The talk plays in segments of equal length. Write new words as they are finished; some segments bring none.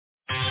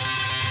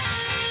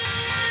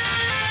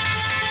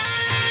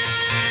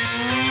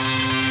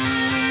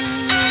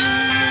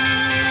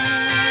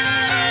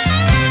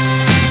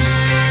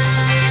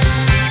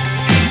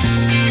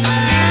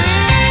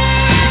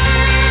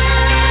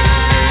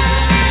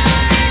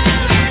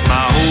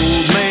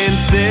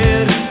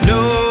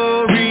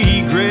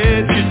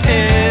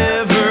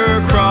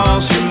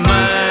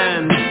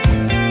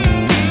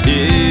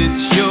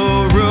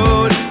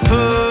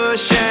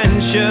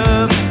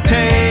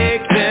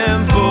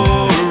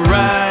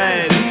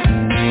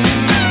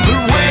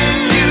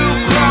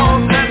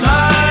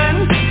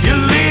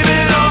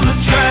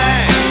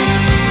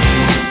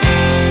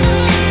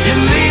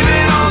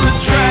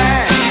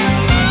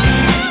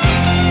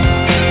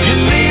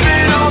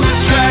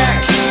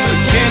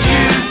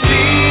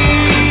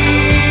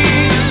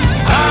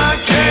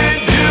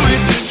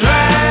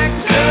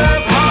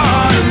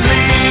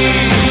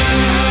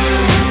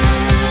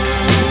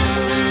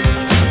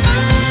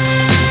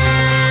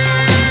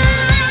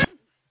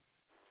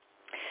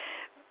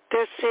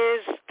This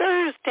is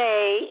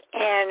Thursday,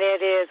 and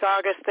it is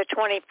August the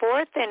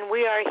 24th, and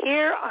we are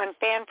here on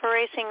Fan for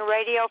Racing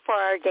Radio for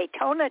our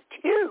Daytona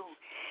 2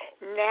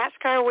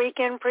 NASCAR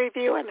Weekend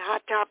Preview and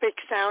Hot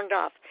Topics Sound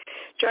Off.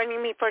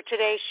 Joining me for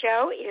today's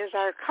show is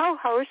our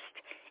co-host,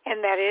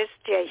 and that is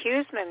Jay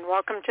Husmann.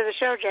 Welcome to the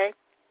show, Jay.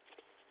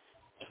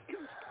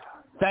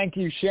 Thank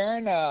you,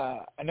 Sharon.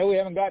 I know we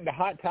haven't gotten to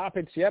Hot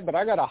Topics yet, but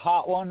I got a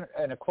hot one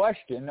and a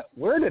question.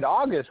 Where did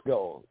August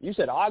go? You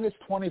said August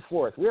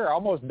 24th. We are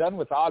almost done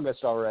with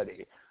August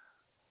already.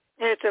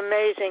 It's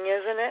amazing,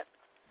 isn't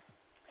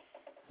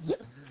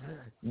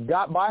it?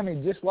 Got by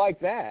me just like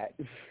that.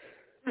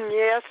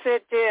 Yes,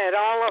 it did,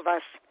 all of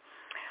us.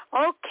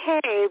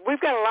 Okay,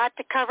 we've got a lot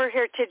to cover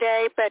here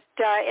today, but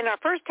in our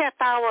first half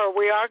hour,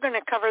 we are going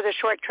to cover the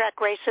short track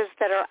races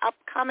that are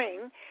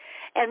upcoming.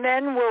 And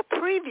then we'll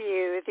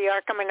preview the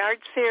ARCA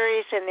Menards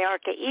Series and the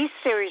ARCA East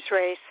Series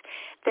race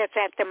that's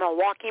at the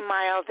Milwaukee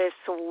Mile this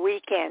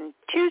weekend.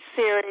 2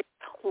 series,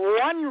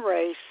 1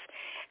 race,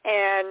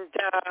 and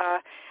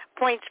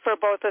points for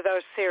both of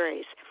those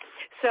series.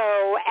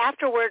 So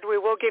afterward, we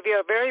will give you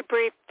a very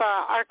brief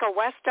ARCA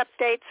West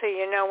update so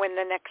you know when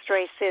the next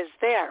race is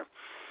there.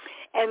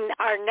 And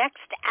our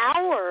next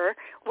hour,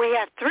 we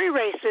have 3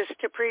 races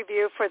to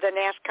preview for the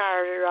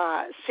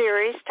NASCAR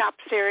series, top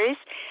series,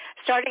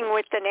 starting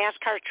with the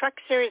NASCAR Truck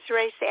Series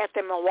race at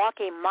the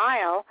Milwaukee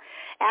Mile.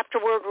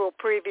 Afterward, we'll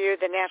preview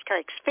the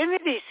NASCAR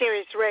Xfinity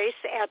Series race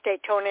at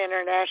Daytona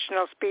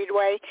International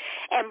Speedway.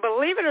 And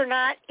believe it or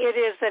not, it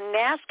is the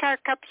NASCAR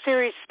Cup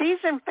Series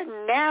season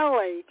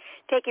finale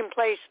taking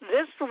place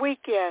this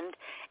weekend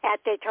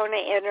at Daytona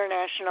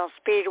International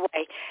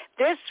Speedway.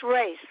 This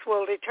race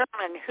will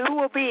determine who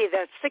will be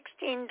the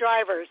 16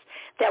 drivers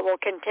that will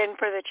contend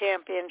for the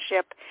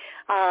championship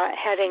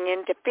heading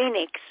into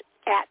Phoenix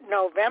at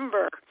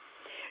November.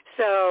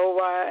 So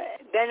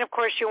then, of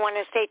course, you want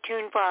to stay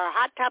tuned for our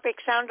Hot Topic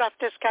Sound-Off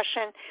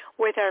discussion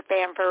with our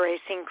Fan for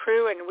Racing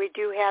crew, and we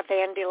do have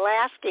Andy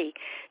Lasky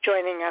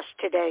joining us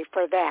today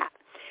for that.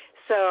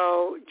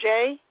 So,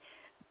 Jay,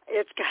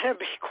 it's going to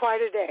be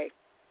quite a day.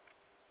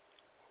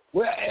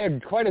 Well,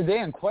 quite a day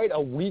and quite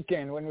a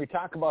weekend when we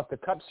talk about the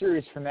Cup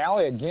Series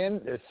finale.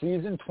 Again, the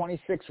season,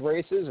 26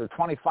 races, or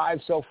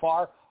 25 so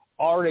far,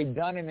 already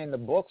done and in the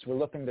books. We're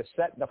looking to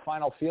set the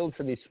final field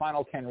for these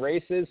final 10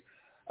 races.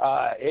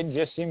 It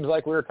just seems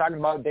like we were talking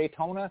about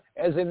Daytona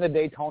as in the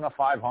Daytona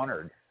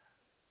 500.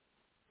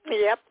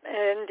 Yep,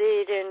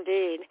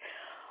 indeed.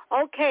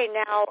 Okay,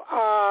 now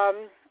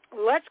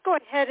let's go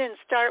ahead and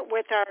start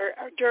with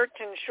our dirt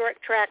and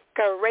short track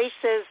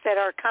races that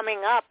are coming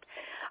up.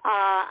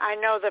 I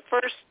know the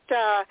first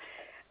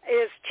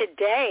is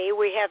today.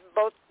 We have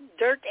both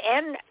dirt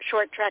and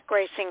short track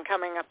racing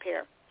coming up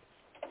here.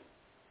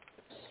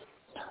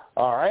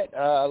 All right.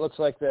 Looks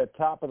like the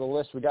top of the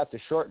list, we got the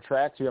short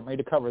tracks. You want me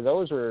to cover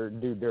those or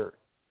do dirt?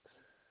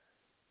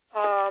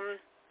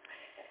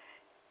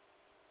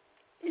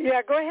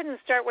 Yeah, go ahead and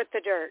start with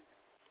the dirt.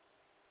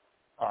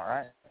 All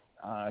right.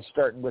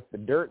 Starting with the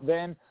dirt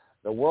then.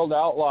 The World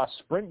Outlaw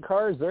Sprint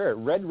Cars, they're at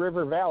Red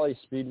River Valley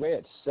Speedway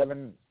at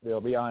 7. They'll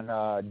be on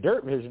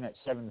Dirt Vision at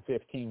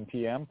 7:15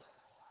 p.m.,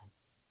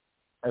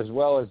 as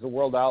well as the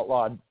World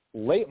Outlaw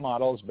Late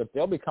Models, but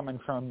they'll be coming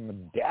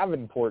from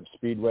Davenport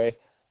Speedway.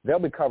 They'll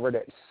be covered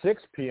at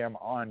 6 p.m.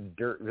 on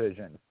Dirt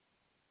Vision.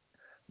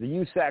 The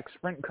USAC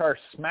Sprint Car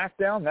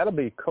Smackdown, that'll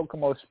be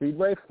Kokomo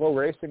Speedway. Flow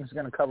Racing is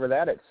going to cover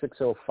that at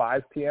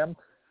 6:05 p.m.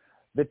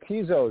 The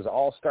Tezos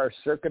All-Star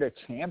Circuit of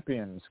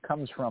Champions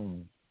comes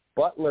from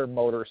Butler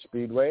Motor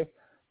Speedway.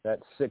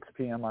 That's 6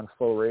 p.m. on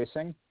Flow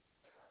Racing.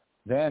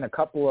 Then a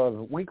couple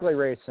of weekly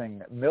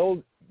racing.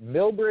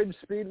 Millbridge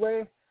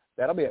Speedway,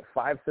 that'll be at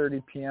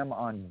 5:30 p.m.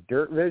 on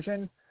Dirt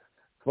Vision.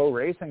 Flow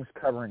Racing's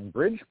covering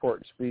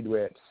Bridgeport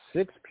Speedway at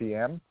 6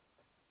 p.m.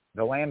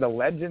 The Land of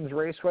Legends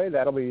Raceway,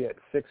 that'll be at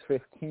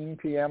 6:15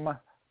 p.m.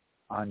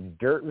 on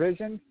Dirt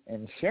Vision.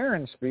 And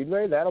Sharon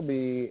Speedway, that'll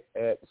be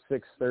at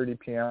 6:30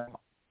 p.m.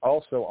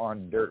 also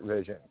on Dirt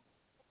Vision.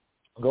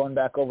 Going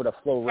back over to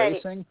Flow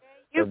Racing.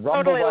 You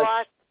totally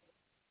lost.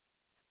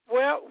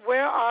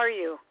 Where are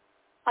you?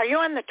 Are you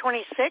on the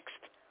 26th?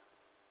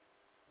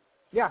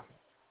 Yeah,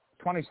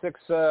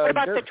 26th what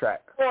about dirt the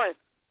track. 24th?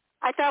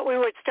 I thought we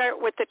would start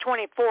with the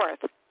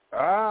 24th.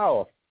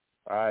 Oh,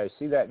 I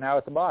see that now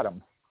at the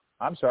bottom.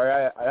 I'm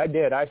sorry, I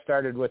did. I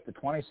started with the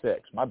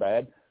 26th. My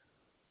bad.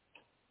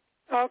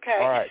 Okay.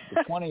 All right,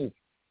 the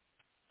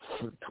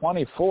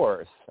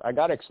 24th. I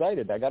got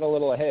excited. I got a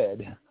little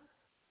ahead.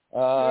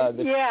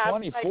 The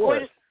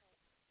 24th.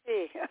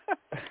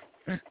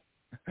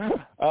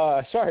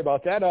 Sorry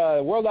about that.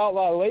 World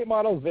Outlaw Late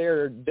Models,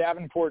 they're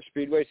Davenport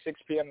Speedway,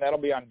 6 p.m. That'll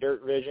be on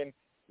Dirt Vision.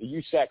 The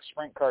USAC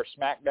Sprint Car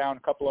Smackdown, a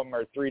couple of them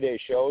are 3-day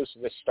shows.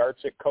 This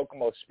starts at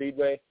Kokomo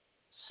Speedway,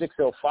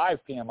 6:05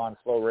 p.m. on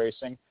Flow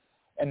Racing.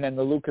 And then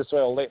the Lucas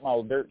Oil Late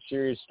Model Dirt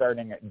Series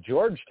starting at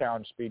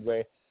Georgetown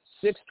Speedway,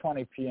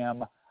 6:20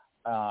 p.m.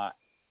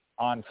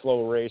 On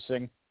Flow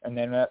Racing. And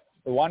then the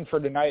one for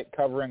tonight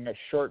covering a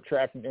short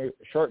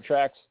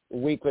tracks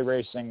weekly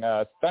racing,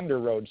 Thunder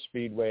Road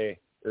Speedway,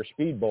 or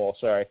Speed Bowl,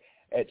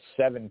 at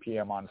 7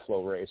 p.m. on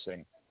Flow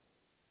Racing.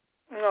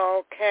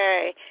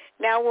 Okay.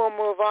 Now we'll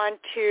move on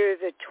to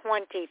the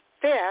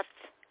 25th.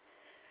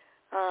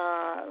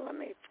 Let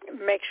me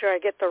make sure I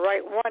get the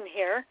right one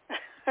here.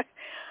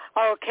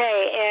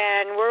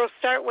 Okay, and we'll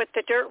start with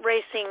the dirt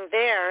racing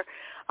there.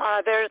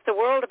 There's the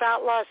World of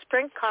Outlaw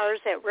Sprint Cars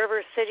at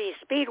River City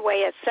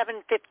Speedway at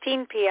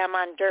 7:15 p.m.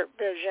 on Dirt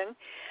Vision.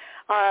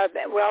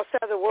 We also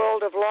have the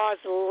World of Law's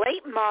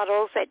late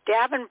models at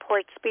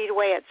Davenport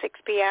Speedway at 6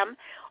 p.m.,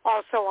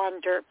 also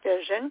on Dirt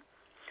Vision.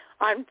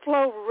 On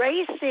Flow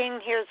Racing,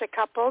 here's a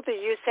couple. The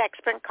USAC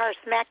Sprint Car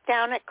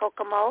Smackdown at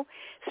Kokomo,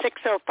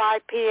 6:05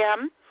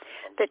 p.m.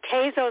 The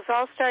Tezos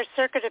All-Star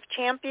Circuit of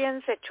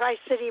Champions at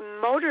Tri-City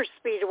Motor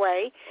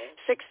Speedway,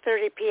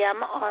 6:30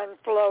 p.m. on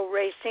Flow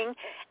Racing,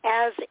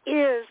 as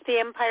is the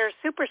Empire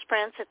Super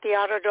Sprints at the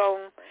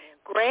Autodrome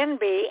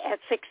Granby at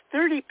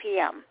 6:30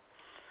 p.m.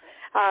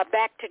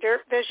 Back to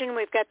Dirt Vision,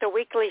 we've got the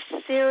weekly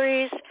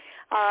series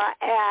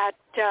at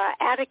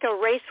Attica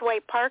Raceway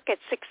Park at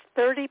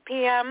 6:30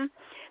 p.m.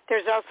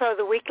 There's also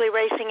the weekly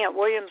racing at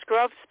Williams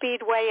Grove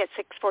Speedway at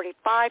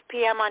 6:45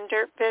 p.m. on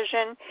Dirt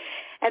Vision.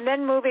 And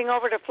then moving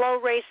over to Flow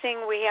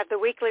Racing, we have the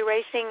weekly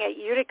racing at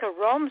Utica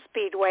Rome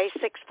Speedway,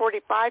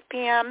 6:45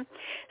 p.m.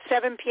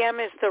 7 p.m.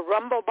 is the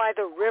Rumble by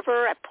the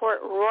River at Port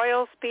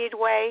Royal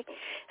Speedway.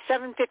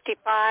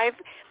 7:55,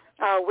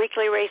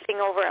 weekly racing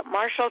over at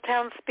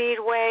Marshalltown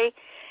Speedway.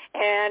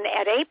 And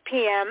at 8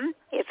 p.m.,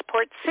 it's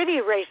Port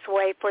City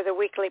Raceway for the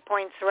weekly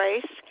points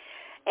race.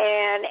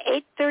 And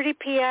 8:30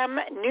 p.m.,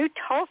 New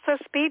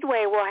Tulsa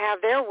Speedway will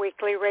have their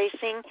weekly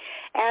racing,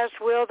 as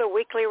will the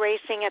weekly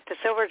racing at the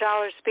Silver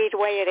Dollar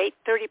Speedway at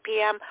 8:30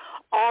 p.m.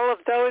 All of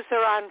those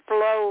are on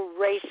Flow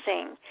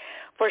Racing.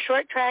 For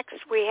short tracks,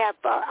 we have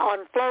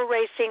on Flow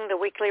Racing the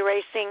weekly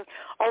racing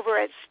over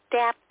at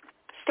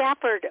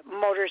Stafford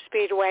Motor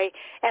Speedway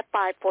at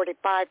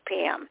 5:45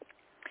 p.m.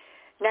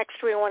 Next,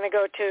 we want to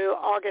go to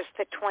August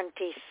the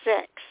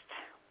 26th.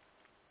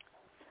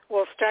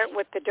 We'll start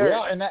with the dirt.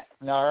 Yeah,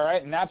 all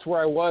right, and that's where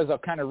I was. I'll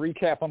kind of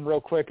recap them real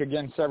quick.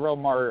 Again, several of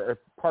them are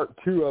part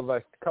two of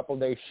a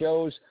couple-day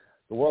shows.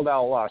 The World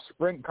Outlaw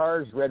Sprint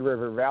Cars, Red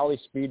River Valley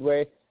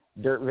Speedway.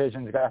 Dirt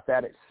Vision's got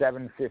that at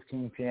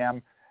 7:15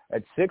 p.m.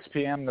 At 6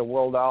 p.m., the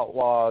World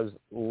Outlaws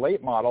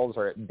late models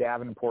are at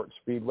Davenport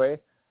Speedway.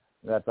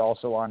 That's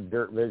also on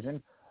Dirt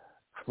Vision.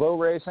 Flow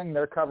Racing,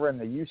 they're covering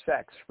the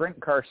USAC Sprint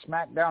Car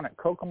Smackdown at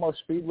Kokomo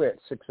Speedway at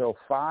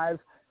 6:05.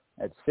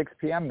 At 6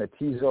 p.m., the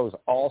Tezos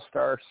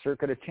All-Star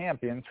Circuit of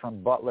Champions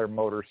from Butler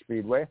Motor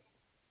Speedway.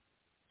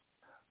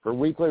 For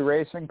weekly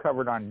racing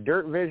covered on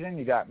Dirt Vision,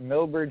 you got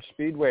Millbridge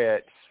Speedway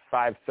at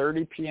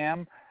 5:30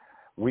 p.m.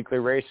 Weekly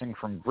racing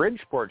from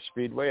Bridgeport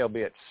Speedway will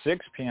be at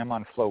 6 p.m.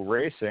 on Flow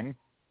Racing.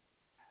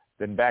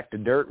 Then back to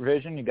Dirt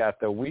Vision, you got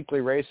the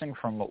weekly racing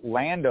from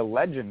Land of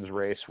Legends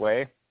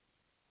Raceway.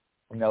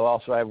 And they'll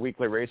also have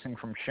weekly racing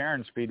from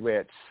Sharon Speedway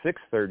at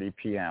 6:30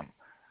 p.m.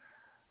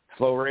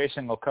 Flow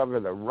Racing will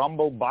cover the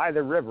Rumble by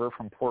the River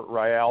from Port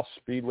Royal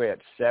Speedway at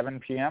 7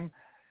 p.m.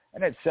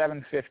 And at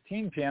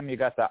 7:15 p.m., you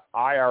got the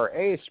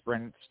IRA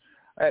Sprints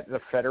at the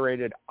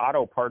Federated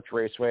Auto Parts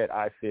Raceway at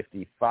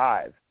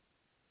I-55.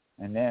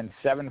 And then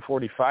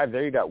 7:45,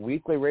 there you got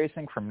weekly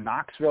racing from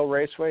Knoxville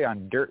Raceway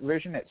on Dirt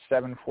Vision at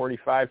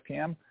 7:45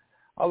 p.m.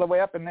 all the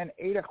way up. And then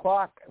 8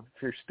 o'clock,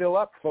 if you're still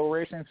up, Flow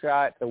Racing's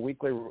got the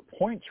weekly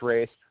points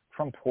race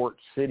from Port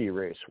City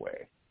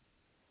Raceway.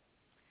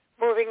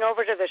 Moving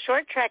over to the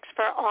short tracks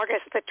for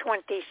August the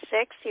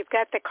 26th, you've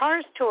got the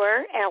Cars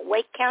Tour at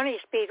Wake County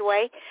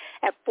Speedway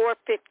at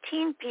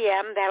 4:15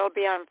 p.m. That'll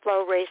be on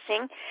Flow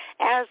Racing,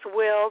 as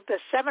will the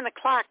 7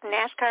 o'clock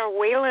NASCAR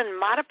Whelen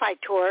Modified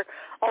Tour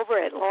over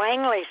at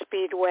Langley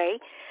Speedway.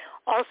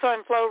 Also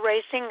on Flow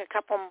Racing,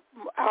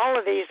 all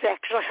of these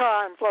actually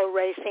are on Flow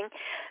Racing.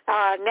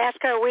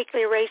 NASCAR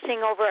Weekly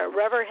Racing over at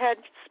Riverhead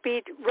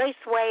Speed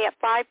Raceway at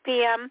 5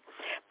 p.m.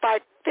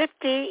 5:50,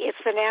 it's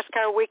the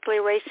NASCAR Weekly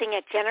Racing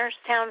at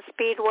Jennerstown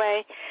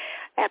Speedway.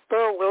 At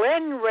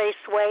Berlin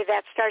Raceway,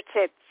 that starts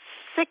at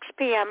 6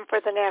 p.m.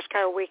 for the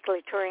NASCAR Weekly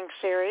Touring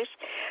Series.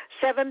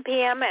 7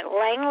 p.m. at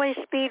Langley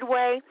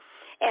Speedway.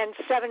 And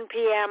 7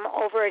 p.m.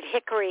 over at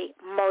Hickory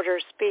Motor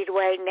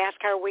Speedway,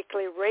 NASCAR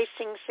Weekly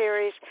Racing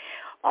Series,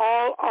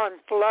 all on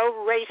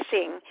Flow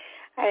Racing.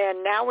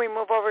 And now we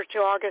move over to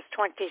August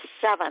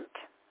 27th.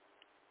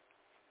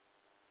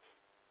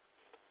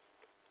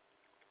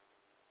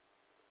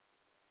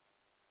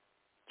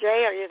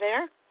 Jay, are you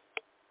there?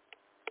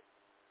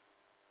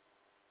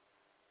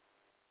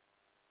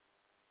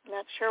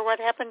 Not sure what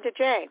happened to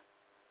Jay.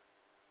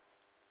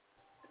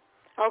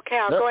 Okay,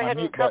 I'll go ahead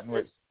and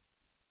cover this.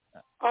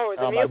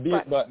 My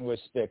mute button was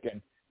sticking.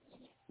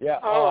 Yeah,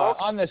 okay.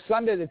 On the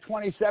Sunday the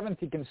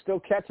 27th, you can still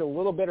catch a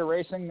little bit of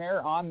racing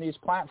there on these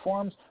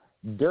platforms.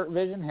 Dirt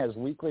Vision has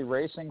weekly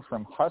racing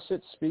from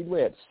Hussett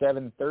Speedway at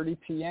 7:30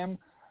 p.m.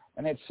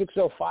 And at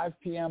 6:05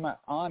 p.m.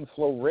 on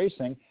Flow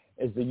Racing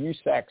is the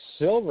USAC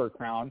Silver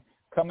Crown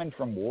coming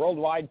from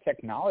Worldwide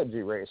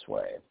Technology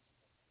Raceway.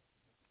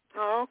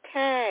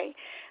 Okay.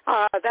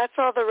 That's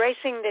all the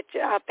racing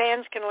that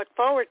fans can look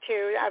forward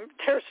to.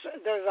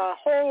 There's a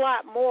whole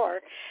lot more,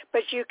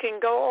 but you can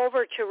go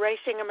over to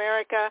Racing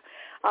America,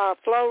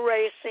 Flow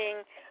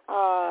Racing,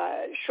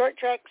 Short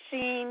Track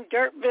Scene,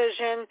 Dirt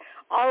Vision.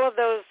 All of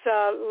those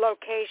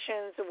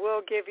locations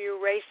will give you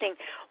racing.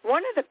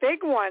 One of the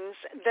big ones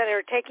that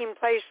are taking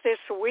place this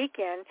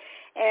weekend,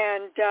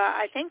 and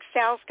I think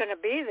Sal's going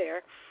to be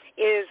there,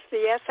 is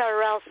the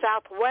SRL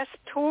Southwest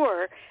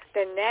Tour,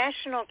 the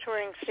National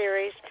Touring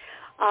Series.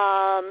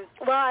 Well,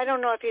 I don't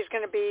know if he's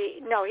going to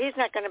be, no, he's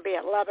not going to be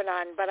at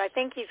Lebanon, but I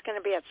think he's going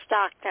to be at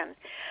Stockton.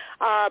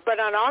 But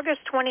on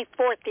August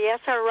 24th, the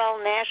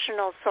SRL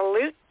National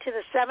Salute to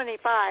the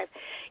 75.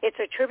 It's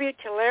a tribute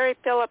to Larry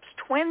Phillips'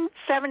 twin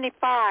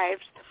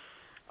 75s,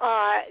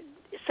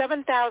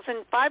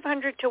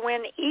 7,500 to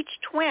win each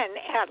twin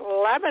at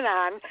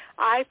Lebanon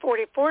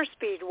I-44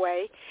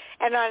 Speedway.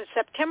 And on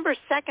September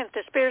 2nd,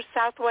 the Spears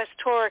Southwest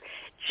Tour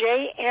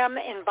JM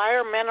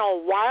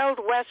Environmental Wild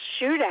West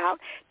Shootout,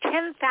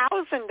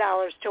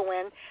 $10,000 to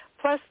win,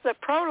 plus the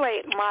Pro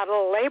Late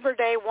Model Labor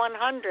Day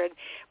 100,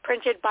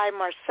 printed by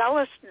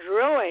Marcellus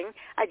Drilling,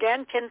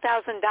 again,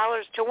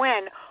 $10,000 to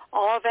win.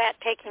 All that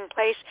taking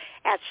place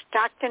at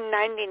Stockton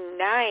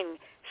 99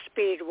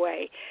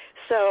 Speedway.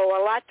 So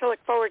a lot to look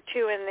forward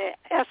to in the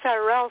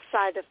SRL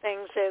side of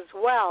things as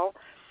well.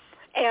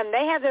 And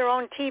they have their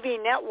own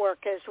TV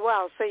network as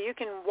well, so you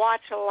can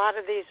watch a lot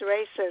of these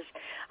races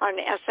on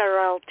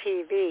SRL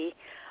TV.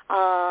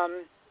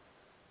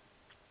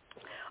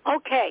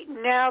 Okay,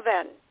 now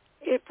then,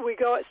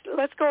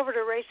 let's go over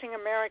to Racing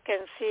America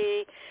and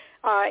see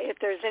if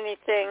there's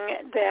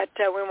anything that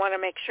we want to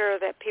make sure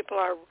that people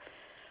are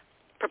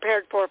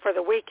prepared for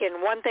the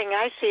weekend. One thing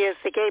I see is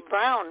the Gabe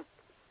Brown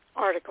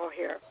article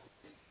here.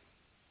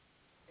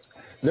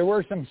 There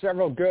were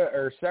several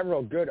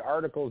good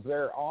articles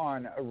there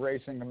on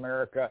Racing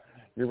America.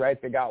 You're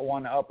right, they got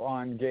one up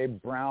on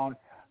Gabe Brown.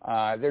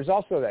 There's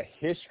also the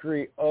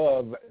history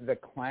of the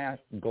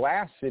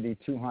Glass City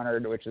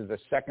 200, which is the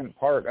second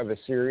part of the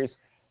series,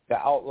 the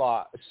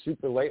Outlaw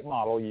Super Late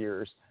Model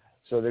years.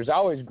 So there's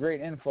always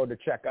great info to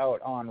check out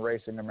on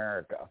Racing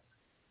America.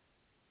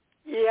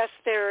 Yes,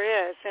 there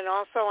is. And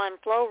also on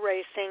Flow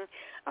Racing,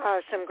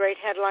 some great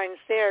headlines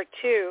there,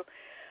 too.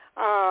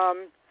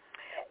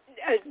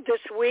 This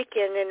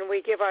weekend, and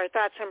we give our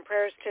thoughts and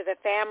prayers to the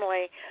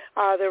family.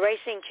 The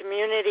racing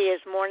community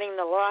is mourning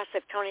the loss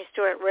of Tony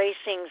Stewart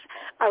Racing's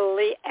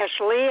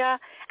Ashleigh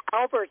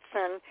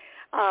Albertson.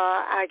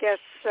 I guess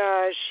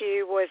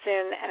she was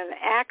in an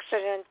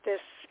accident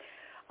this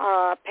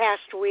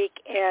past week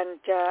and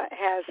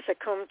has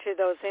succumbed to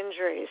those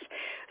injuries.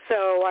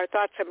 So our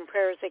thoughts and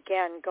prayers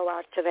again go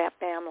out to that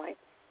family.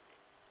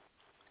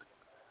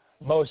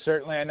 Most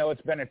certainly. I know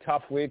it's been a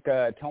tough week.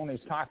 Tony's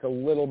talked a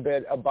little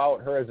bit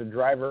about her as a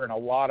driver and a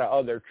lot of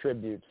other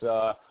tributes.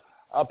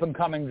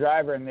 Up-and-coming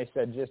driver, and they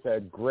said just a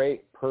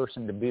great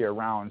person to be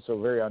around, so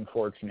very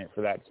unfortunate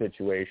for that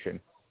situation.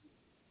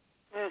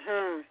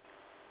 Mm-hmm.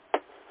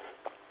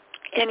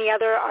 Any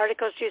other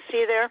articles you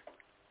see there?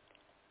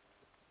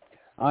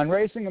 On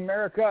Racing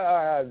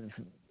America,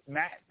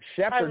 Matt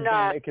Shepard's going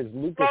to make his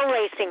Lucas. Flow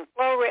Racing.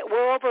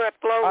 We're over at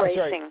Flow Racing.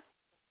 Sorry.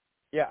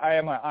 Yeah, I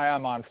am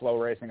on Flow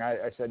Racing.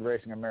 I said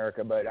Racing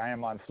America, but I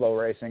am on Flow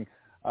Racing.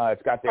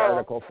 It's got the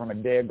article from a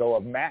day ago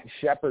of Matt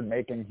Shepard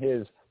making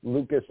his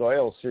Lucas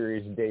Oil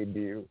Series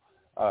debut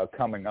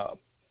coming up.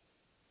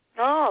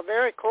 Oh,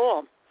 very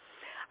cool.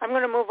 I'm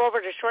going to move over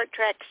to Short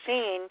Track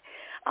Scene.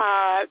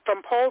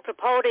 From pole to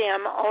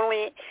podium,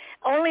 only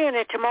in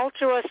a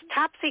tumultuous,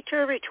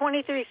 topsy-turvy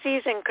 23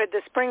 season could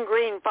the Spring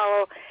Green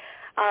follow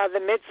the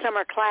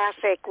Midsummer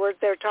Classic, where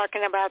they're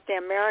talking about the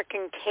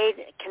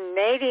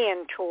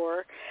American-Canadian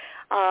Tour,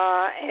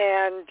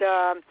 and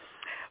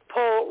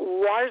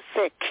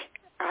Polarczyk.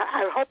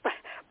 I hope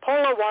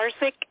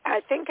Polarczyk.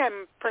 I think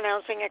I'm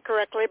pronouncing it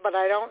correctly, but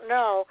I don't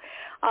know.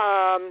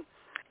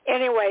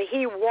 Anyway,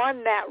 he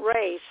won that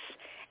race,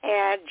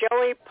 and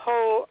Joey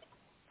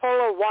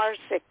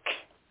Polarczyk.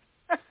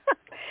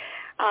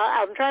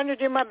 I'm trying to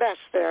do my best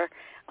there.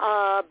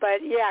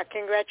 But, yeah,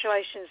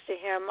 congratulations to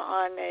him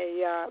on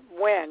a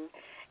win.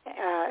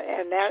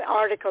 And that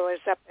article is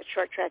up at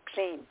Short Track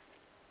Scene.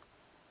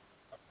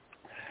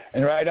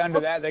 And right under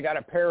that, they got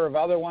a pair of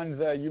other ones.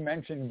 You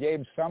mentioned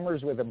Gabe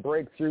Summers with a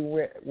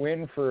breakthrough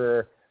win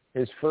for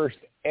his first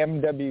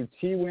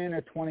MWT win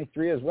at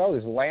 23, as well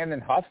as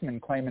Landon Huffman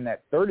claiming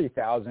that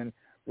 $30,000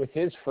 with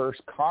his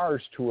first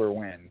Cars Tour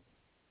win.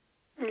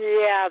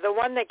 Yeah, the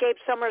one that Gabe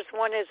Summers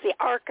won is the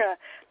ARCA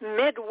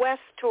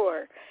Midwest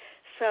Tour.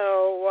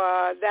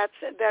 So that's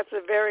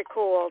very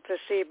cool to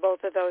see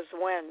both of those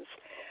wins.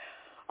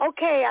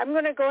 Okay, I'm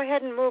going to go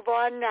ahead and move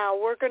on now.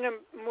 We're going to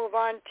move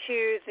on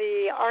to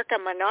the ARCA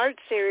Menards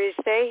Series.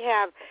 They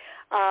have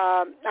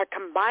a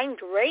combined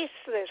race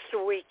this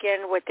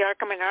weekend with the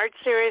ARCA Menards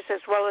Series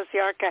as well as the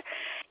ARCA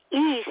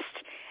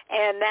East,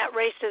 and that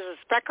race is a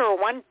Sprecher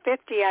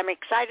 150. I'm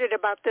excited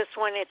about this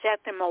one. It's at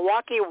the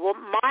Milwaukee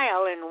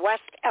Mile in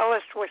West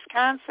Ellis,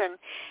 Wisconsin,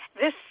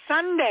 this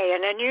Sunday,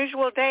 an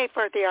unusual day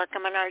for the ARCA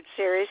Menards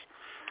Series.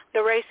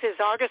 The race is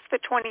August the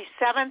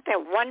 27th at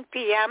 1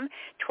 p.m.,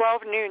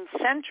 12 noon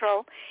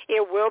Central.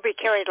 It will be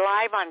carried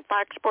live on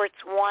Fox Sports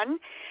 1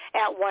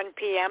 at 1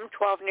 p.m.,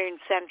 12 noon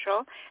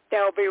Central.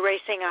 They'll be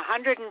racing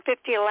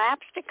 150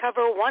 laps to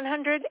cover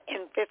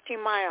 150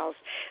 miles.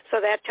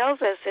 So that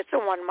tells us it's a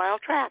 1-mile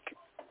track.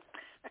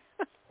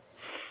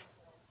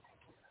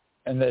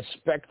 And the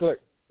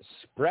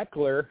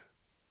Spreckler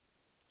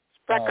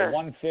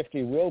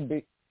 150 will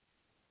be,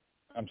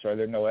 I'm sorry,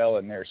 there's no L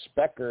in there,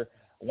 Specker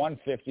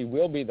 150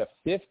 will be the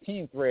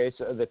 15th race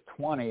of the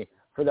 20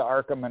 for the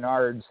ARCA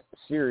Menards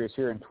Series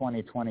here in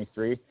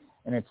 2023,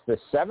 and it's the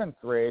 7th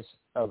race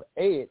of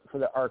 8 for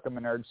the ARCA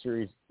Menards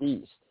Series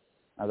East.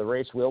 Now, the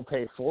race will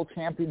pay full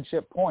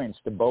championship points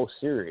to both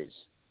series.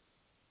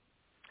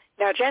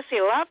 Now, Jesse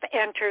Love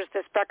enters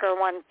the Specker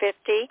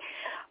 150.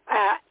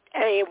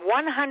 A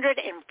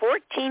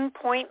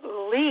 114-point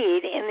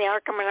lead in the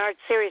ARCA Menards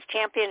Series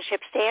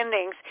championship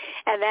standings,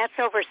 and that's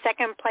over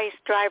second-place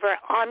driver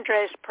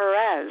Andres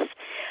Perez.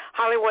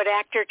 Hollywood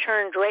actor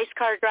turned race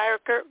car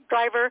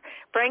driver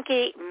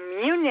Frankie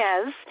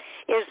Muniz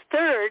is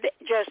third,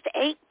 just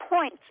 8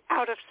 points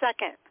out of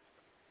second.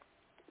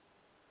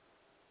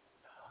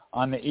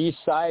 On the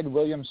east side,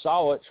 William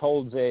Sawich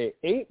holds a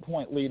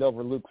 8-point lead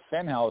over Luke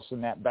Fenhouse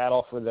in that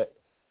battle for the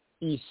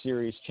East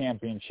Series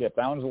championship.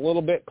 That one's a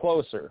little bit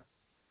closer.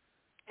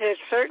 It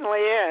certainly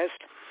is.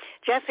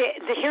 Jesse,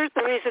 here's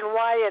the reason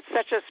why it's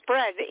such a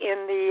spread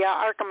in the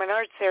ARCA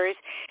Menards Series.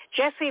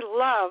 Jesse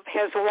Love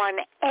has won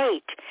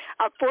 8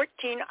 of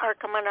 14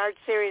 ARCA Menards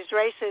Series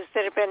races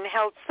that have been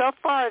held so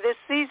far this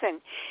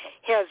season.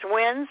 His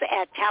wins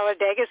at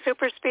Talladega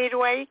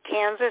Superspeedway,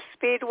 Kansas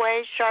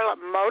Speedway, Charlotte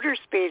Motor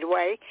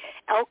Speedway,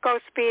 Elko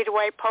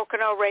Speedway,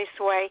 Pocono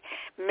Raceway,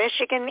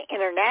 Michigan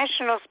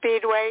International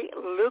Speedway,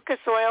 Lucas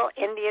Oil,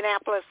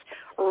 Indianapolis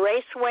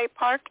Raceway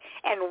Park,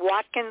 and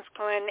Watkins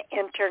Glen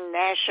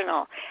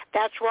International.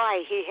 That's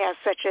why he has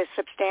such a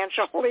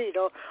substantial lead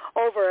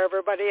over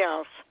everybody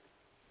else.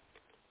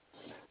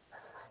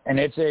 And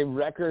it's a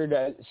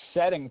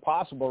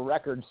possible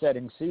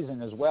record-setting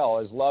season as well,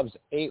 as Love's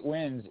 8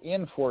 wins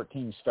in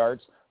 14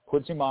 starts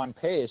puts him on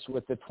pace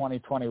with the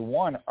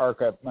 2021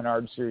 ARCA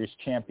Menards Series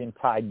champion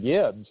Ty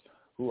Gibbs,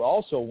 who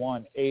also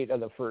won 8 of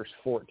the first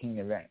 14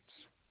 events.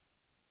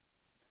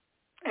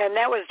 And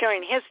that was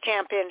during his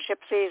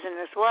championship season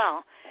as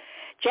well.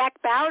 Jack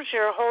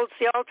Bowser holds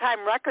the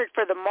all-time record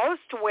for the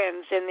most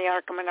wins in the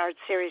ARCA Menards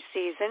Series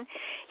season.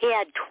 He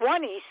had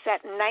 20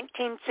 set in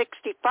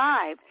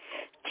 1965.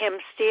 Tim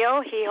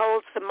Steele, he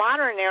holds the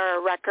modern-era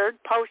record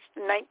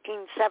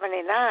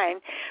post-1979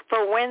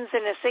 for wins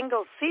in a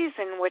single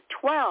season with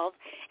 12,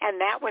 and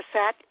that was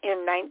set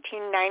in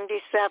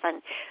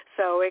 1997.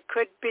 So it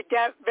could be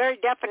very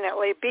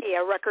definitely be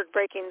a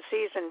record-breaking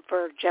season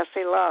for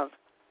Jesse Love.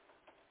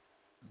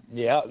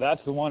 Yeah,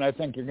 that's the one I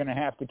think you're going to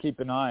have to keep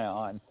an eye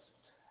on.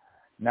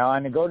 Now,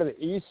 and to go to the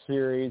East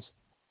Series,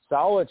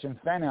 Sawich and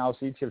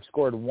Fenhouse each have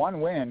scored a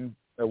win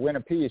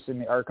apiece in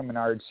the ARCA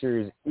Menards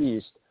Series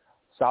East.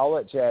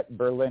 Sawich at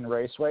Berlin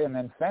Raceway and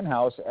then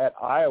Fenhouse at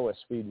Iowa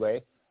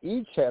Speedway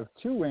each have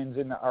 2 wins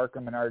in the ARCA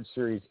Menards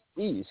Series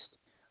East,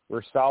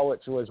 where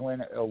Sawich was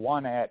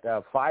won at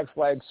Five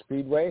Flags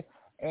Speedway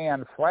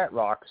and Flat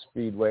Rock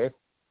Speedway,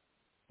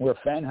 where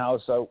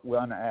Fenhouse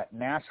won at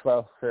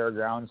Nashville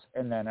Fairgrounds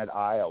and then at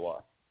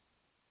Iowa.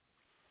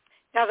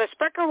 Now, the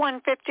Sprecher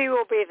 150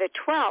 will be the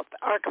 12th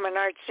ARCA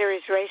Menards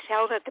Series race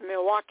held at the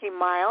Milwaukee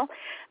Mile.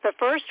 The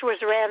first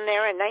was ran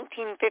there in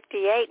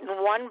 1958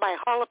 and won by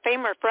Hall of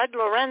Famer Fred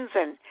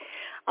Lorenzen.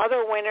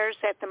 Other winners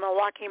at the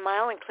Milwaukee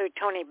Mile include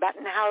Tony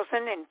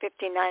Bettenhausen in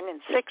 59 and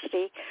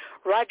 60,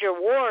 Roger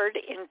Ward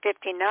in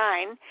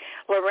 59,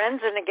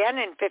 Lorenzen again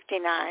in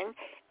 59,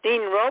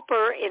 Dean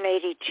Roper in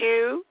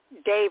 82,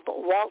 Dave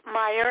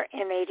Waltmeyer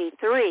in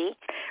 83,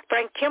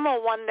 Frank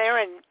Kimmel won there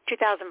in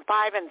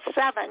 2005 and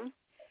 7,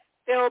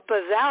 Bill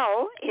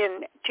Bazell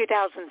in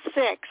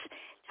 2006,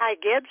 Ty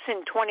Gibbs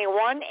in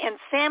 21, and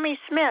Sammy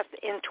Smith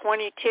in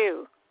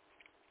 22.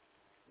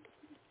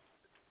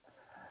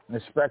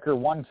 The Sprecher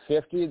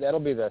 150,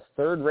 that'll be the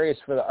 3rd race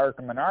for the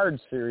ARCA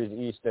Menards Series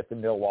East at the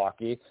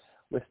Milwaukee,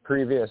 with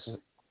previous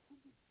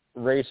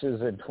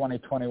races in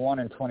 2021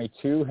 and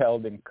 22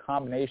 held in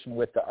combination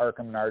with the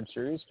ARCA Menards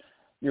Series.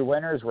 Your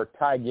winners were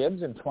Ty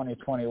Gibbs in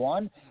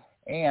 2021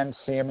 and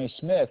Sammy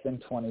Smith in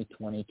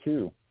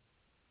 2022.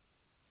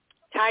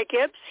 Ty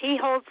Gibbs, he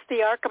holds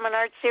the ARCA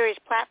Menards Series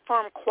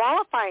platform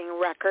qualifying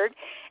record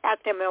at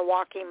the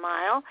Milwaukee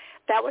Mile.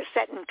 That was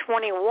set in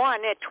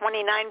 21 at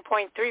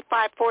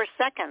 29.354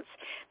 seconds.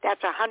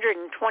 That's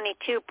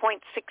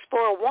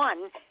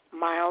 122.641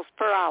 miles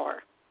per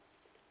hour.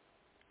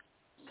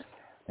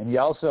 And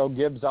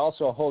Gibbs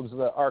also holds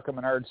the ARCA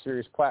Menards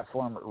Series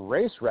platform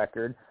race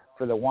record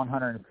for the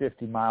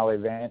 150-mile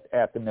event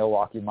at the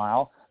Milwaukee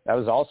Mile. That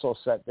was also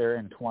set there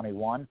in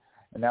 21,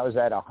 and that was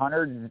at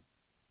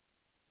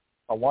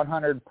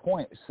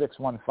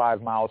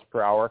 100.615 miles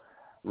per hour.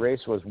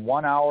 Race was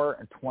 1 hour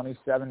and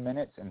 27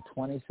 minutes and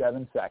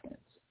 27 seconds.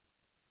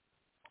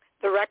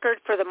 The record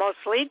for the most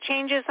lead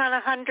changes on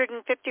a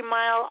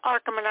 150-mile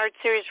ARCA Menards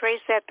Series race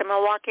at the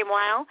Milwaukee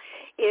Mile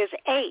is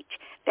 8.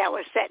 That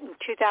was set in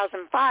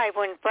 2005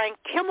 when Frank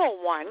Kimmel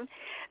won.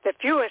 The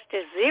fewest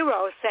is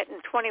 0, set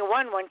in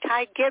 21 when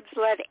Ty Gibbs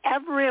led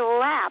every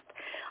lap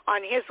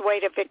on his way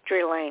to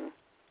victory lane.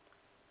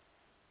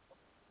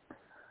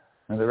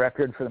 And the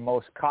record for the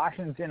most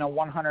cautions in a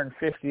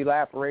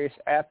 150-lap race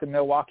at the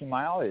Milwaukee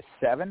Mile is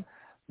 7.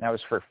 That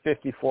was for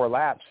 54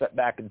 laps set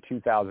back in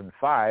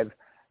 2005.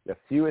 The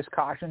fewest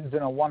cautions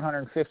in a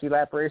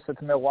 150-lap race at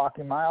the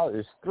Milwaukee Mile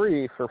is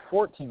 3 for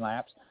 14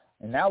 laps,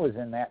 and that was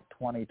in that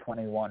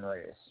 2021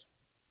 race.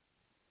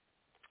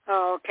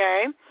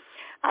 Okay.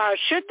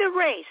 Should the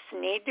race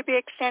need to be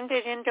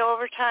extended into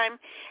overtime,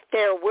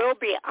 there will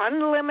be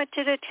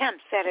unlimited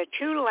attempts at a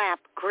 2-lap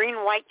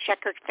green-white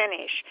checkered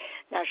finish.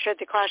 Now, should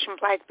the caution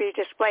flag be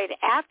displayed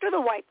after the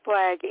white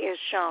flag is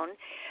shown,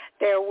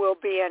 there will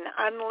be an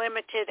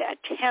unlimited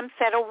attempts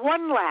at a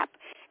 1-lap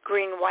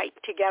green-white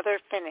together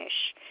finish.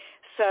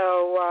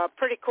 So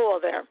pretty cool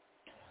there.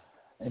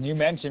 And you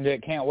mentioned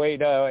it. Can't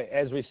wait.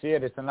 As we see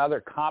it, it's another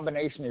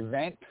combination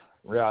event.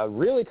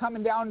 Really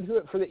coming down to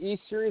it for the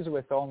East Series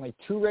with only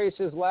 2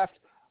 races left,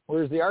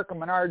 whereas the ARCA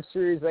Menards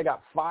Series, they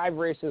got 5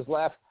 races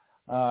left.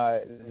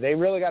 They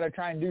really got to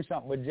try and do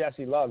something with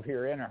Jesse Love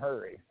here in a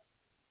hurry.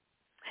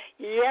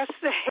 Yes,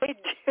 they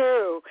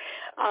do.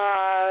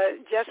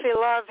 Jesse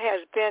Love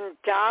has been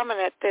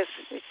dominant this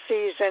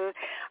season,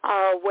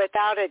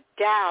 without a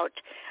doubt.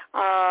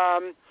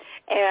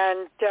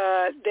 And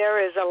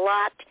there is a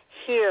lot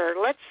here.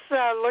 Let's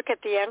look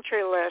at the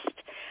entry list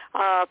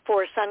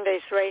for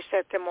Sunday's race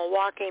at the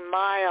Milwaukee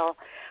Mile.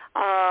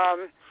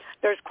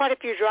 There's quite a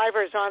few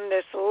drivers on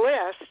this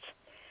list.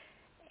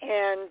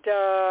 And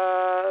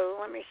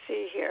let me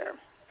see here.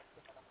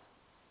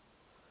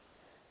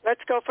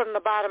 Let's go from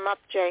the bottom up,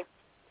 Jay.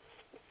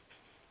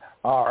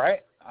 All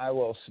right. I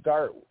will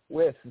start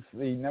with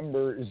the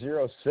number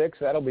 06.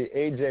 That'll be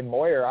A.J.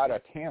 Moyer out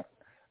of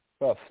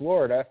Tampa,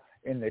 Florida,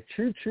 in the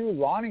Choo Choo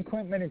Lawn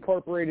Equipment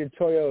Incorporated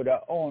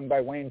Toyota, owned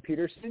by Wayne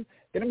Peterson.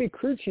 Going to be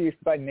crew chief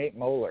by Nate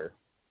Moeller.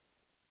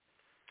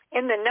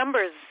 In the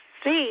number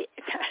Z.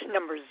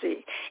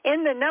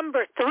 In the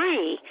number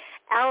 3,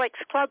 Alex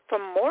Clubb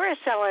from Morris,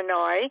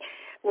 Illinois,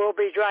 will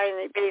be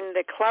driving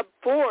the Club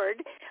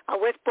Ford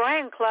with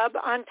Brian Clubb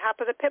on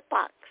top of the pit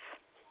box.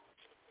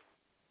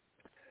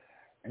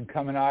 And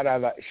coming out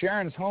of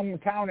Sharon's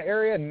hometown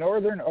area,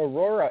 northern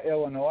Aurora,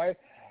 Illinois,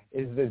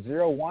 is the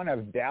 01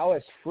 of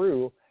Dallas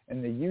Frew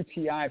in the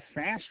UTI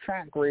Fast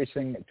Track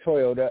Racing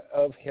Toyota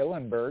of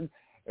Hillenburg,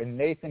 and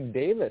Nathan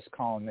Davis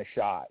calling the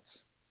shots.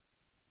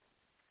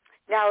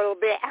 Now it'll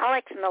be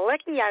Alex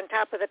Malicki on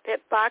top of the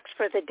pit box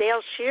for the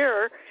Dale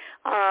Shearer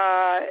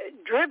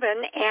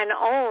driven and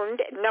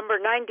owned number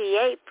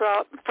 98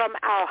 from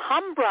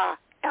Alhambra,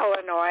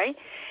 Illinois,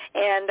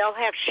 and they'll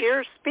have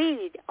sheer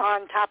speed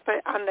on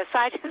the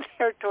side of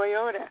their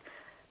Toyota.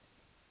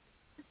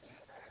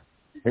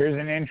 Here's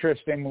an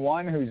interesting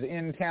one who's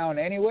in town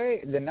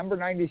anyway. The number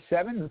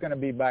 97 is going to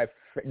be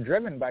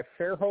driven by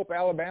Fairhope,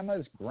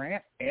 Alabama's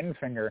Grant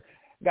Enfinger.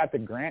 Got the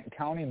Grant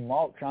County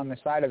mulch on the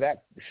side of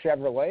that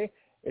Chevrolet.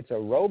 It's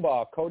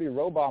a Cody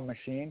Robaugh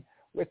machine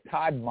with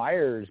Todd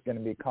Myers going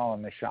to be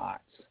calling the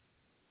shots.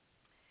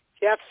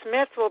 Jeff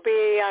Smith will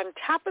be on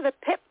top of the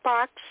pit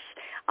box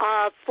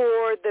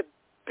for the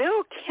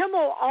Bill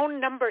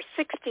Kimmel-owned number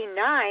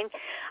 69.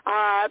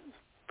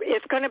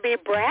 It's going to be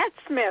Brad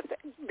Smith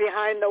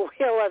behind the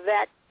wheel of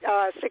that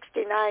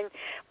 69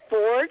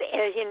 Ford,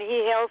 and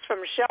he hails from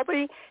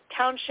Shelby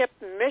Township,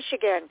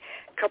 Michigan.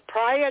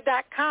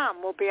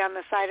 Capria.com will be on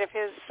the side of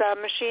his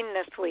machine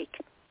this week.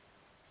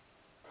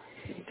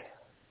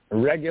 A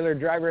regular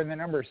driver in the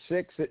number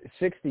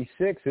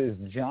 66 is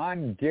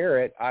John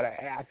Garrett out of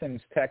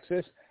Athens,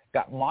 Texas.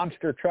 Got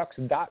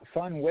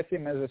MonsterTrucks.Fun with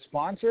him as a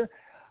sponsor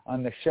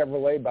on the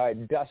Chevrolet by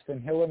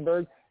Dustin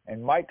Hillenburg,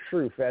 and Mike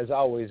Schroef, as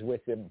always,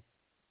 with him.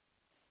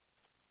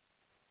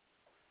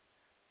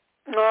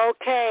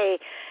 Okay.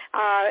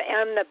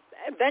 And the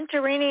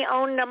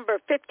Venturini-owned number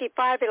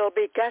 55, it'll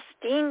be Gus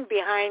Dean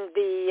behind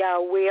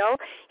the wheel.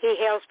 He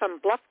hails from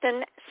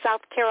Bluffton,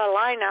 South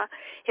Carolina.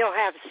 He'll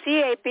have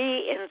CAB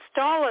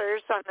installers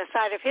on the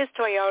side of his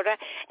Toyota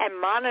and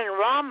Manan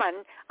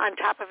Rahman on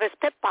top of his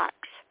pit box.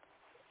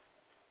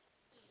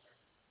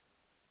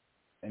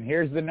 And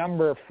here's the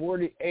number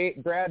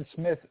 48 Brad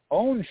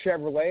Smith-owned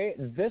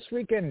Chevrolet, this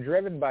weekend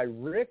driven by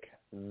Rick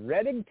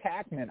Redding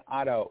Tackman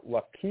out of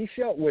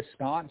Waukesha,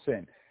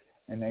 Wisconsin.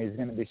 And he's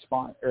going to be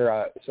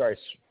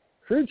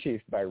crew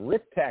chief by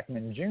Rick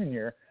Tackman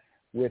Jr.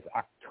 with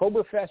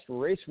Oktoberfest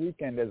Race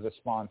Weekend as a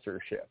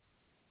sponsorship.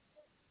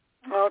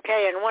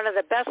 Okay, and one of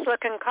the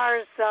best-looking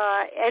cars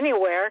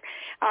anywhere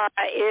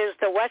is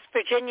the West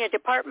Virginia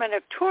Department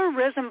of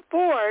Tourism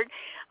Ford,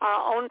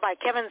 owned by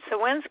Kevin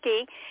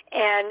Sawinski,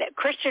 and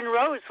Christian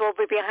Rose will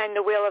be behind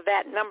the wheel of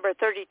that number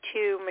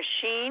 32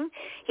 machine.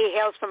 He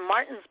hails from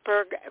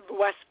Martinsburg,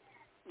 West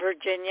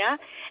Virginia,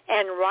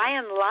 and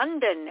Ryan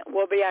London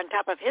will be on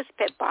top of his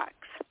pit box.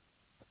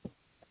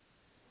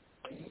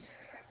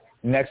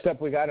 Next up,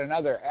 we got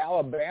another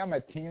Alabama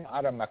team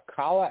out of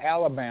McCalla,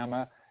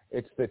 Alabama.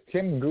 It's the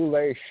Tim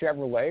Goulet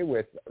Chevrolet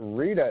with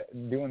Rita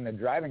doing the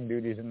driving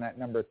duties in that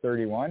number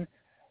 31,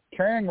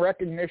 carrying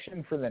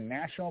recognition for the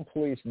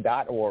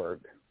nationalpolice.org.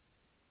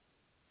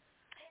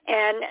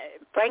 And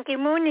Frankie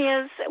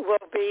Muniz will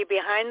be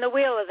behind the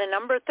wheel of the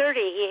number 30.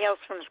 He hails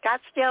from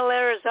Scottsdale,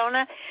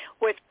 Arizona,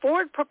 with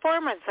Ford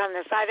Performance on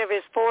the side of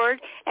his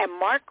Ford and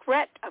Mark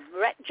Rett of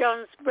Rett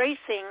Jones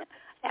Racing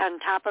on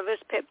top of his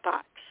pit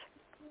box.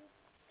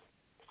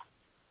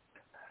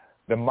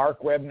 The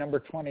Mark Webb number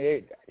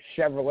 28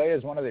 Chevrolet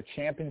is one of the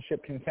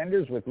championship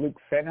contenders with Luke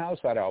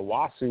Fenhouse out of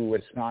Wausau,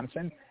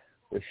 Wisconsin,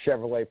 with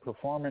Chevrolet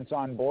Performance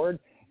on board.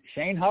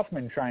 Shane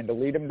Huffman trying to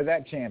lead him to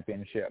that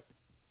championship.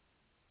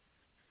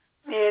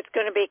 It's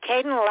going to be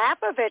Caden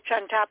Lapovich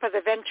on top of the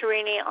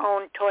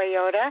Venturini-owned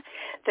Toyota.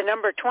 The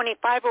number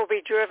 25 will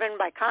be driven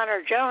by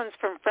Connor Jones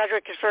from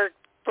Fredericksburg,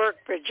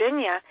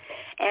 Virginia,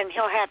 and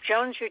he'll have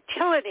Jones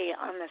Utility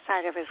on the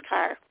side of his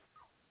car.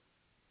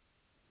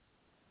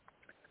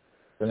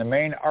 For the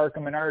main ARCA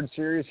Menards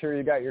series, here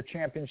you got your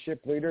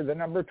championship leader, the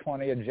number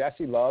 20,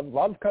 Jesse Love.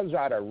 Love comes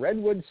out of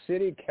Redwood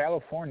City,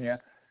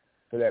 California,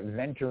 for that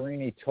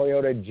Venturini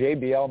Toyota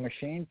JBL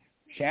machine.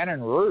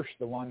 Shannon Rursch,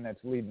 the one that's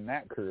leading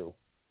that crew.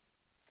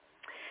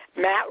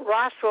 Matt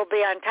Ross will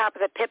be on top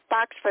of the pit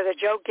box for the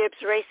Joe Gibbs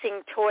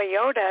Racing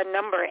Toyota,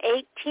 number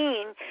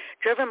 18,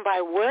 driven by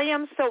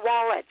William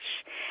Sawalich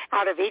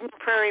out of Eden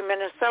Prairie,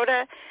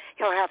 Minnesota.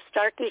 He'll have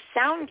Starkey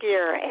Sound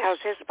Gear as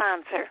his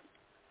sponsor.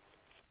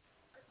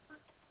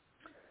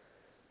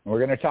 We're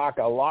going to talk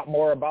a lot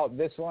more about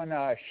this one.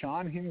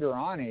 Sean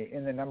Hingorani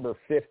in the number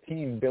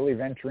 15 Billy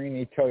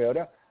Venturini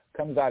Toyota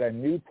comes out of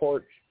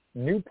Newport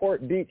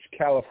Beach,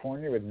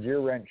 California with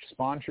Gear Wrench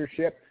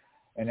sponsorship.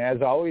 And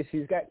as always,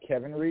 he's got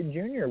Kevin Reed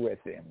Jr. with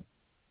him.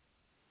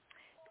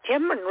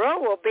 Tim Monroe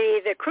will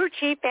be the crew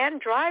chief and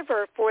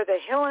driver for the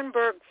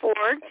Hillenburg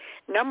Ford,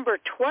 number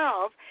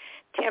 12.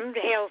 Tim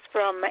hails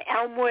from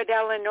Elmwood,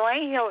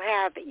 Illinois. He'll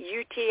have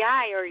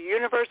UTI, or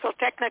Universal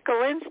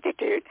Technical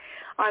Institute,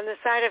 on the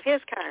side of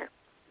his car.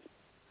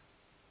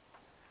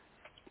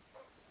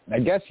 I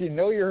guess you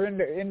know you're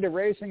into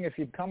racing if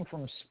you come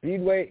from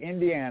Speedway,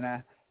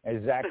 Indiana,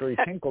 as Zachary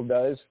Tinkle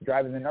does,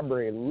 driving the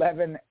number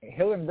 11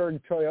 Hillenburg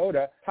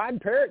Toyota.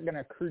 Todd Parrott going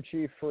to crew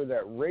chief for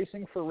the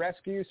Racing for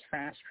Rescues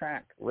Fast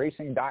Track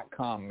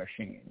Racing.com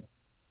machine.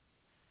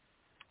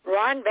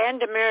 Ron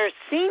Vandermeer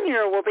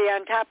Sr. will be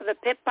on top of the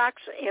pit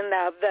box in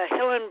the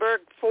Hillenburg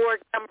Ford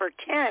number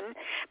 10,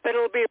 but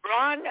it'll be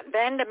Ron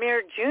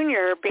Vandermeer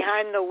Jr.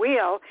 behind the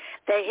wheel.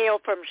 They hail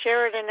from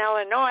Sheridan,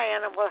 Illinois,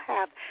 and it will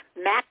have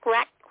Mack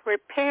Rack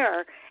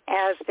Repair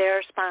as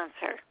their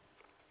sponsor.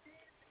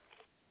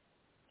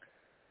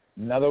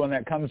 Another one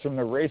that comes from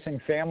the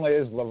racing family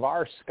is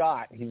LeVar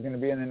Scott. He's going to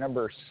be in the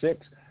number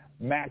 6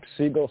 Max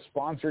Siegel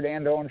sponsored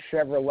and owned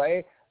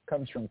Chevrolet.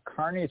 Comes from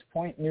Carneys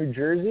Point, New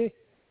Jersey,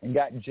 and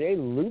got Jay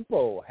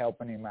Lupo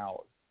helping him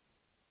out.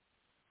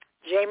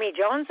 Jamie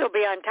Jones will be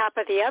on top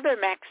of the other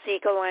Max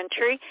Siegel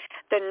entry,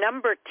 the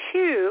number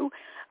 2,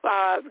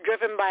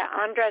 driven by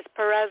Andres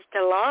Perez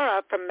de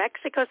Lara from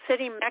Mexico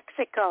City,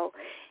 Mexico,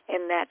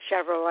 in that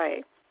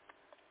Chevrolet.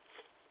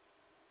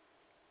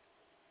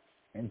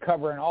 And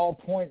covering all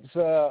points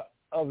of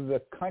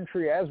the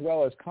country as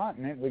well as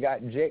continent, we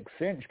got Jake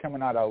Finch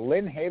coming out of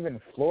Lynn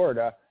Haven,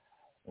 Florida,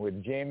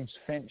 with James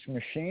Finch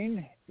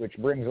Machine, which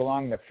brings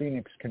along the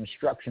Phoenix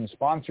Construction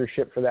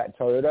sponsorship for that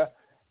Toyota.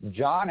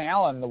 John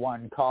Allen, the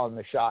one calling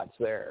the shots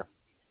there.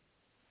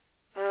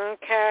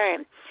 Okay.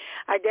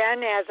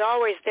 Again, as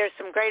always, there's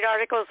some great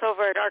articles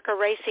over at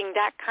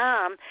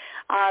ARCARacing.com.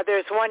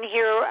 There's one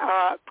here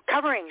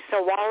covering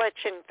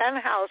Sawalich and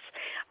Fenhouse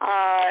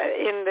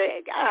in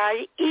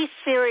the East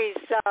Series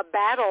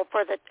battle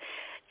for the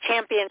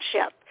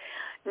championship.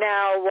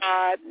 Now,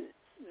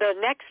 the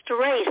next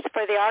race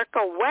for the ARCA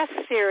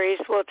West Series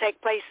will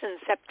take place in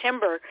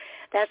September.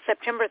 That's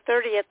September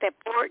 30th at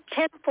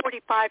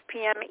 10:45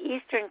 p.m.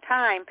 Eastern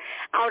Time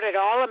out at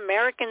All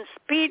American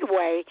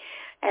Speedway,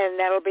 and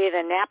that'll be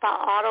the Napa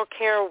Auto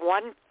Care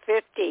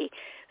 150.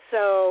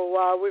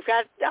 So we've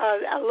got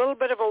a little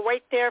bit of a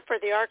wait there for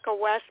the ARCA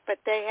West, but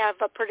they have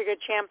a pretty good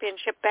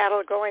championship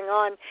battle going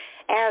on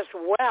as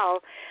well.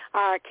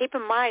 Keep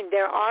in mind,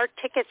 there are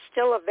tickets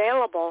still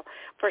available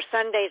for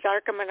Sunday's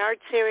ARCA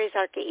Menards Series,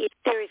 ARCA East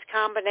Series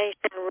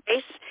combination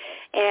race,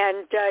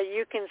 and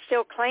you can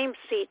still claim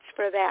seats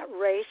for that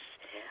race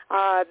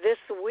this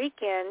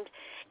weekend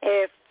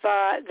if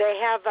they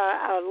have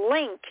a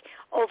link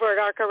over at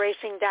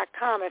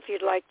ARCARacing.com if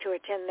you'd like to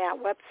attend that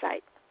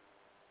website.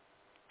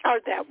 Or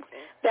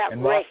that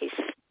race.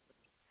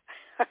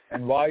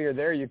 And while you're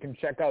there, you can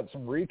check out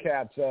some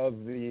recaps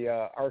of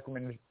the ARCA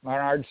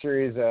Menards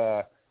Series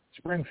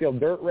Springfield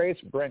Dirt Race.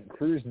 Brent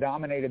Cruz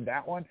dominated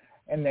that one.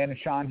 And then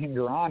Sean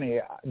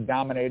Hingorani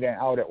dominated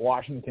out at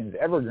Washington's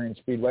Evergreen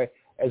Speedway,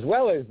 as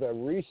well as the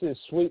Reese's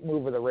Sweet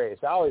Move of the Race.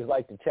 I always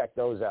like to check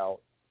those out.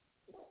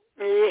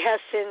 Yes,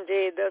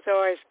 indeed. Those are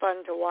always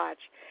fun to watch.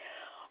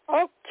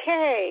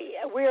 Okay,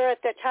 we're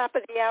at the top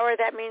of the hour.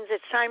 That means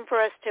it's time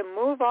for us to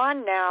move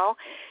on now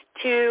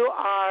to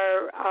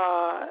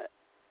our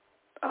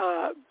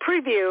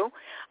preview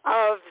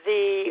of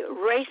the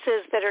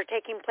races that are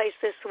taking place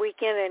this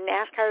weekend in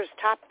NASCAR's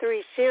top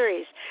 3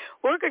 series.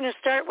 We're going to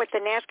start with the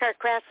NASCAR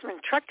Craftsman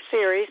Truck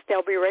Series.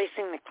 They'll be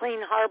racing the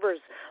Clean Harbors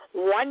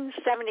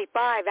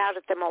 175 out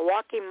at the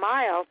Milwaukee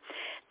Mile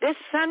this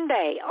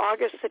Sunday,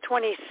 August the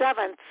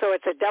 27th, so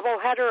it's a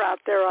doubleheader out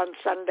there on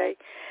Sunday.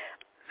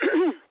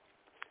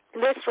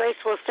 This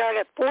race will start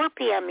at 4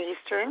 p.m.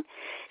 Eastern.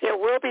 It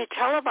will be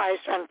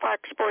televised on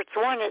Fox Sports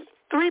 1 at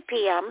 3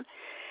 p.m.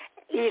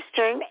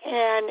 Eastern,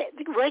 and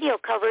radio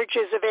coverage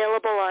is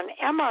available on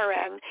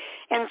MRN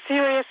and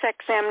Sirius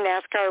XM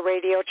NASCAR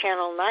Radio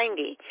Channel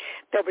 90.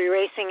 They'll be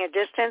racing a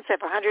distance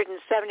of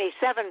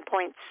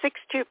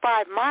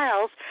 177.625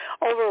 miles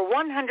over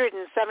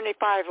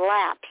 175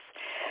 laps.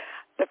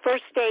 The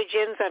first stage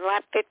ends on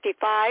lap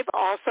 55,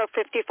 also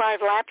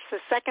 55 laps.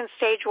 The second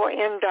stage will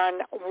end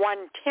on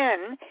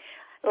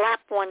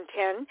lap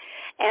 110,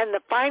 and the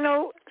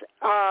final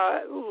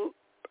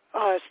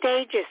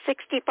stage is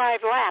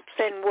 65 laps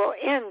and will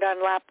end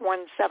on lap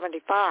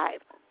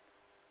 175.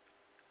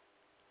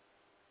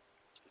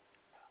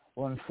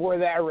 Well, and for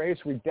that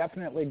race, we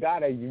definitely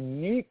got a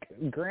unique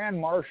Grand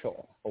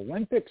Marshal,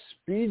 Olympic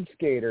speed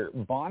skater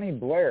Bonnie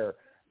Blair,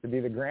 to be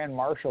the Grand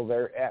Marshal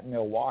there at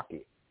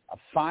Milwaukee. A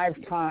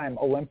 5-time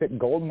Olympic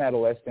gold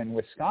medalist and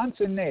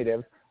Wisconsin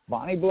native,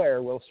 Bonnie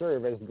Blair will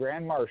serve as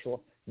Grand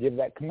Marshal, give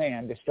that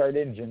command to start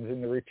engines in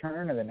the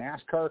return of the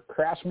NASCAR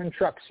Craftsman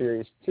Truck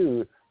Series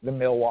to the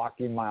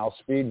Milwaukee Mile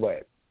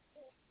Speedway.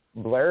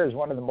 Blair is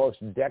one of the most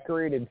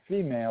decorated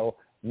female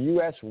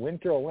U.S.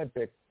 Winter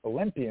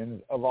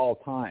Olympians of all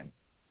time.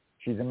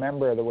 She's a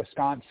member of the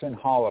Wisconsin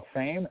Hall of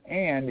Fame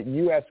and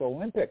U.S.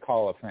 Olympic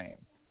Hall of Fame.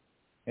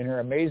 In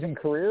her amazing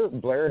career,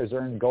 Blair has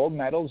earned gold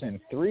medals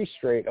in 3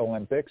 straight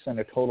Olympics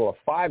and a total of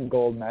 5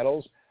 gold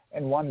medals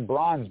and 1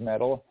 bronze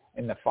medal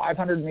in the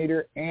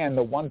 500-meter and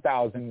the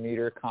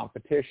 1,000-meter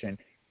competition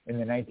in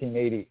the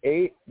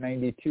 1988,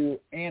 92,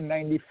 and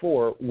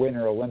 94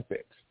 Winter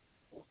Olympics.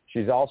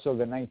 She's also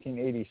the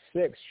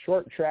 1986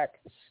 short track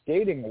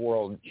skating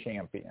world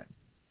champion.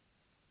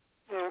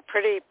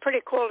 Pretty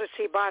cool to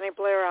see Bonnie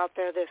Blair out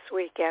there this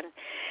weekend.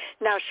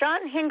 Now,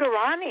 Sean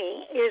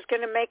Hingorani is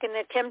going to make an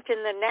attempt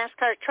in the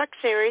NASCAR Truck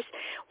Series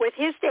with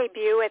his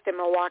debut at the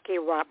Milwaukee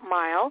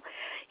Mile.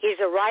 He's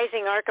a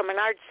rising ARCA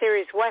Menards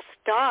Series West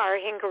star.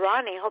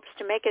 Hingorani hopes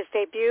to make his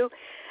debut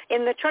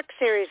in the Truck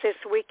Series this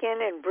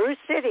weekend in Brew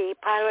City,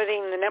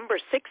 piloting the number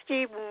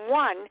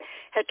 61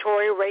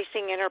 Hattori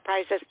Racing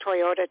Enterprises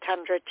Toyota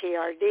Tundra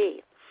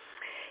TRD.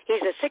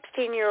 He's a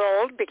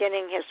 16-year-old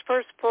beginning his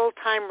first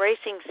full-time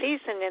racing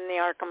season in the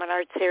ARCA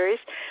Menards Series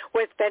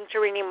with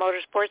Venturini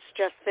Motorsports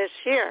just this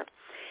year.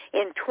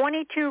 In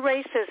 22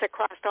 races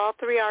across all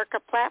 3 ARCA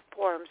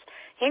platforms,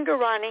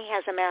 Hingorani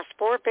has amassed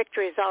 4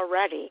 victories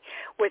already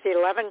with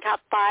 11 top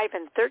 5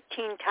 and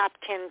 13 top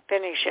 10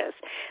 finishes.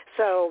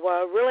 So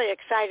really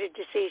excited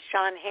to see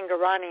Sean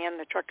Hingorani in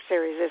the Truck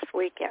Series this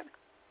weekend.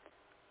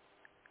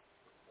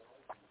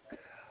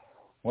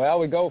 Well,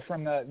 we go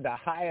from the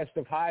highest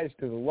of highs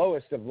to the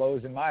lowest of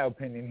lows, in my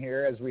opinion,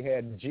 here, as we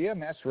had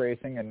GMS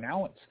Racing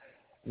announce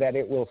that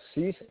it will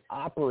cease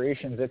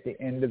operations at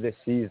the end of the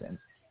season.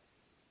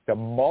 The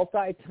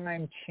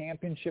multi-time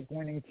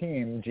championship-winning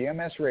team,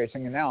 GMS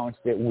Racing, announced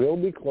it will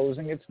be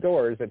closing its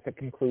doors at the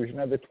conclusion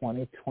of the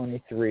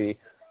 2023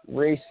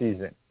 race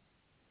season.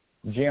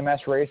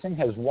 GMS Racing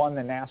has won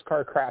the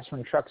NASCAR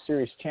Craftsman Truck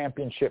Series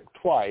championship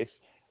twice,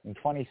 in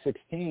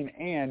 2016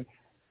 and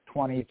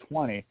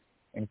 2020,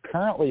 and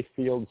currently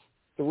fields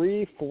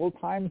 3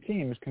 full-time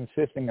teams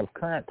consisting of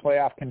current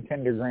playoff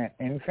contender Grant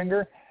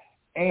Enfinger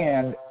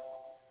and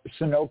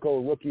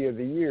Sunoco Rookie of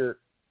the Year.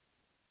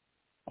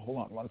 Hold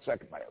on one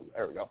second.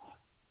 There we go.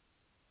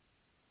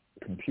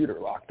 Computer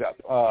locked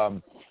up.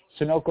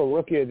 Sunoco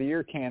Rookie of the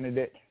Year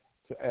candidate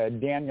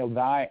Daniel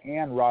Dye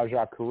and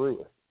Rajah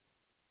Caruth.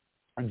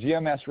 On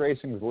GMS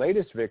Racing's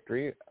latest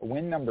victory,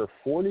 win number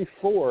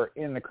 44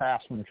 in the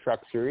Craftsman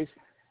Truck Series,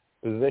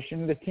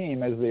 positioned the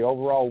team as the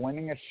overall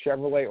winningest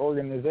Chevrolet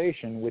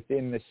organization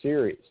within the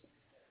series.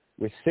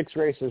 With 6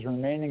 races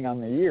remaining on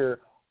the year,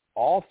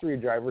 all 3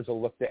 drivers will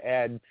look to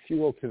add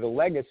fuel to the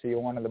legacy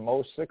of one of the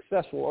most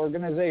successful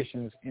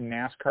organizations in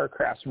NASCAR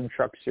Craftsman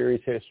Truck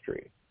Series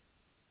history.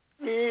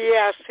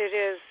 Yes, it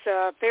is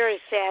very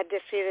sad to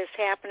see this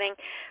happening,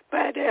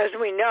 but as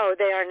we know,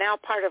 they are now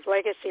part of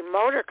Legacy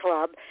Motor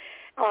Club,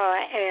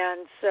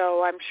 and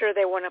so I'm sure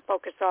they want to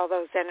focus all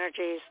those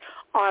energies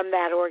on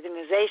that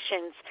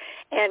organization.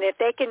 And if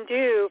they can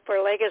do for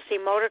Legacy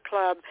Motor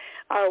Club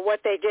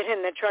what they did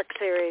in the Truck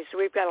Series,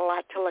 we've got a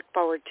lot to look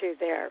forward to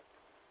there.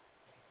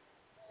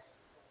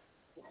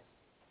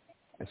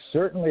 I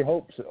certainly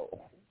hope so.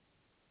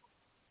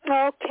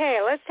 Okay,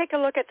 let's take a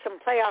look at some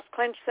playoff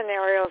clinch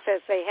scenarios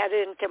as they head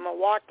into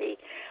Milwaukee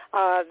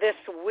this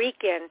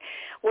weekend.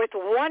 With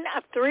 1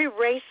 of 3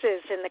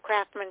 races in the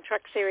Craftsman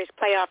Truck Series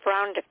playoff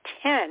round of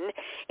 10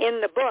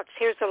 in the books,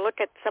 here's a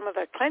look at some of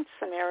the clinch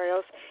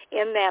scenarios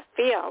in that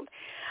field.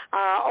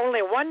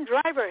 Only one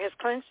driver has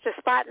clinched a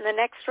spot in the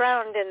next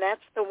round, and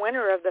that's the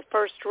winner of the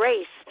first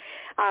race,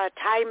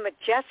 Ty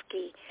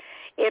Majeski.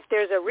 If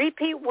there's a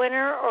repeat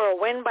winner or a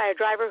win by a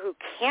driver who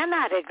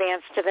cannot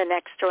advance to the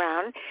next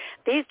round,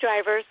 these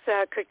drivers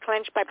could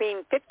clinch by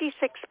being 56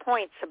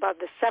 points above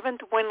the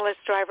seventh winless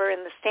driver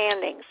in the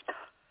standings.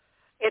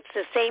 It's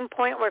the same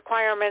point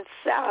requirements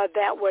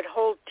that would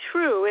hold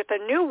true if a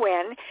new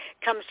win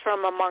comes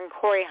from among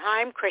Corey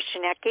Heim,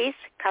 Christian Eckes,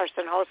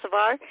 Carson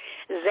Hocevar,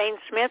 Zane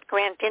Smith,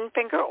 Grant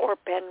Infinger, or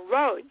Ben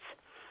Rhodes.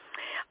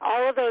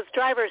 All of those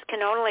drivers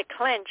can only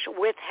clinch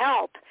with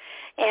help,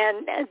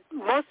 and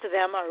most of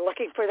them are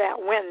looking for that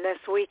win this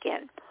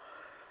weekend.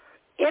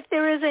 If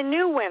there is a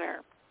new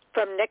winner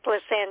from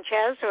Nicholas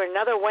Sanchez or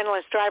another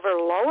winless driver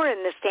lower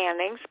in the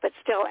standings but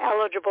still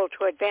eligible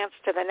to advance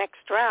to the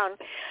next round,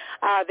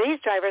 these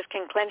drivers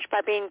can clinch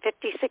by being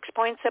 56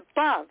 points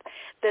above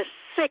the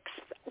sixth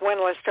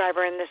winless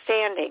driver in the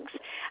standings.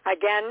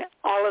 Again,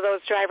 all of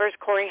those drivers,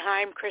 Corey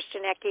Heim,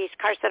 Christian Eckes,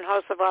 Carson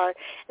Hocevar,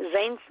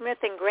 Zane Smith,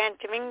 and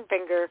Grant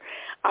Infinger,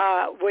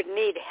 would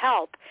need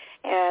help,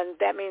 and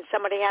that means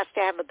somebody has to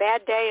have a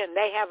bad day and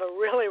they have a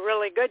really,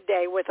 really good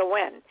day with a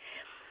win.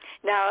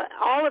 Now,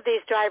 all of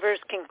these drivers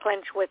can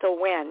clinch with a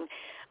win,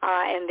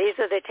 and these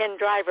are the 10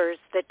 drivers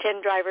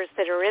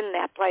that are in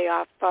that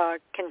playoff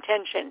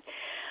contention.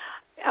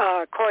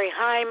 Corey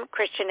Heim,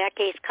 Christian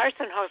Eckes,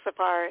 Carson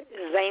Hocevar,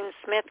 Zane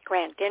Smith,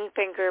 Grant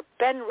Infinger,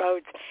 Ben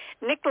Rhodes,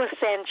 Nicholas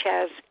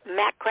Sanchez,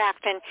 Matt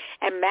Crafton,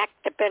 and Mac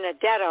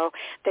DiBenedetto.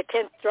 The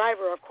 10th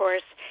driver, of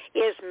course,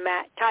 is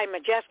Ty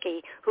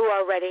Majeski, who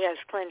already has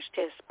clinched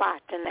his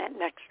spot in that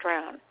next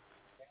round.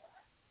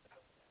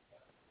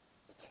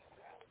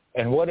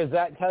 And what does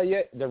that tell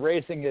you? The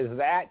racing is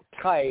that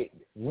tight.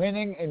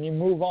 Winning and you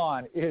move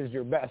on is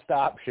your best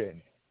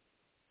option.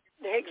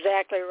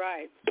 Exactly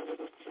right.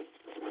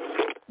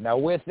 Now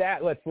with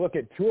that, let's look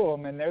at two of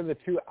them, and they're the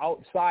two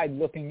outside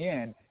looking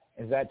in,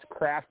 as that's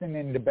Crafton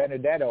and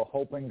DiBenedetto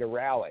hoping to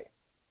rally.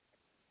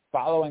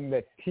 Following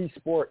the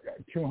T-Sport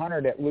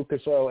 200 at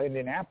Lucas Oil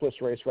Indianapolis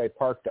Raceway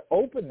Park to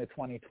open the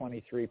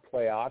 2023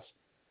 playoffs,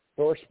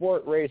 Thor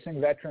Sport Racing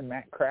veteran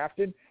Matt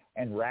Crafton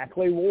and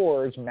Rackley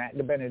Wars Matt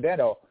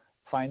DiBenedetto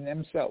find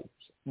themselves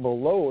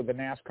below the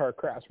NASCAR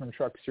Craftsman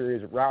Truck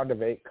Series round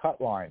of 8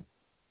 cut line.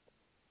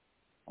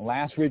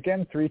 Last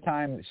weekend,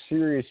 three-time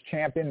series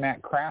champion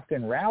Matt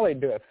Crafton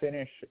rallied to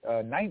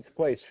a ninth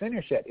place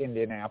finish at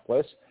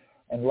Indianapolis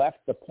and left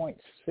the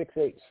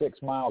 .686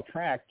 mile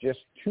track just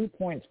 2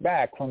 points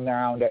back from the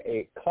round of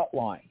 8 cut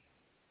line.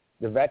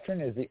 The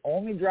veteran is the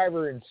only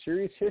driver in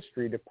series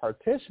history to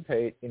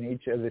participate in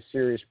each of the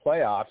series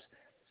playoffs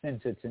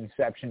since its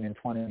inception in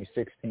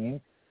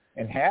 2016,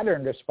 and had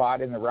earned a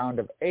spot in the round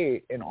of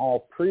 8 in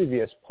all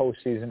previous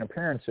postseason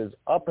appearances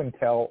up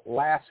until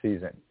last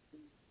season.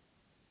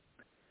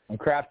 And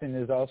Crafton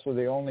is also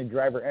the only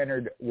driver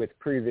entered with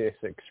previous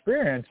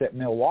experience at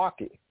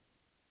Milwaukee.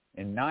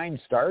 In 9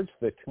 starts,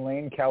 the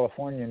Tulane,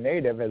 California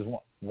native has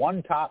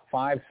one top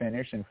 5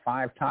 finish and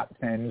 5 top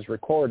 10s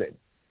recorded.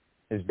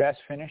 His best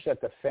finish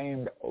at the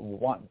famed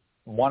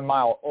 1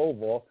 mile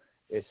oval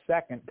is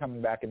second,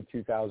 coming back in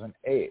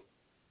 2008.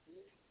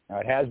 Now,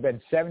 it has been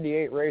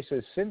 78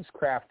 races since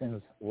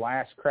Crafton's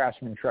last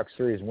Craftsman Truck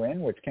Series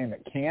win, which came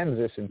at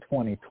Kansas in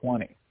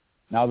 2020.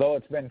 Now, though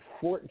it's been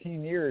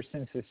 14 years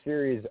since the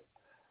series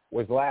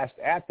was last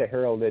at the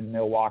heralded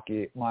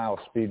Milwaukee Mile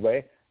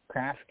Speedway,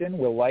 Crafton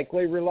will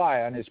likely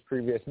rely on his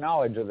previous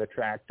knowledge of the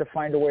track to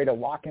find a way to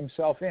lock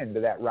himself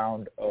into that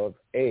round of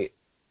 8.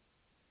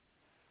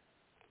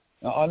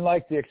 Now,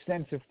 unlike the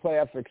extensive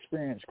playoff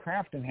experience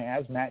Crafton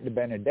has, Matt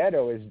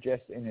DiBenedetto is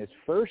just in his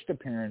first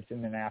appearance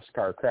in the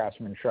NASCAR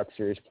Craftsman Truck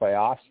Series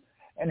playoffs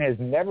and has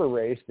never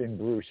raced in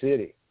Brew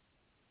City.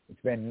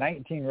 It's been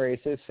 19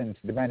 races since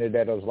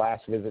DiBenedetto's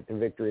last visit to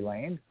Victory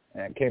Lane,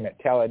 and it came at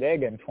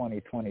Talladega in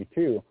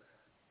 2022.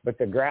 But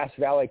the Grass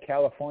Valley,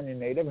 California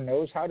native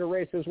knows how to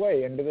race his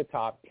way into the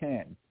top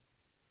 10.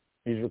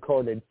 He's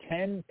recorded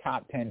 10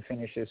 top 10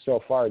 finishes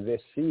so far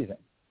this season.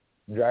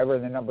 Driver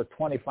in the number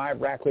 25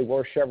 Rackley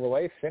War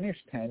Chevrolet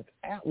finished 10th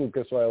at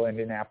Lucas Oil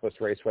Indianapolis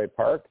Raceway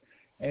Park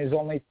and is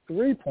only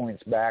 3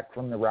 points back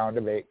from the round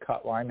of 8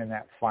 cut line in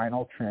that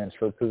final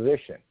transfer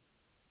position.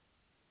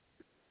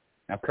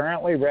 Now,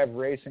 currently, Rev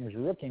Racing's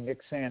rookie Nick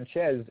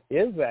Sanchez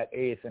is that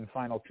 8th and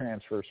final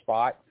transfer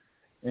spot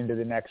into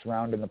the next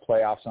round in the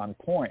playoffs on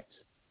points.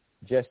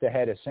 Just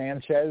ahead of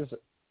Sanchez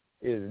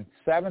is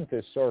 7th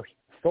is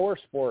Thor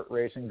Sport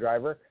Racing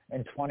driver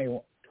and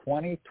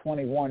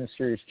 2021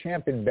 Series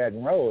champion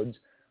Ben Rhodes,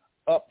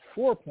 up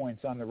 4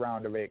 points on the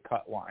round of 8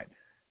 cut line.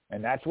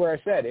 And that's where I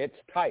said it's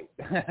tight.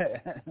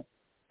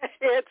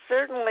 It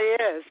certainly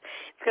is.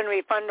 It's going to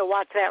be fun to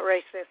watch that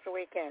race this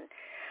weekend.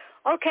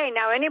 Okay,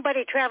 now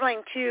anybody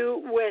traveling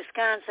to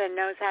Wisconsin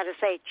knows how to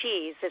say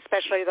cheese,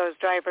 especially those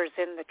drivers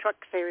in the Truck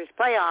Series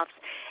playoffs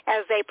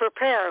as they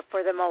prepare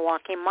for the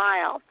Milwaukee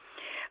Mile.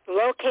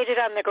 Located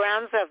on the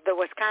grounds of the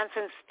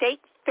Wisconsin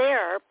State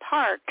Fair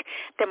Park,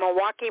 the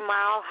Milwaukee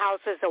Mile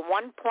houses a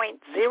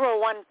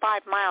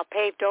 1.015-mile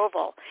paved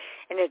oval.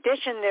 In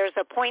addition, there's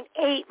a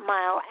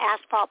 0.8-mile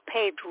asphalt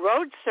paved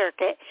road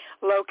circuit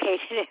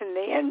located in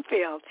the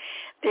infield.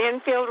 The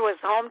infield was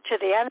home to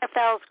the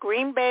NFL's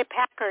Green Bay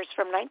Packers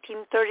from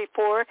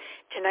 1934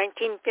 to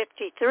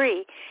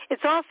 1953.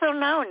 It's also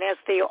known as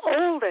the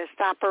oldest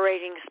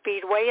operating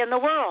speedway in the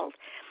world.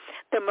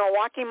 The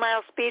Milwaukee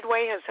Mile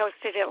Speedway has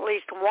hosted at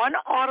least one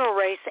auto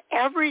race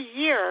every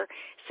year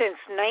since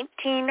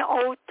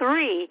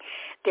 1903.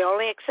 The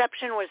only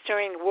exception was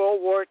during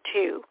World War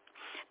II.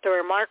 The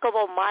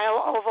remarkable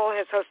Mile Oval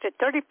has hosted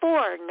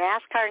 34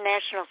 NASCAR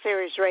National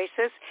Series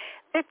races,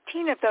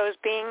 15 of those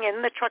being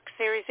in the Truck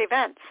Series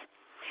events,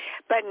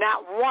 but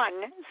not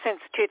one since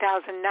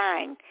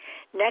 2009.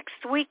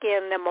 Next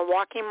weekend, the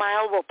Milwaukee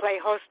Mile will play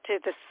host to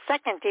the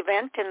second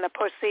event in the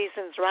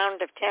postseason's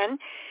round of 10.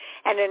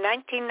 And in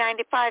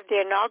 1995,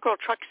 the inaugural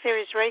Truck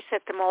Series race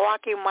at the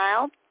Milwaukee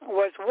Mile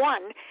was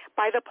won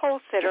by the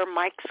pole sitter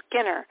Mike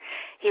Skinner.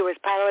 He was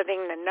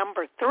piloting the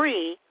number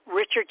 3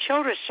 Richard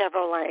Childress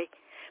Chevrolet.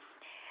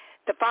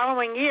 The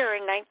following year,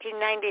 in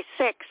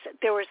 1996,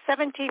 there were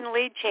 17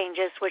 lead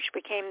changes, which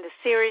became the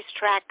series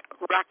track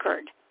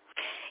record.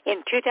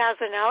 In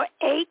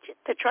 2008,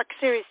 the Truck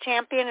Series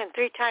champion and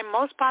 3-time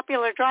most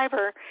popular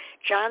driver,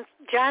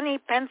 Johnny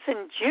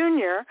Benson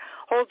Jr.,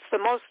 holds the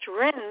most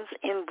wins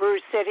in Brew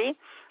City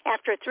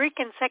after 3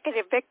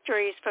 consecutive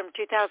victories from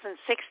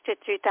 2006 to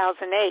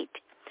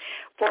 2008.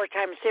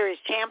 4-time series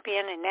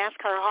champion and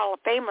NASCAR Hall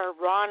of Famer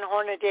Ron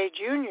Hornaday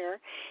Jr.,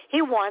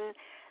 he won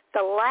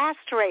the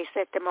last race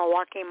at the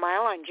Milwaukee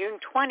Mile on June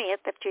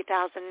 20th of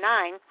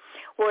 2009,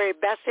 where he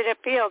bested a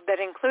field that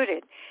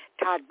included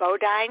Todd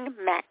Bodine,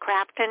 Matt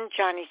Crafton,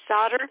 Johnny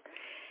Sauter.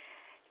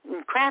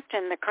 And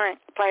Crafton, the current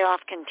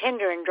playoff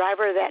contender and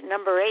driver of that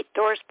number 8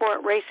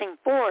 ThorSport Racing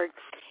Ford,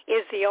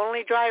 is the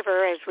only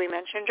driver, as we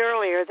mentioned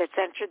earlier, that's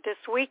entered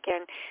this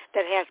weekend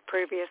that has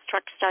previous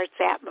truck starts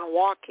at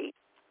Milwaukee.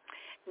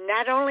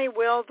 Not only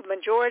will the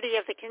majority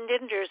of the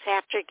contenders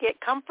have to get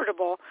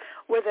comfortable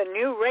with a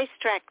new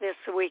racetrack this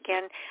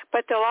weekend,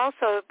 but they'll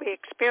also be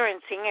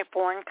experiencing a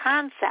foreign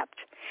concept,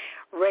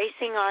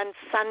 racing on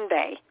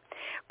Sunday.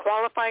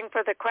 Qualifying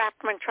for the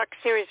Craftsman Truck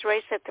Series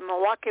race at the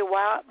Milwaukee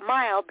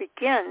Mile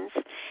begins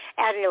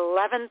at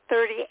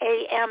 11:30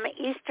 a.m.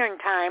 Eastern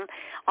Time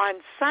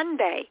on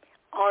Sunday,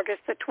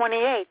 August the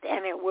 28th,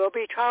 and it will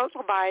be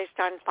televised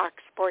on Fox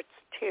Sports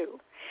 2.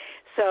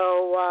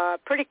 So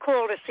pretty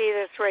cool to see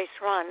this race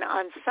run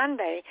on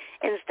Sunday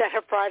instead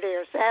of Friday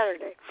or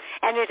Saturday.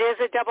 And it is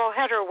a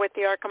doubleheader with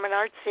the ARCA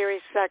Menards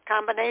Series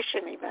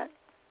combination event.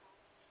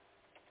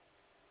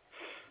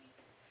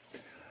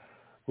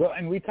 Well,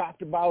 and we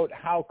talked about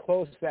how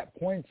close that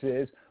points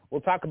is. We'll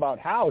talk about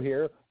how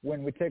here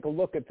when we take a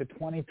look at the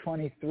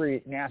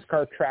 2023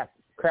 NASCAR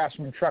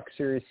Craftsman Truck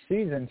Series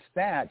season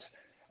stats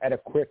at a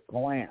quick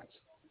glance.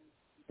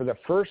 For the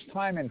first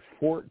time in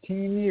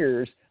 14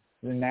 years,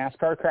 the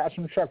NASCAR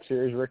Craftsman Truck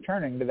Series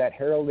returning to that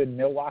heralded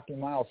Milwaukee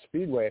Mile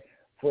Speedway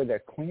for the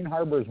Clean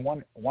Harbors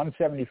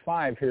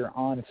 175 here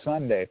on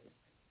Sunday.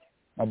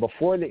 Now,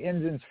 before the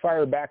engines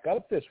fire back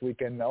up this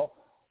weekend, though,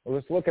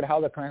 let's look at how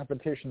the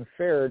competition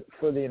fared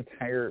for the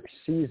entire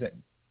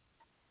season.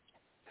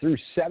 Through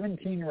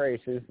 17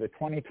 races, the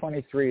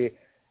 2023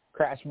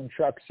 Craftsman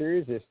Truck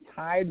Series is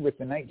tied with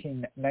the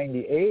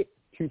 1998,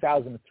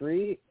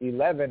 2003,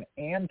 11,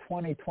 and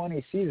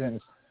 2020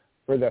 seasons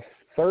for the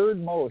third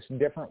most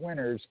different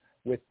winners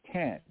with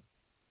 10.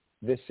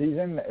 This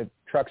season, the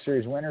Truck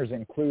Series winners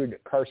include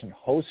Carson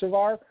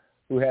Hocevar,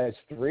 who has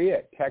 3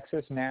 at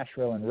Texas,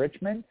 Nashville, and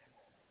Richmond.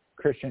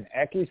 Christian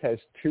Eckes has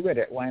 2 at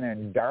Atlanta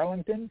and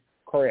Darlington.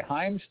 Corey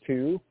Himes,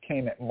 2,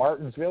 came at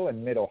Martinsville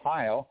and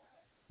Mid-Ohio.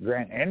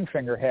 Grant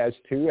Enfinger has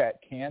 2 at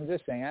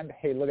Kansas and,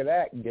 hey, look at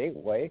that,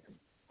 Gateway.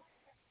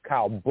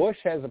 Kyle Busch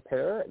has a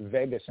pair at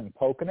Vegas and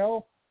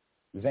Pocono.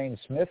 Zane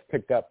Smith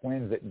picked up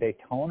wins at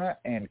Daytona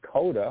and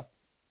Coda.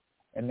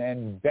 And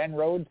then Ben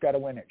Rhodes got a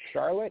win at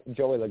Charlotte,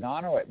 Joey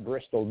Logano at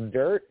Bristol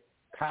Dirt,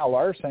 Kyle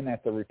Larson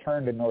at the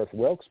return to North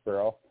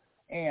Wilkesboro,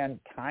 and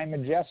Ty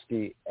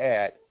Majeski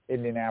at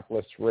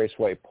Indianapolis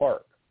Raceway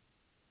Park.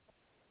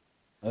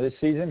 Now, this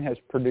season has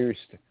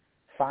produced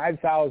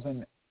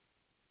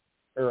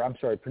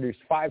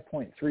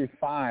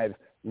 5.35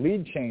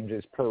 lead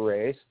changes per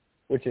race,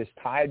 which is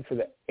tied for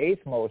the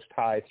 8th most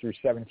high through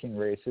 17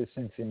 races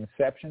since the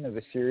inception of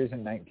the series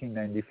in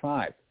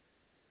 1995.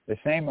 The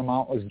same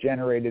amount was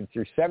generated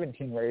through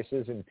 17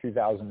 races in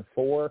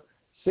 2004,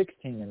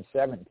 16, and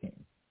 17.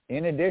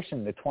 In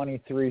addition, the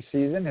 23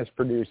 season has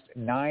produced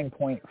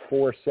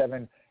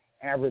 9.47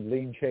 average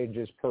lead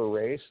changes per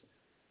race,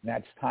 and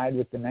that's tied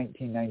with the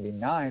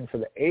 1999 for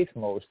the 8th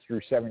most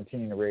through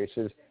 17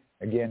 races,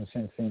 again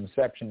since the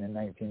inception in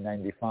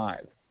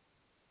 1995.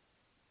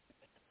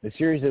 The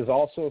series has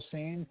also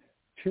seen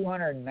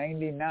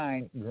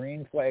 299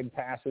 green flag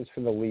passes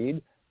for the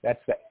lead.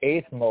 That's the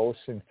 8th most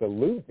since the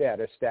loot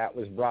data stat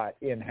was brought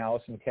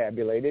in-house and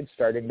tabulated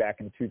starting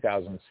back in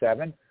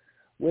 2007.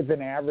 with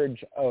an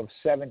average of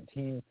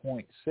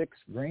 17.6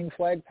 green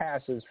flag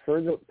passes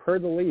per the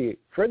lead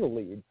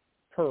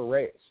per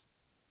race.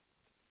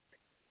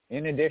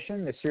 In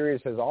addition, the series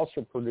has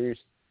also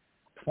produced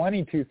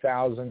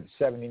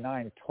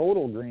 22,079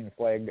 total green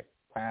flag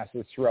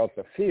passes throughout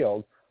the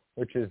field,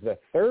 which is the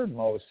third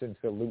most since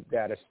the Loop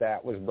Data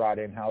stat was brought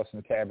in-house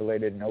and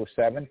tabulated in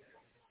 2007.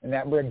 And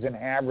that brings an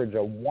average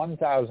of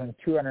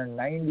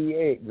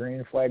 1,298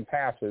 green flag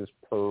passes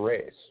per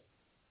race.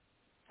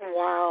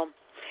 Wow.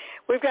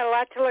 We've got a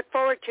lot to look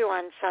forward to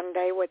on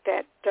Sunday with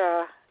that,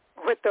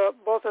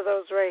 both of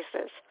those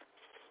races.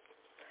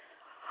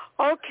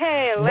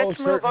 Okay, let's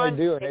move on.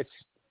 Do.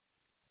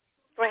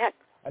 Go ahead.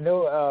 I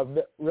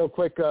know, real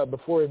quick,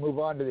 before we move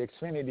on to the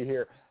Xfinity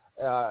here,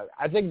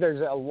 I think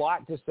there's a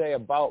lot to say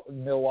about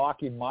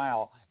Milwaukee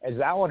Mile, as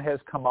that one has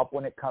come up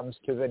when it comes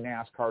to the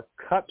NASCAR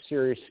Cup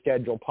Series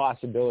schedule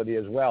possibility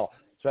as well.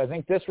 So I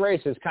think this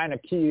race is kind of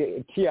a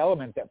key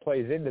element that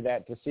plays into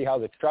that to see how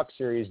the Truck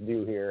Series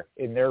do here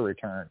in their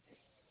return.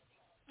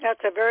 That's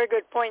a very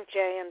good point,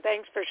 Jay, and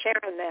thanks for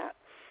sharing that.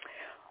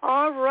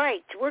 All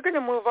right, we're going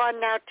to move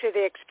on now to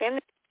the Xfinity.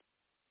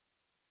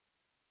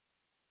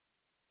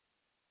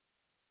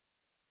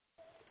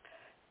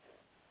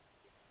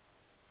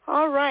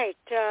 All right,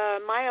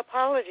 my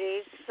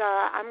apologies.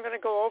 I'm going to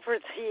go over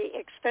the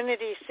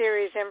Xfinity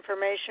Series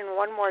information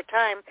one more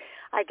time.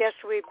 I guess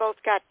we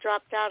both got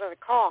dropped out of the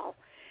call.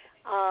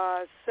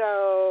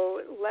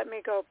 So let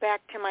me go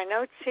back to my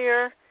notes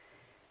here.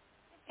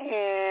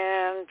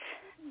 And,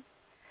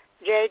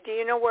 Jay, do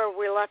you know where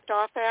we left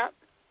off at?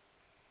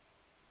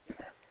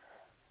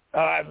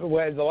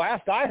 Well, the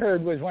last I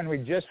heard was when we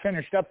just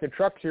finished up the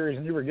Truck Series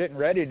and you were getting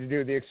ready to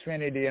do the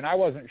Xfinity, and I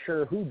wasn't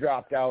sure who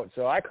dropped out,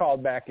 so I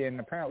called back in.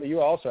 Apparently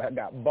you also had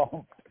got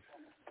bumped.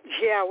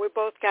 Yeah, we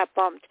both got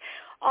bumped.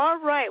 All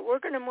right, we're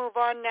going to move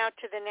on now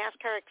to the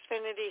NASCAR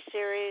Xfinity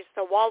Series,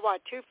 the Wawa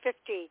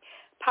 250,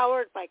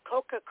 powered by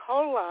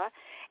Coca-Cola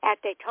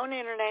at Daytona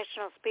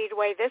International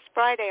Speedway this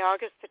Friday,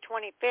 August the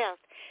 25th,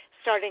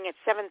 starting at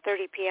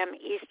 7:30 p.m.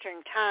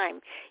 Eastern Time.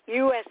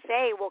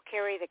 USA will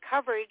carry the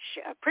coverage,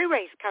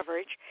 pre-race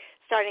coverage,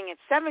 starting at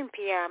 7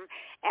 p.m.,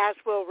 as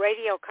will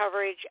radio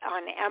coverage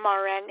on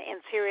MRN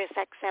and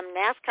SiriusXM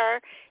NASCAR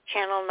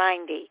Channel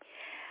 90.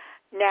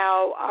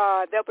 Now,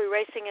 they'll be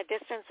racing a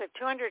distance of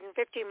 250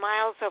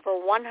 miles over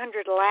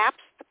 100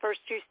 laps. The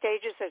first two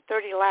stages are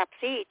 30 laps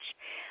each.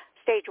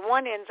 Stage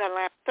 1 ends on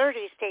lap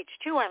 30, Stage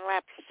 2 on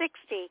lap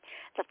 60.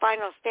 The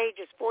final stage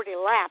is 40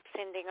 laps,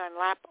 ending on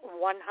lap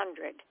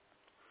 100.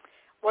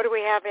 What do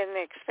we have in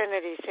the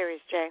Xfinity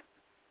Series, Jay?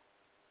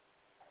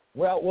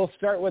 Well, we'll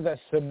start with a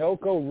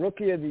Sunoco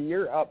Rookie of the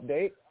Year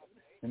update.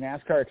 The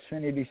NASCAR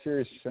Xfinity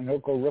Series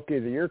Sunoco Rookie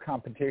of the Year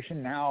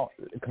competition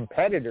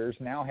competitors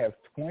now have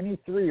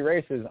 23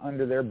 races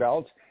under their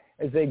belts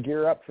as they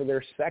gear up for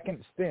their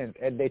second stint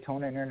at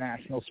Daytona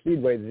International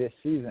Speedway this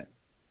season.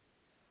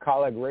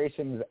 Colleague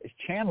Racing's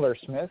Chandler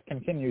Smith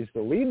continues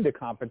to lead the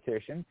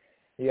competition.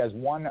 He has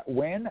one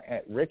win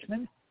at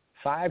Richmond,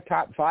 5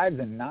 top 5s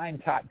and 9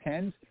 top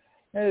 10s.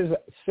 That is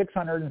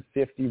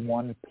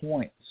 651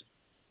 points.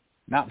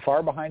 Not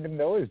far behind him,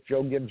 though, is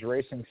Joe Gibbs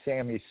Racing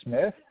Sammy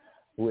Smith,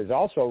 who has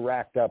also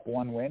racked up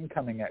one win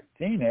coming at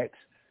Phoenix,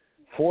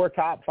 4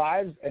 top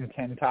 5s and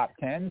 10 top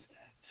 10s,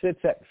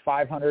 sits at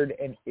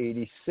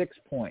 586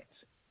 points.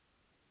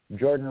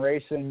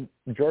 Jordan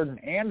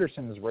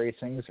Anderson's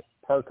Racing's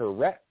Parker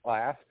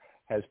Rettlaff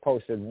has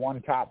posted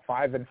 1 top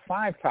 5 and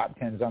 5 top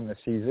 10s on the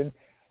season,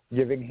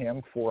 giving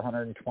him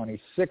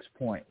 426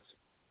 points.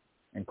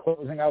 And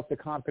closing out the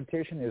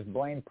competition is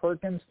Blaine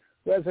Perkins,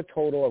 who has a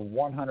total of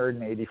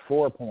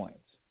 184 points.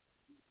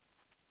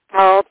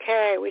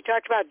 Okay, we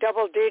talked about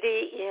double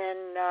duty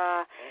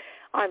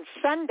on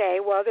Sunday.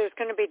 Well, there's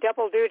going to be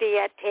double duty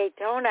at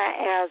Daytona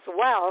as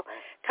well.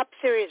 Cup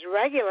Series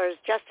regulars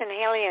Justin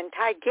Haley and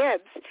Ty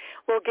Gibbs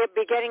will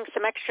be getting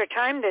some extra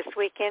time this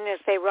weekend as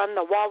they run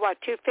the Wawa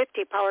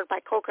 250 powered by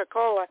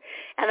Coca-Cola.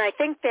 And I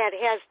think that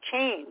has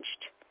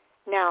changed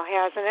now,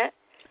 hasn't it?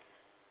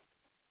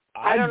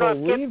 I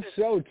believe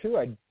so, too.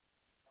 I'm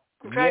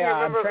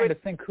trying to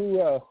think who...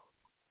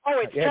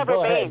 it's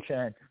Trevor Bain.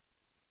 Sharon.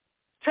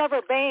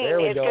 Trevor Bain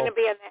is going to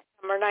be in that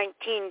number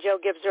 19 Joe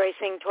Gibbs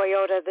Racing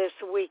Toyota this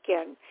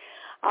weekend.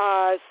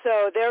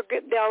 So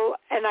they'll,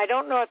 and I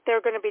don't know if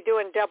they're going to be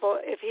doing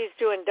if he's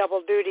doing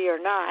double duty or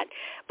not,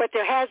 but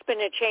there has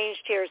been a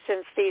change here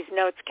since these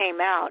notes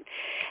came out.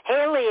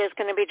 Haley is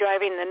going to be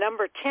driving the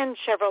number 10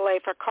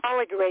 Chevrolet for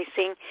Colleague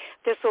Racing.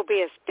 This will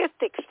be his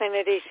 5th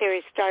Xfinity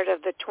Series start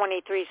of the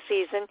 23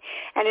 season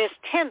and his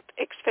 10th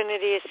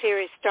Xfinity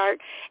Series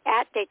start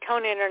at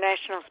Daytona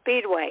International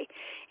Speedway.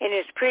 In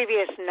his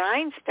previous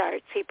 9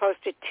 starts, he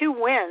posted 2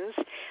 wins.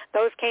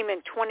 Those came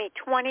in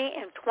 2020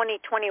 and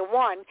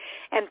 2021,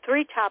 and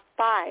 3 top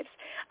 5s.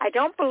 I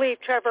don't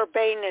believe Trevor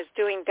Bain is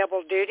doing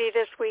double duty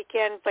this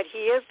weekend, but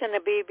he is going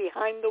to be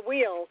behind the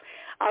wheel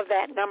of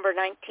that number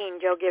 19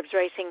 Joe Gibbs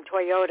Racing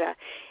Toyota.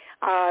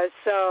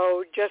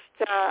 So just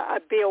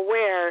be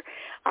aware.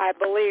 I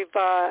believe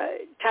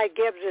Ty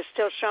Gibbs is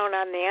still shown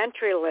on the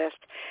entry list,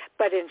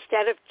 but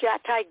instead of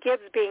Ty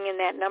Gibbs being in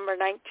that number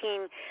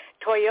 19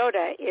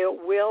 Toyota,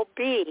 it will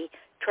be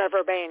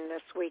Trevor Bayne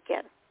this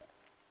weekend.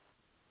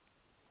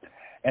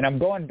 And I'm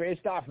going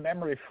based off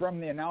memory from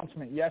the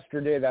announcement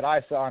yesterday that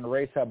I saw on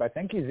Race Hub. I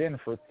think he's in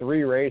for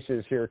 3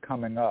 races here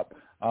coming up.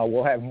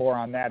 We'll have more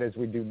on that as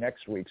we do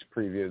next week's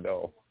preview,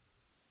 though.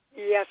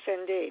 Yes,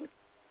 indeed.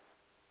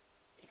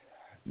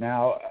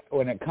 Now,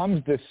 when it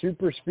comes to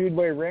super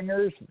speedway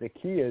ringers, the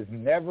key is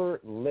never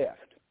lift.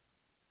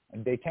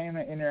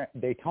 Daytona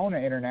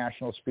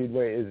International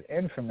Speedway is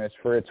infamous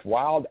for its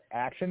wild,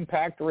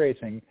 action-packed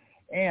racing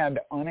and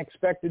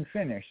unexpected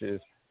finishes,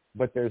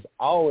 but there's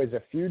always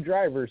a few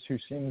drivers who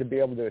seem to be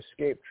able to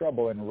escape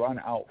trouble and run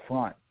out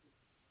front.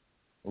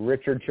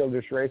 Richard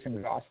Childress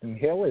Racing's Austin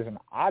Hill is an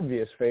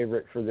obvious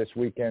favorite for this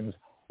weekend's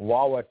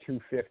Wawa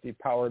 250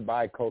 powered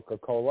by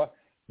Coca-Cola,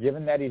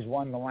 given that he's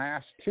won the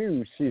last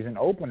 2 season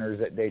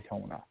openers at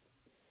Daytona.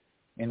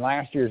 In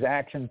last year's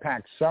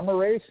action-packed summer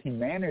race, he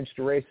managed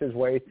to race his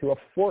way to a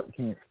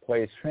 14th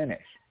place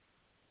finish.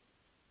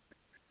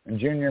 In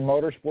Junior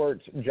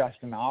Motorsports,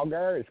 Justin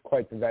Allgaier is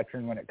quite the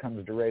veteran when it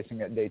comes to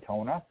racing at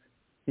Daytona.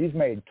 He's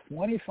made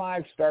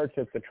 25 starts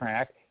at the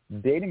track,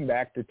 dating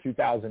back to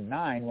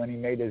 2009 when he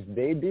made his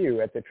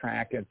debut at the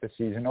track at the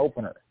season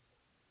opener.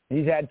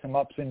 He's had some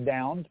ups and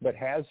downs, but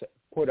has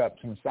put up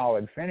some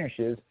solid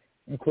finishes,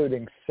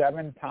 including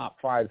 7 top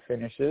 5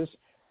 finishes,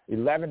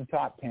 11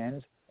 top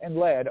 10s, and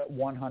led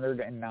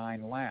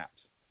 109 laps.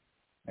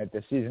 At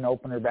the season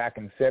opener back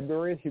in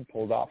February, he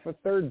pulled off a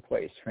 3rd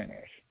place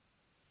finish.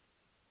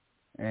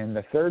 And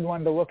the third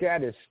one to look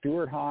at is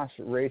Stewart-Haas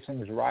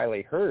Racing's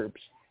Riley Herbst,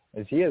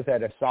 as he has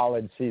had a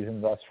solid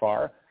season thus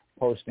far,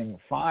 posting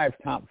 5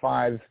 top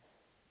 5,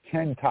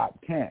 10 top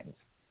 10s.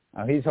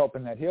 Now, he's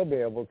hoping that he'll be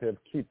able to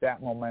keep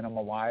that momentum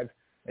alive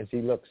as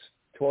he looks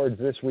towards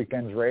this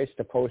weekend's race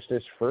to post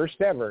his first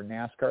ever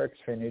NASCAR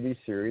Xfinity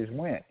Series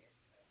win.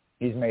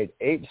 He's made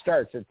 8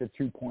 starts at the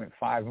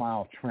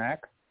 2.5-mile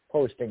track,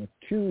 posting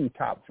 2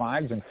 top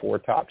 5s and 4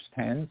 top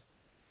 10s,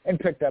 and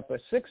picked up a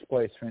 6th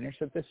place finish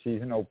at the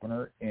season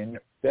opener in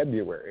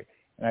February.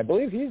 And I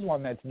believe he's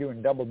one that's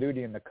doing double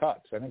duty in the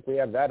Cups. I think we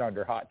have that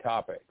under Hot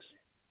Topics.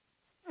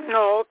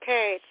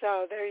 Okay,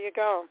 so there you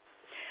go.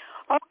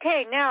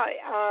 Okay, now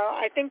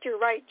I think you're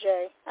right,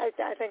 Jay. I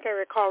think I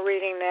recall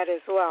reading that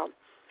as well.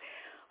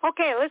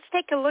 Okay, let's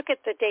take a look at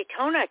the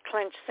Daytona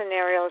clinch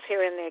scenarios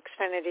here in the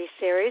Xfinity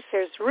Series.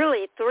 There's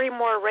really 3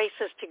 more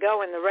races to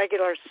go in the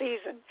regular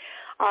season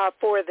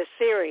for the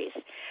series.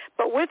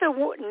 But with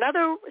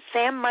another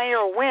Sam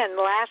Mayer win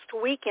last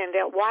weekend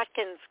at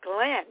Watkins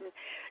Glen,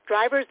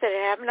 drivers that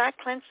have not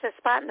clinched a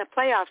spot in the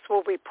playoffs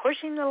will be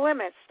pushing the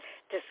limits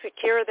to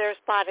secure their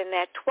spot in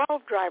that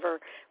 12-driver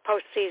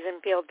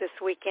postseason field this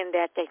weekend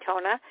at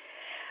Daytona.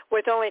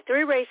 With only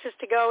 3 races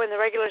to go in the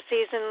regular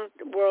season,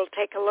 we'll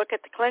take a look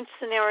at the clinch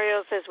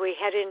scenarios as we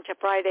head into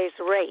Friday's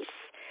race.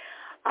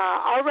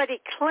 Already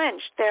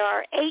clinched, there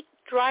are 8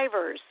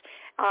 drivers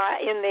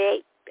in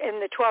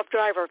the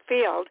 12-driver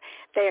field.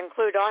 They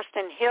include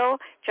Austin Hill,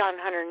 John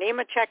Hunter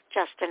Nemechek,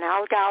 Justin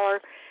Allgaier,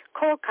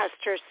 Cole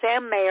Custer,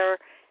 Sam Mayer,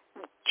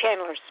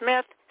 Chandler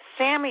Smith,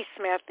 Sammy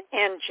Smith,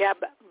 and Jeb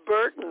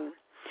Burton.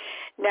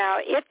 Now,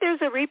 if there's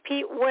a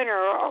repeat winner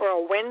or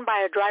a win by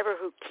a driver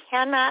who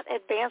cannot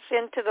advance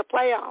into the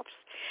playoffs,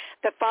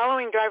 the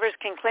following drivers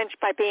can clinch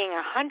by being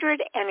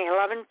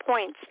 111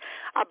 points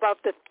above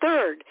the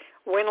 3rd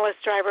winless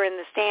driver in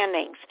the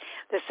standings.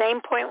 The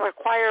same point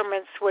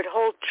requirements would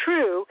hold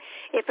true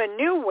if a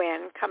new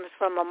win comes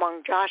from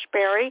among Josh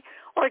Berry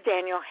or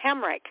Daniel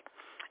Hemrick.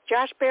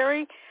 Josh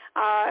Berry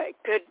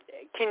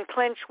can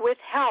clinch with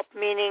help,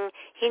 meaning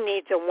he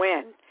needs a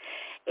win.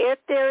 If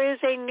there is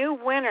a new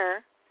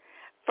winner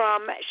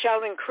from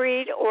Sheldon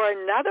Creed or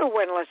another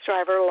winless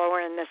driver lower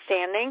in the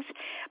standings,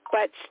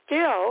 but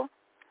still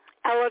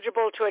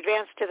eligible to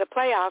advance to the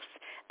playoffs,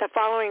 the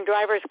following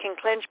drivers can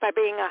clinch by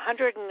being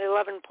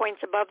 111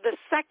 points above the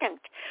 2nd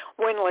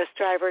winless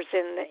drivers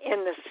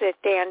in the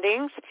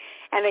standings.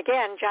 And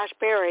again, Josh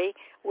Berry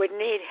would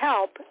need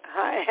help,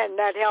 and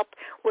that help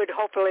would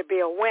hopefully be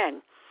a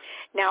win.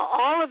 Now,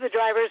 all of the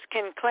drivers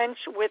can clinch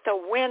with a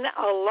win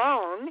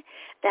alone.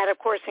 That, of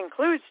course,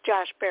 includes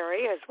Josh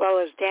Berry as well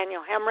as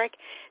Daniel Hemrick,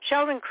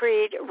 Sheldon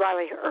Creed,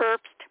 Riley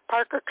Herbst,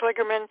 Parker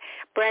Kligerman,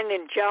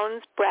 Brandon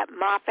Jones, Brett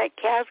Moffitt,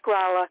 Kaz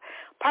Gralla,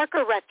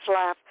 Parker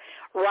Retzlaff,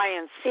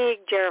 Ryan Sieg,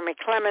 Jeremy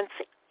Clements,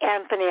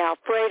 Anthony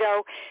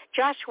Alfredo,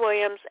 Josh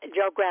Williams,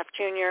 Joe Graff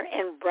Jr.,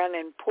 and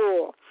Brennan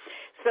Poole.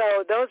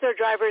 So those are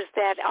drivers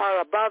that are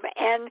above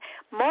and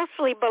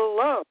mostly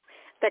below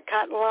the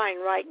cut line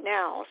right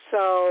now.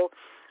 So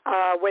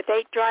with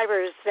 8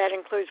 drivers, that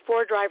includes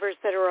 4 drivers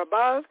that are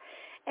above,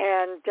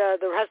 and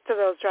the rest of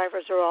those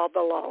drivers are all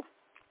below.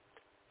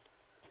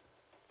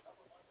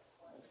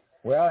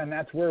 Well, and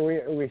that's where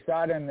we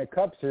saw it in the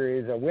Cup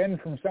Series. A win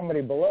from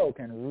somebody below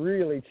can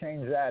really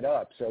change that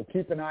up. So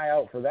keep an eye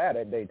out for that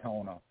at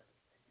Daytona.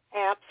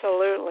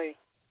 Absolutely.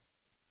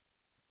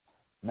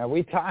 Now,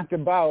 we talked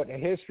about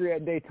history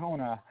at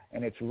Daytona,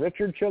 and it's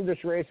Richard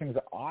Childress Racing's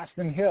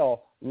Austin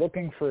Hill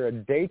looking for a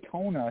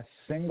Daytona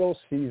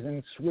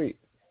single-season sweep.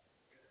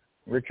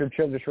 Richard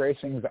Childress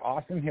Racing's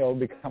Austin Hill will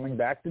be coming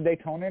back to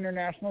Daytona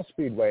International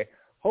Speedway,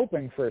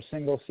 hoping for a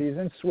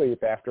single-season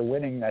sweep after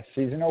winning that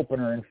season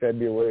opener in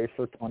February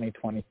for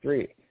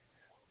 2023.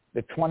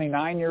 The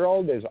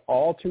 29-year-old is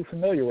all too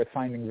familiar with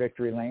finding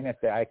victory lane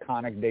at the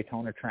iconic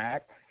Daytona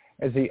track,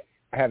 as he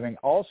having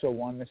also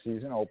won the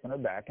season opener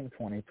back in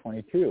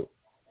 2022.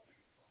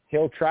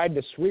 Hill tried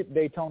to sweep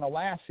Daytona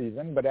last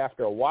season, but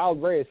after a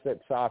wild race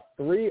that saw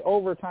 3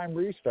 overtime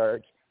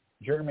restarts,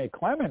 Jeremy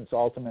Clements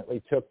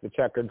ultimately took the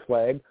checkered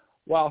flag,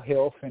 while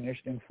Hill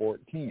finished in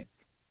 14th.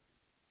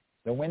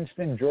 The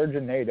Winston, Georgia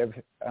native,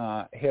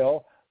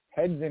 Hill,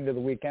 heads into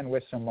the weekend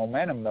with some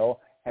momentum, though,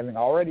 having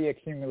already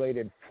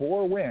accumulated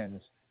 4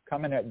 wins,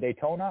 coming at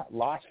Daytona,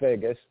 Las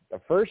Vegas,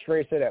 the first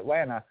race at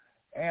Atlanta,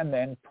 and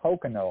then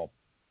Pocono.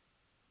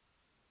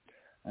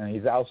 And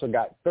he's also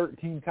got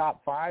 13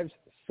 top 5s,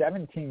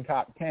 17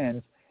 top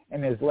 10s,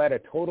 and has led a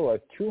total of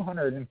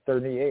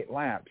 238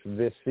 laps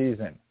this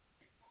season.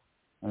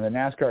 And the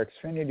NASCAR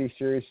Xfinity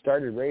Series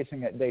started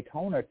racing at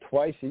Daytona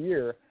twice a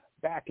year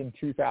back in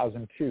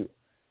 2002.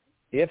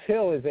 If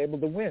Hill is able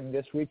to win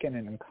this weekend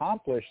and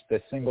accomplish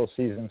the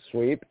single-season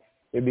sweep,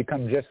 he'd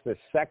become just the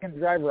second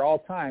driver all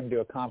time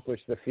to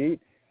accomplish the feat,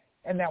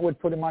 and that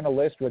would put him on a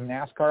list with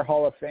NASCAR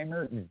Hall of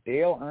Famer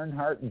Dale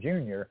Earnhardt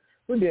Jr.,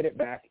 who did it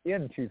back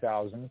in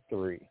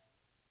 2003.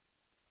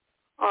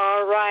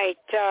 All right.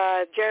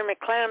 Jeremy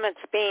Clements,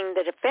 being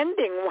the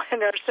defending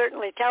winner,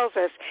 certainly tells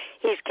us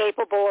he's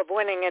capable of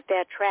winning at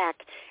that track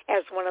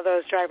as one of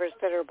those drivers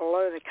that are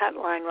below the cut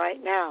line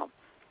right now.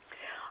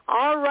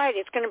 All right,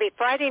 it's going to be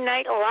Friday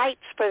Night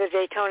Lights for the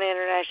Daytona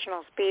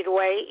International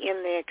Speedway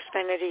in the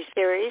Xfinity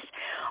Series.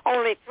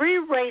 Only 3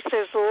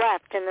 races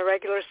left in the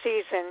regular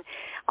season,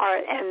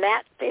 and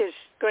that is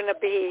going to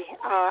be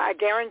a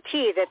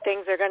guarantee that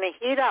things are going to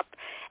heat up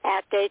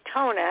at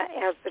Daytona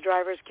as the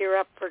drivers gear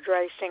up for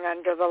racing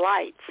under the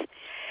lights.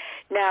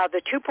 Now,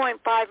 the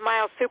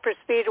 2.5-mile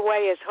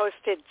superspeedway has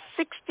hosted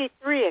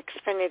 63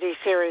 Xfinity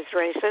Series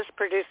races,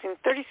 producing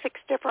 36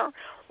 different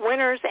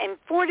winners and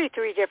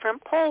 43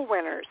 different pole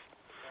winners.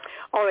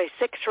 Only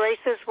 6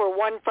 races were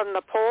won from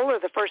the pole or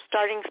the first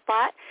starting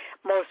spot,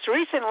 most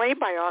recently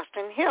by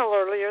Austin Hill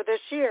earlier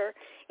this year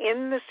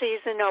in the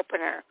season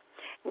opener.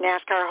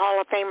 NASCAR Hall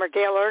of Famer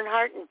Dale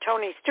Earnhardt and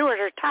Tony Stewart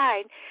are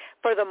tied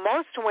for the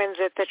most wins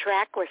at the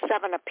track with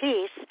 7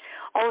 apiece.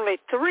 Only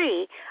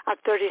 3 of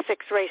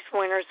 36 race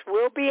winners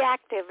will be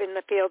active in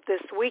the field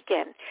this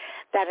weekend.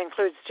 That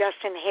includes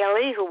Justin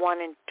Haley, who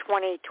won in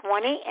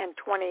 2020 and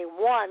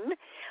 21,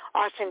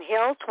 Austin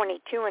Hill,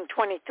 22 and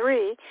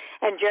 23,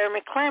 and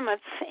Jeremy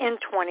Clements in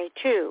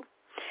 22.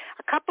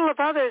 A couple of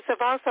others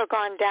have also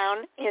gone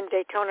down in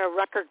Daytona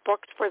record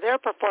books for their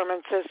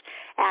performances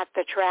at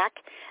the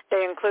track.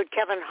 They include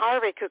Kevin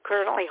Harvick, who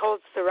currently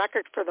holds the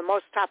record for the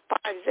most top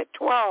 5s at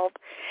 12,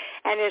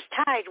 and is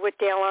tied with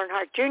Dale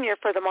Earnhardt Jr.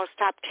 for the most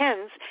top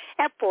 10s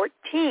at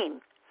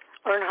 14.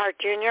 Earnhardt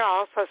Jr.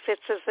 also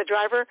sits as the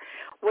driver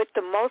with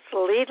the most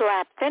lead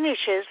lap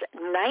finishes,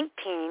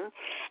 19,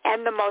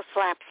 and the most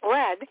laps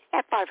led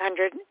at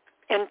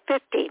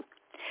 550.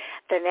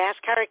 The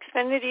NASCAR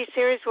Xfinity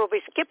Series will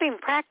be skipping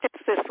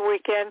practice this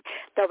weekend.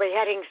 They'll be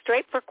heading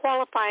straight for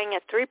qualifying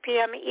at 3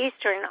 p.m.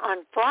 Eastern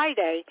on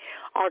Friday,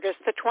 August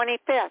the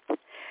 25th.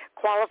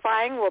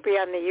 Qualifying will be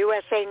on the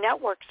USA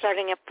Network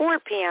starting at 4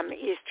 p.m.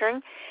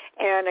 Eastern.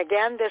 And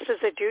again, this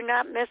is a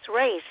do-not-miss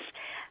race.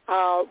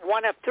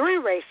 One of 3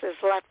 races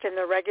left in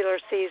the regular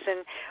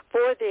season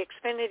for the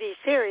Xfinity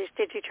Series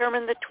to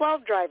determine the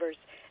 12 drivers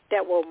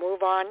that will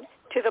move on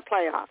to the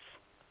playoffs.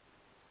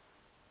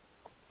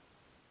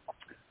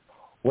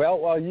 Well,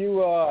 while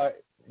you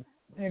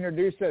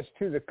introduce us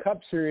to the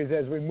Cup Series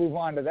as we move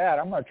on to that,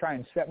 I'm going to try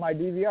and set my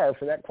DVR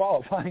for that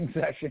qualifying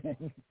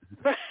session.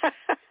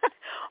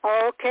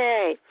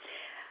 Okay.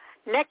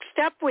 Next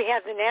up, we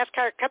have the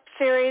NASCAR Cup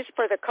Series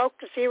for the Coke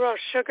Zero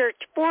Sugar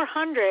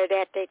 400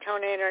 at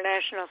Daytona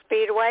International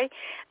Speedway.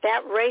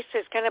 That race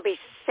is going to be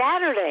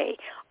Saturday,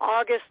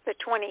 August the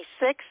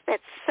 26th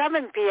at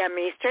 7 p.m.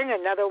 Eastern,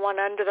 another one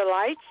under the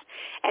lights.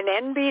 And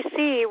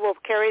NBC will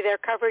carry their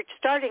coverage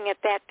starting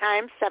at that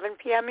time, 7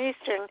 p.m.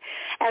 Eastern,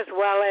 as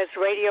well as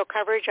radio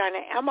coverage on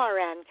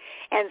MRN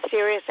and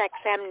Sirius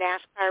XM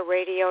NASCAR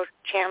Radio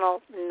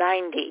Channel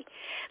 90.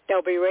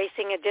 They'll be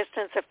racing a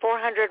distance of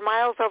 400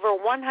 miles over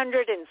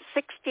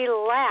 160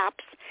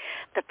 laps.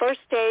 The first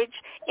stage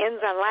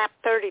ends on lap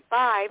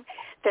 35.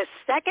 The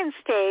second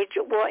stage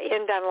will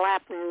end on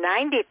lap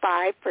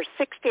 95 for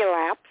 60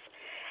 laps.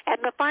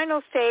 And the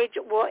final stage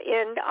will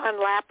end on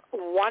lap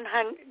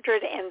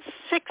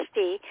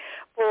 160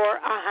 for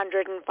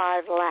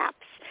 105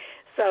 laps.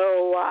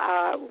 So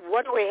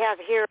what we have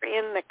here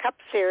in the Cup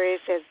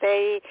Series as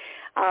they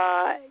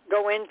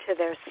go into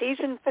their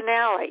season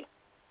finale.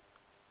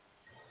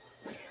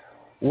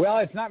 Well,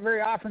 it's not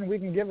very often we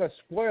can give a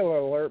spoiler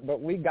alert,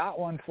 but we got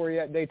one for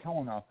you at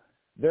Daytona.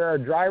 There are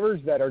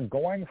drivers that are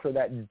going for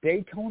that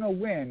Daytona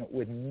win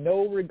with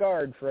no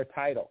regard for a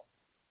title.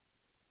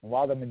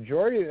 While the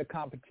majority of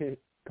the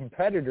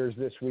competitors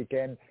this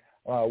weekend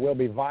will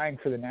be vying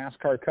for the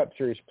NASCAR Cup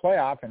Series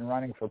playoff and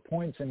running for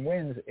points and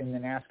wins in the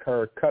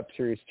NASCAR Cup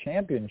Series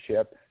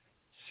championship,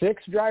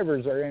 6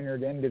 drivers are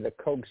entered into the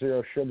Coke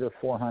Zero Sugar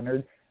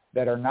 400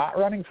 that are not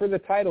running for the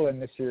title in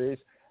the series,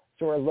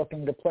 so are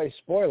looking to play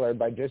spoiler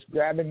by just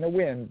grabbing the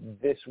win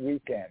this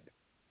weekend.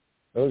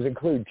 Those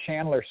include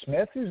Chandler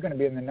Smith, who's going to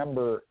be in the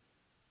number,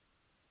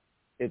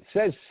 it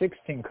says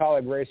 16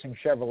 Colleague Racing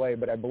Chevrolet,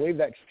 but I believe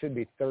that should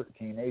be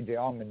 13. A.J.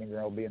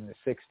 Allmendinger will be in the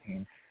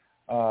 16.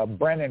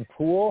 Brennan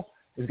Poole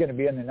is going to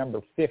be in the number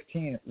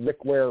 15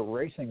 Rick Ware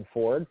Racing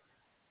Ford.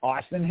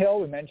 Austin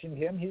Hill, we mentioned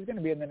him. He's going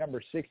to be in the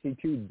number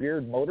 62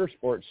 Beard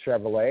Motorsports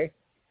Chevrolet.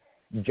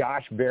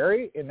 Josh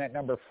Berry in that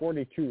number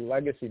 42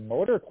 Legacy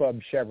Motor Club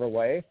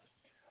Chevrolet.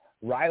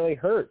 Riley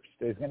Herbst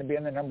is going to be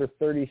in the number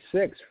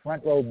 36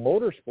 Front Row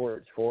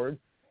Motorsports Ford.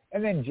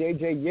 And then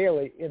J.J.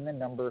 Yaley in the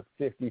number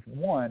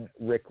 51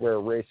 Rick Ware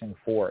Racing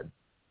Ford.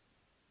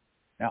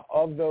 Now,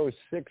 of those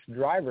 6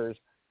 drivers,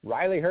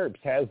 Riley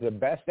Herbst has the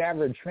best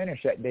average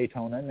finish at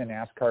Daytona in the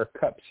NASCAR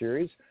Cup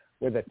Series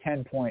with a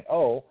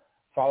 10.0,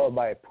 followed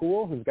by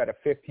Poole, who's got a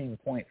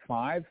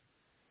 15.5,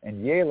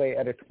 and Yaley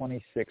at a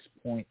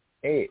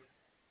 26.8.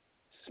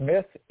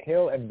 Smith,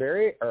 Hill, and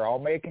Berry are all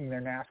making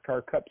their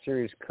NASCAR Cup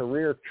Series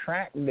career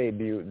track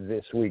debut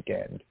this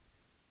weekend.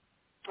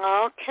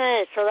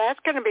 Okay, so that's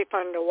going to be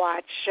fun to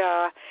watch.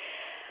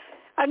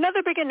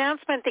 Another big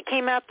announcement that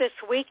came out this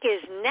week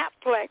is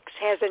Netflix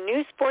has a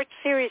new sports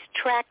series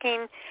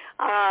tracking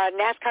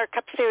NASCAR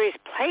Cup Series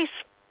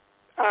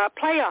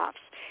playoffs.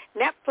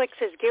 Netflix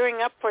is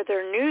gearing up for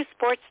their new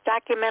sports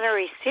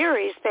documentary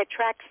series that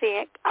tracks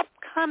the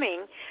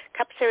upcoming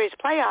Cup Series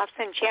playoffs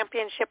and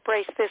championship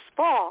race this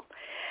fall.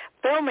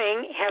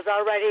 Filming has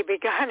already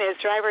begun as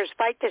drivers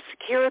fight to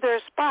secure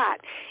their spot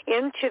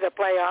into the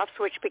playoffs,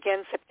 which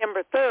begins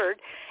September 3rd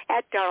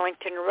at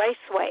Darlington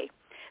Raceway.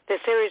 The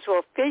series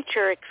will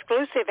feature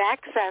exclusive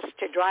access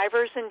to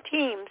drivers and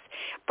teams,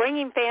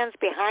 bringing fans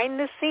behind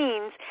the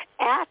scenes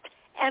at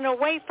and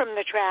away from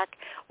the track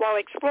while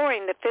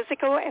exploring the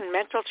physical and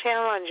mental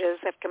challenges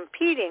of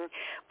competing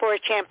for a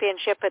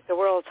championship at the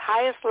world's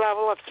highest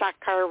level of stock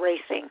car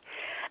racing.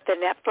 The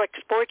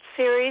Netflix sports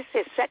series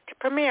is set to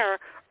premiere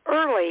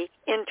early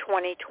in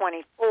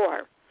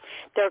 2024.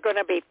 There are going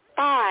to be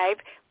 5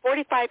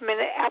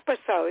 45-minute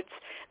episodes.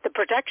 The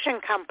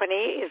production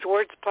company is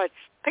Words Plus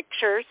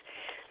Pictures.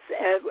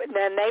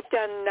 Then they've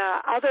done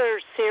other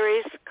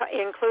series,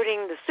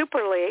 including the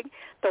Super League,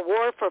 the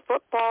War for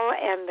Football,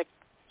 and the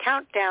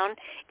Countdown,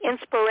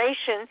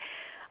 Inspiration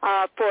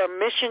for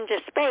Mission to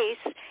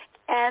Space,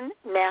 and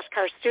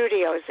NASCAR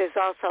Studios is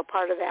also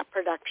part of that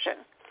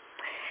production.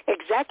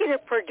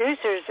 Executive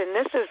producers, and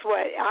this is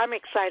what I'm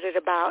excited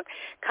about,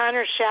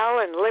 Connor Schell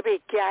and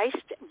Libby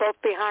Geist, both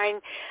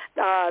behind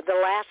The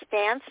Last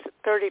Dance,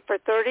 30 for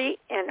 30,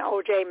 and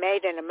OJ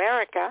Made in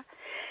America,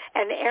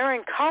 and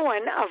Aaron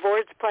Cohen of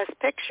Words Plus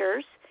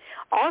Pictures.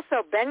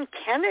 Also, Ben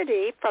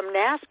Kennedy from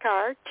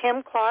NASCAR,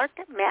 Tim Clark,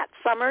 Matt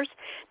Summers,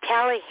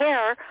 Tally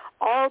Hare,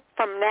 all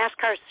from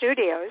NASCAR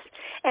Studios,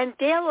 and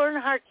Dale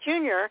Earnhardt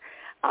Jr.,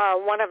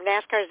 one of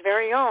NASCAR's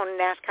very own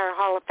NASCAR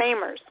Hall of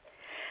Famers.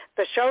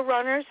 The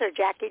showrunners are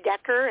Jackie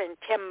Decker and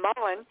Tim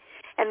Mullen,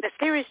 and the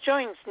series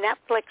joins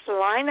Netflix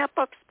lineup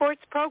of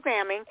sports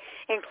programming,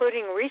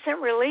 including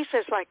recent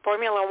releases like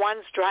Formula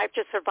One's Drive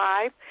to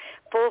Survive,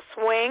 Full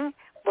Swing,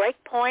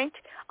 Breakpoint,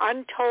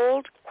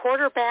 Untold,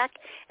 Quarterback,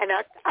 and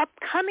an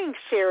upcoming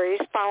series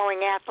following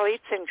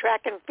athletes in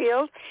track and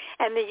field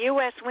and the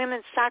U.S.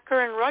 women's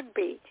soccer and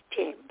rugby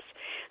teams.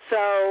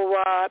 So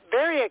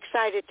very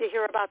excited to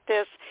hear about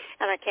this,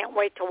 and I can't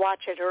wait to watch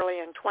it early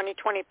in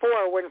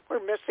 2024 when we're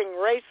missing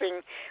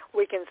racing.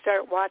 We can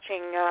start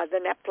watching the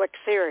Netflix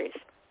series.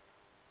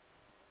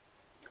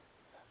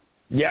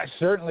 Yes,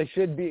 certainly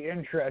should be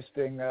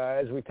interesting.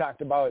 As we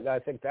talked about, I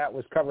think that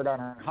was covered on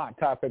our Hot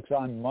Topics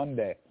on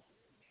Monday.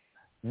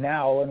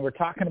 Now, when we're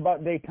talking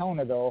about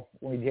Daytona, though,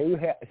 we do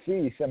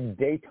see some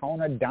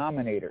Daytona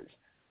dominators.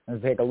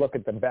 Let's take a look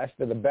at the best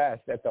of the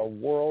best at the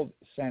World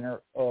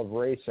Center of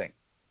Racing.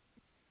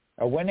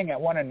 Winning at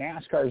one of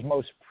NASCAR's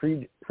most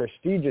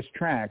prestigious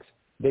tracks,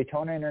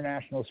 Daytona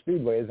International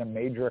Speedway, is a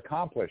major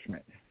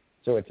accomplishment.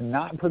 So it's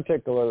not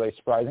particularly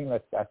surprising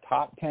that the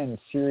top 10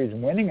 series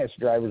winningest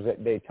drivers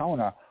at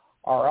Daytona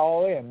are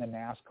all in the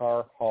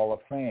NASCAR Hall of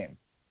Fame.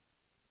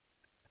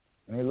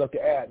 When we look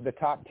at the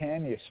top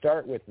 10, you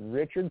start with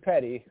Richard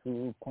Petty,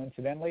 who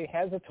coincidentally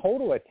has a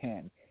total of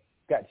 10.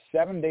 He's got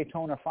 7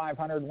 Daytona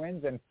 500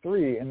 wins and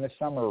 3 in the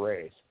summer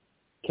race.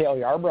 Cale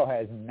Yarborough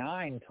has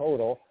 9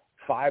 total,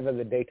 5 of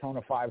the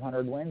Daytona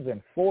 500 wins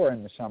and 4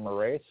 in the summer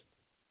race.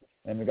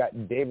 And we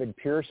got David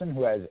Pearson,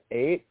 who has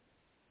 8.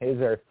 His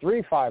are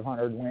 3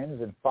 500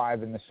 wins and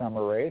 5 in the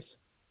summer race.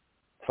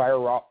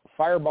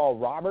 Fireball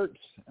Roberts,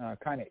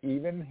 kind of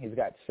even. He's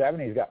got 7.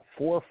 He's got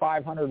 4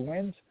 500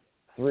 wins,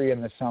 3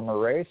 in the summer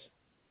race.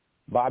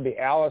 Bobby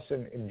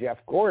Allison and Jeff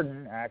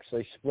Gordon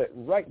actually split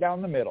right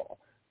down the middle.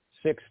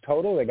 6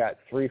 total. They got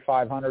 3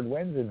 500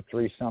 wins in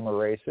 3 summer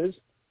races.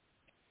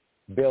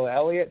 Bill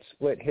Elliott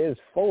split his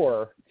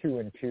 4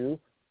 2-2.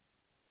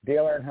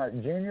 Dale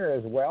Earnhardt Jr.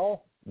 as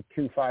well,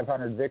 2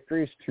 500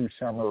 victories, 2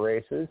 summer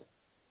races.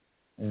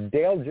 And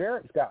Dale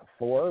Jarrett's got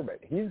 4, but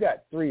he's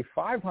got 3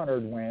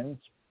 500 wins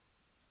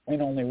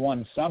in only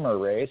 1 summer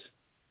race.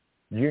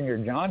 Junior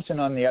Johnson,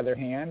 on the other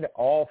hand,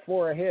 all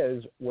 4 of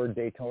his were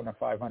Daytona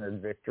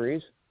 500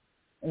 victories.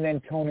 And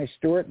then Tony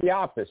Stewart, the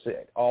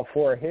opposite. All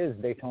 4 of his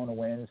Daytona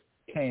wins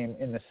came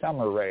in the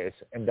summer race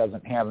and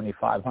doesn't have any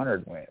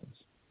 500 wins.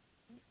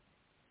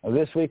 Now,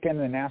 this weekend,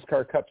 the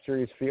NASCAR Cup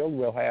Series field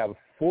will have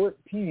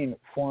 14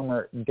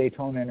 former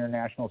Daytona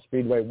International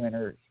Speedway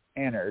winners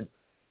entered.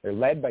 They're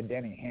led by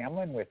Denny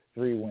Hamlin with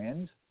 3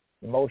 wins.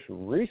 The most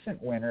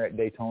recent winner at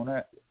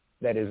Daytona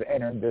that is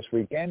entered this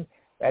weekend,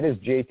 that is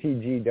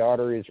JTG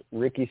Daugherty's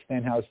Ricky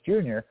Stenhouse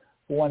Jr.,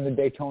 who won the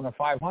Daytona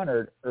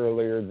 500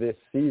 earlier this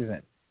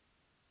season.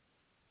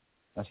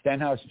 Now,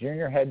 Stenhouse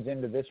Jr. heads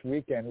into this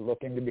weekend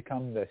looking to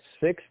become the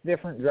 6th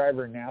different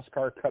driver in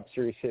NASCAR Cup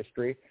Series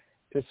history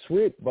to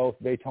sweep both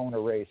Daytona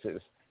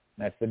races.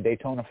 That's the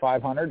Daytona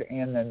 500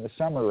 and then the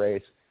summer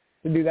race,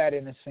 to do that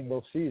in a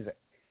single season.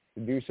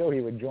 To do so,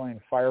 he would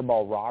join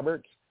Fireball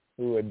Roberts,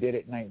 who did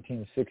it in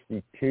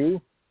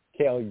 1962,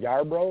 Cale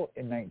Yarbrough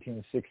in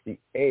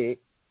 1968,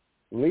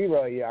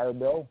 Leroy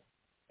Yarbrough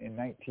in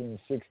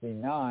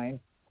 1969,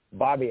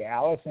 Bobby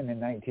Allison in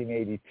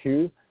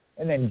 1982,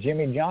 and then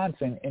Jimmy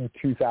Johnson in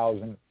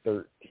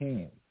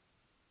 2013.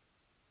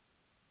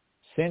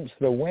 Since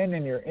the win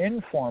and you're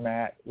in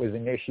format was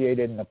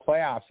initiated in the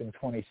playoffs in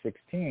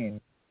 2016,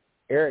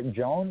 Eric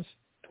Jones'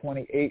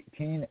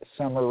 2018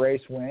 summer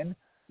race win,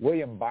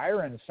 William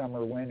Byron's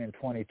summer win in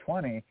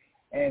 2020,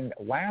 and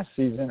last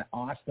season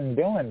Austin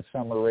Dillon's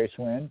summer race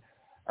win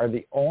are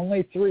the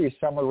only 3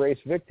 summer race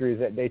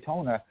victories at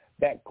Daytona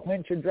that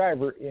clinch a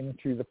driver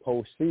into the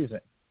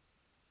postseason.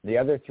 The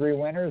other 3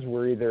 winners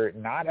were either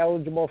not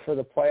eligible for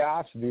the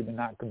playoffs due to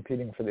not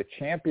competing for the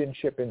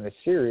championship in the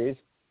series,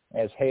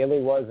 as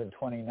Haley was in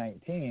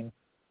 2019,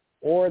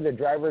 or the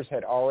drivers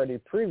had already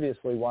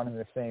previously won in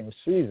the same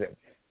season.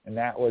 And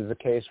that was the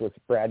case with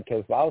Brad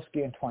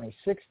Keselowski in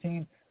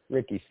 2016,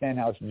 Ricky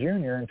Stenhouse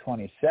Jr. in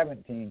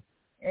 2017,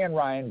 and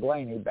Ryan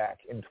Blaney back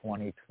in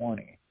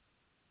 2020.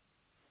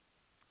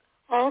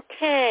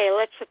 Okay,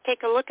 let's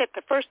take a look at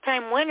the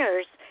first-time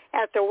winners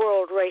at the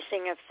World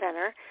Racing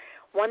Center.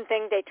 One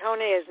thing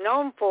Daytona is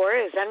known for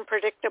is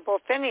unpredictable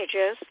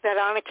finishes that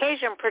on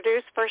occasion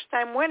produce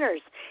first-time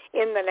winners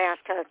in the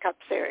NASCAR Cup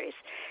Series.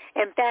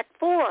 In fact,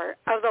 4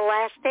 of the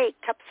last 8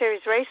 Cup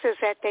Series races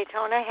at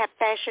Daytona have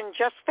fashioned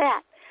just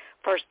that,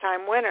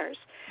 first-time winners.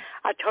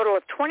 A total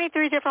of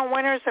 23 different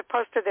winners have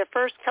posted their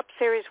first Cup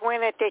Series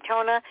win at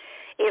Daytona.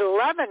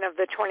 11 of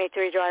the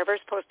 23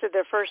 drivers posted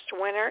their first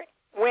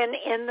win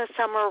in the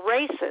summer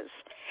races.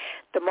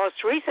 The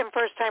most recent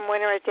first-time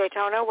winner at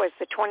Daytona was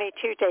the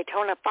 22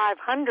 Daytona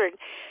 500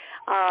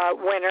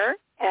 winner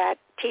at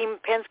Team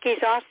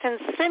Penske's Austin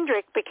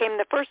Cindric became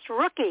the first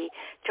rookie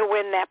to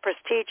win that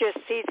prestigious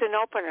season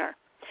opener.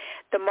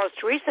 The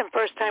most recent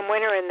first-time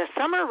winner in the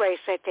summer race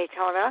at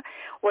Daytona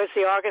was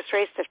the August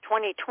race of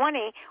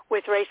 2020,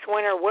 with race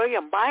winner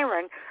William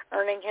Byron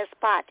earning his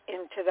spot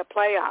into the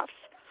playoffs.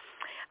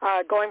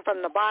 Going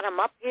from the bottom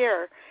up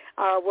here,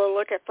 we'll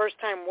look at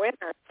first-time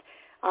winners.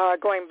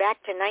 Going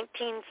back to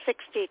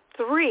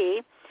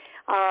 1963,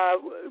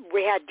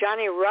 we had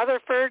Johnny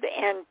Rutherford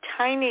and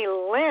Tiny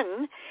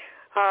Lynn,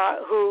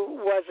 who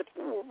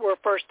were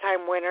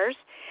first-time winners.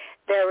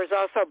 There was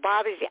also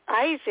Bobby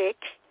Isaac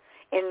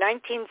in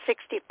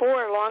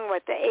 1964, along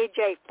with the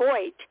A.J.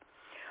 Foyt.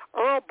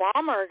 Earl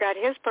Balmer got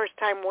his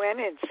first-time win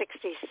in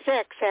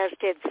 66, as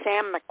did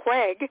Sam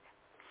McQuaig.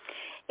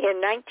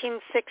 In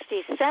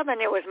 1967,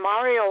 it was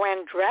Mario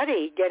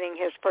Andretti getting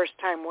his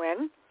first-time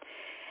win.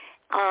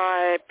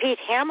 Pete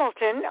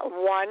Hamilton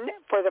won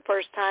for the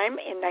first time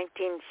in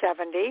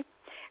 1970.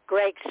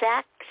 Greg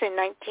Sachs in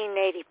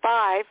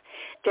 1985.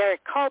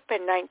 Derek Culp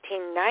in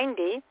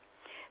 1990.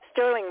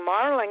 Sterling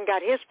Marlin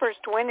got his first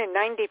win in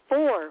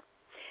 94.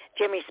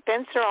 Jimmy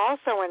Spencer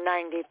also in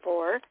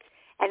 94.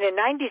 And in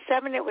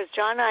 97, it was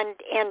John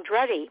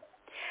Andretti.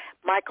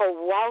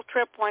 Michael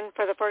Waltrip won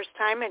for the first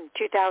time in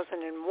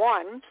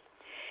 2001.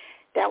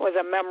 That was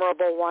a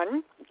memorable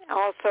one.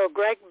 Also,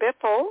 Greg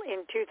Biffle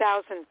in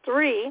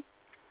 2003.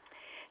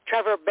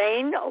 Trevor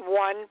Bayne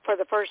won for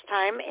the first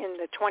time in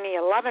the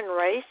 2011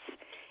 race.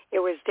 It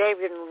was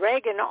David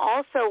Reagan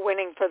also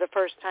winning for the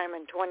first time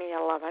in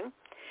 2011.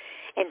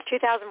 In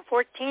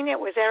 2014, it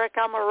was Eric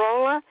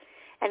Almirola.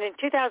 And in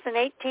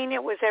 2018,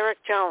 it was Eric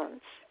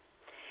Jones.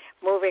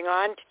 Moving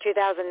on to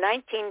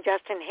 2019,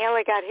 Justin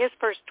Haley got his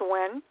first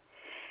win.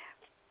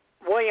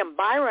 William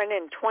Byron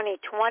in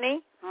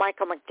 2020,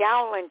 Michael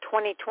McDowell in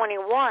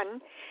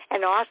 2021,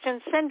 and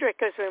Austin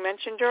Cindric, as we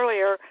mentioned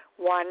earlier,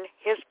 won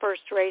his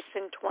first race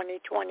in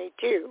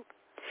 2022.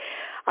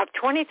 Of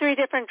 23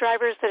 different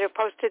drivers that have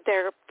posted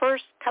their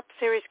first Cup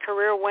Series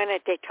career win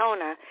at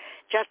Daytona,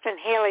 Justin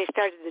Haley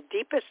started the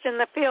deepest in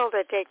the field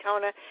at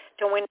Daytona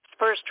to win his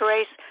first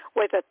race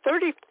with a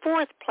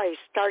 34th place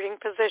starting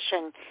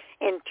position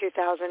in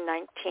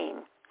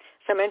 2019.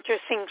 Some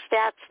interesting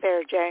stats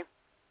there, Jay.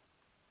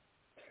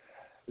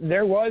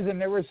 There was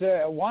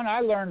one I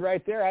learned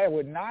right there. I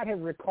would not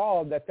have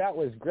recalled that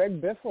was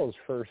Greg Biffle's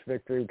first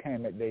victory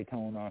came at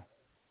Daytona.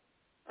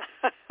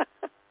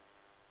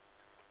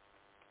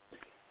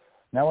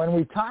 Now, when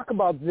we talk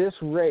about this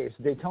race,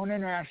 Daytona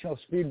International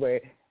Speedway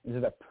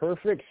is the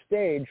perfect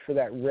stage for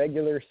that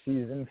regular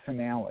season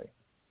finale.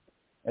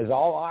 As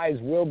all eyes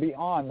will be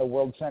on the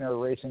World Center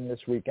racing this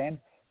weekend,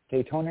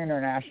 Daytona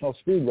International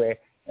Speedway,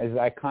 as the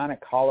iconic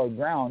hallowed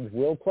grounds,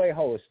 will play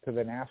host to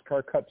the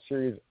NASCAR Cup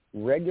Series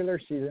regular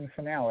season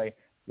finale,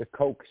 the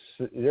Coke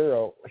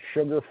Zero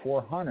Sugar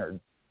 400.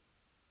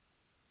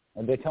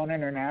 And Daytona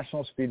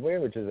International Speedway,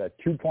 which is a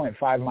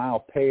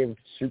 2.5-mile paved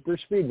super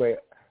speedway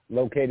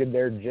located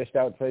there just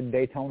outside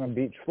Daytona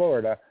Beach,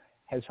 Florida,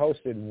 has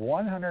hosted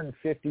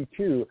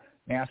 152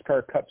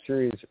 NASCAR Cup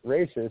Series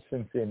races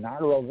since the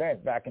inaugural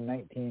event back in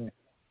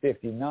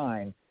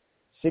 1959.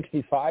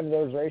 65 of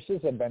those races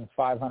have been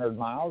 500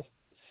 miles,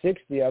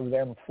 60 of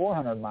them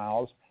 400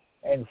 miles,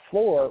 and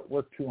 4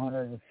 were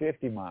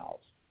 250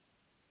 miles.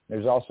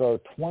 There's also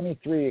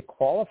 23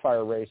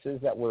 qualifier races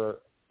that were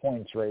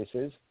points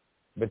races,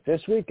 but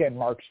this weekend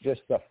marks just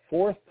the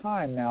 4th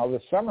time now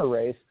the summer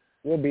race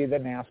will be the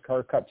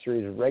NASCAR Cup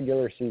Series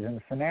regular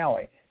season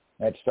finale.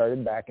 That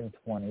started back in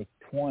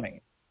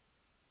 2020.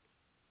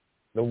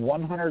 The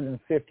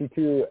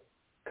 152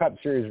 Cup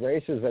Series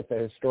races at the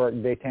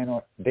historic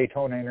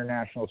Daytona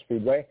International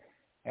Speedway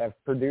have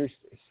produced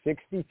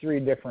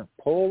 63 different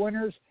pole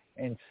winners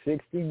and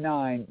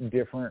 69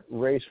 different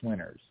race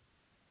winners.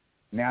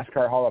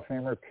 NASCAR Hall of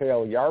Famer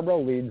Cale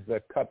Yarborough leads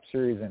the Cup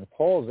Series in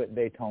poles at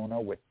Daytona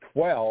with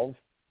 12.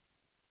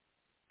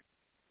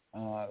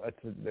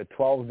 The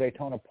 12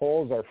 Daytona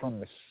poles are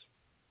from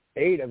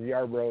 8 of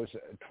Yarborough's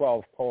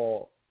 12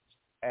 poles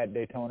at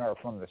Daytona are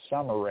from the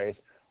summer race,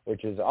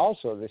 which is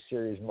also the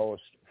series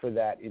most for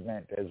that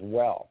event as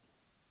well.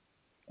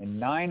 And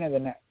 9 of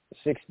the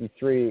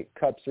 63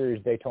 Cup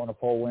Series Daytona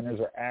pole winners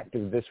are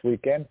active this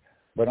weekend,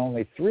 but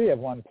only 3 have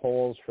won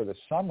poles for the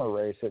summer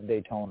race at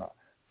Daytona.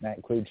 And that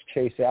includes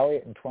Chase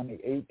Elliott in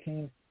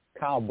 2018,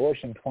 Kyle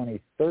Busch in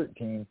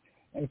 2013,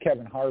 and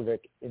Kevin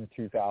Harvick in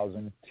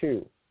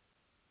 2002.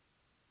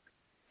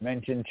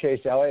 Mentioned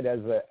Chase Elliott as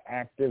the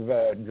active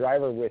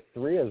driver with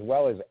 3, as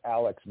well as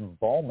Alex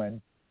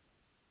Bowman.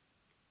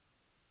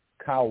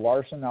 Kyle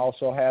Larson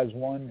also has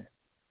 1.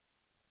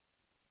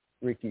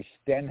 Ricky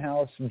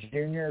Stenhouse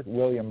Jr.,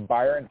 William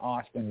Byron,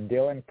 Austin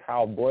Dillon,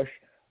 Kyle Busch,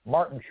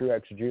 Martin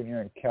Truex Jr.,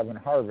 and Kevin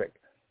Harvick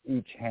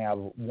each have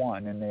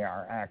 1, and they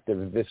are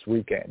active this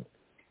weekend.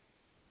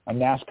 A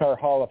NASCAR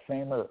Hall of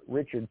Famer,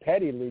 Richard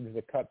Petty, leads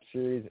the Cup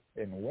Series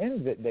and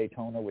wins at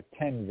Daytona with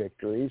 10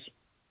 victories.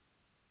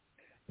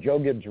 Joe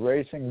Gibbs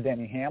Racing,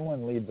 Denny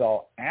Hamlin leads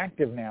all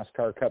active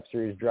NASCAR Cup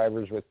Series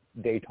drivers with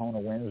Daytona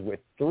wins with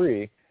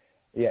 3,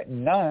 yet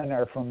none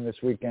are from this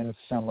weekend's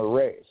summer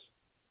race.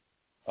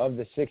 Of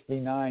the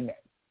 69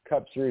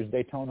 Cup Series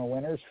Daytona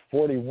winners,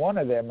 41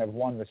 of them have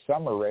won the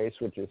summer race,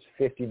 which is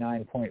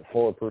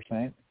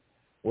 59.4%,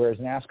 whereas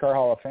NASCAR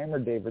Hall of Famer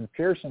David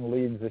Pearson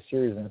leads the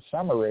series in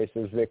summer race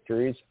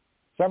victories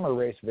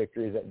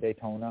at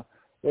Daytona,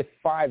 with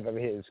 5 of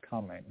his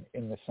coming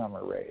in the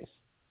summer race.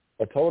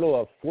 A total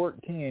of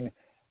 14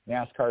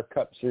 NASCAR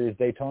Cup Series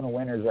Daytona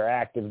winners are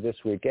active this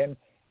weekend,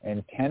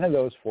 and 10 of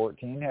those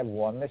 14 have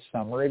won the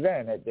summer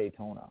event at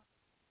Daytona.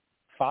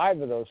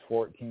 5 of those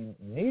 14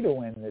 need a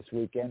win this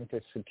weekend to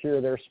secure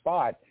their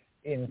spot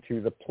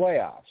into the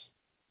playoffs.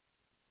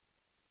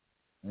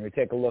 When we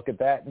take a look at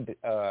that,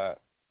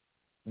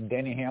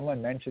 Denny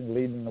Hamlin mentioned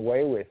leading the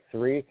way with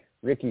 3.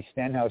 Ricky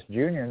Stenhouse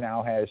Jr.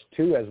 now has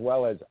 2, as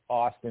well as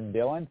Austin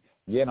Dillon.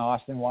 Again,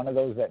 Austin, one of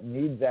those that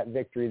needs that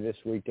victory this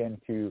weekend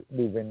to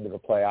move into the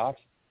playoffs.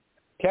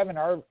 Kevin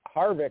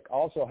Harvick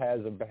also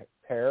has a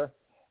pair.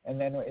 And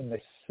then in the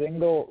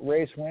single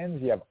race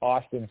wins, you have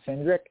Austin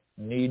Cindric,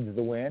 needs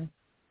the win.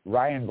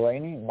 Ryan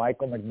Blaney,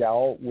 Michael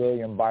McDowell,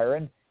 William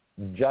Byron.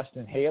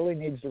 Justin Haley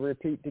needs to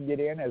repeat to get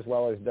in, as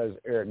well as does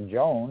Eric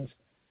Jones.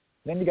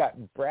 Then you got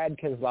Brad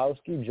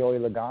Keselowski, Joey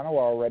Logano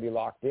already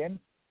locked in.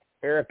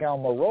 Eric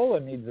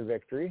Almirola needs a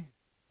victory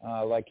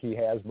like he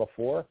has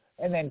before.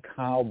 And then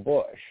Kyle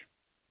Busch.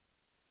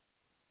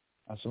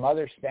 Some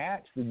other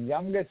stats, the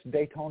youngest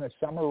Daytona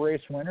summer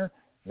race winner,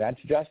 that's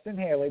Justin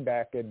Haley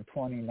back in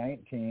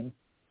 2019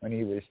 when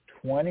he was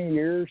 20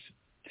 years,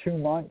 2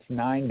 months,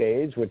 9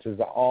 days, which is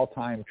the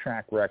all-time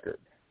track record.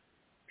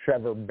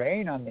 Trevor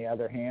Bayne, on the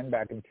other hand,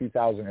 back in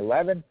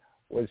 2011,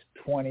 was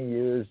 20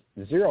 years,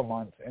 0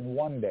 months, and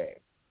 1 day.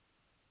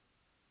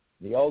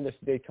 The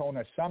oldest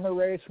Daytona summer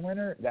race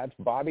winner, that's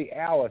Bobby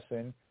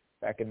Allison,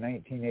 back in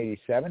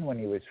 1987 when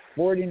he was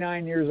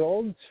 49 years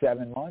old,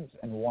 7 months,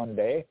 and 1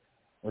 day,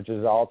 which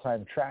is the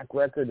all-time track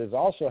record, is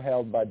also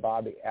held by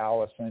Bobby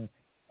Allison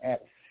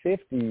at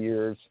 50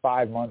 years,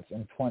 5 months,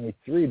 and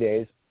 23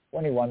 days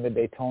when he won the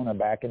Daytona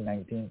back in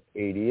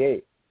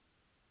 1988.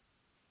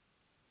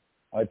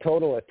 A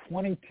total of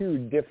 22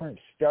 different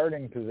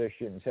starting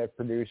positions have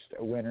produced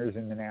winners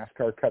in the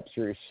NASCAR Cup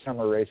Series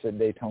summer race at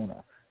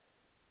Daytona.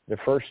 The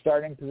first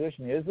starting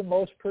position is the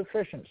most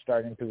proficient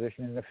starting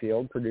position in the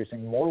field,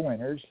 producing more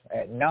winners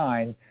at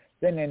 9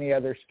 than any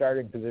other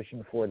starting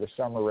position for the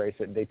summer race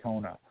at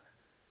Daytona.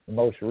 The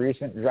most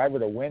recent driver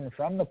to win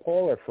from the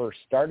pole or first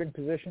starting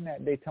position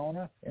at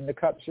Daytona in the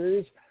Cup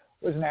Series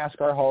was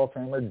NASCAR Hall of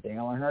Famer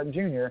Dale Earnhardt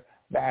Jr.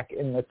 back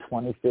in the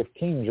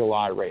 2015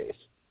 July race.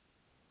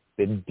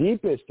 The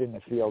deepest in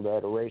the field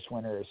that a race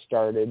winner has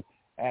started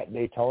at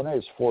Daytona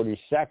is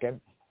 42nd,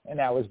 and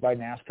that was by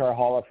NASCAR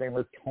Hall of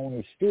Famer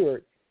Tony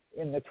Stewart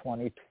in the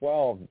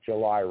 2012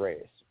 July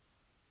race.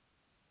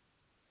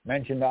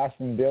 Mentioned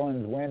Austin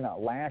Dillon's win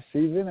last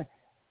season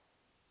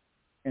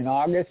in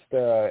August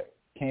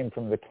came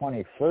from the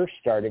 21st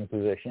starting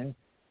position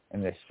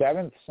in the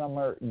 7th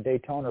summer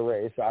Daytona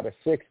race out of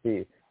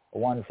 60,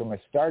 won from a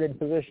starting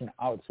position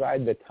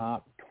outside the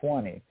top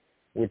 20,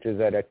 which is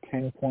at a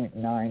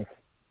 10.94%.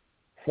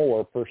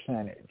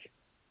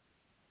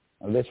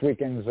 This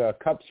weekend's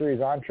Cup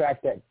Series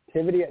on-track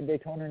activity at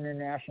Daytona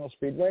International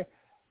Speedway,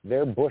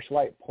 their Busch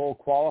Light pole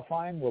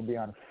qualifying will be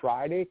on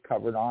Friday,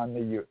 covered on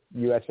the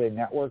USA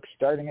Network,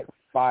 starting at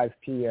 5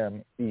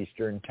 p.m.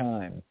 Eastern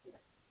Time.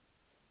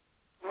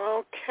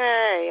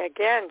 Okay,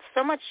 again,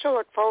 so much to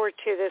look forward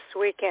to this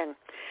weekend.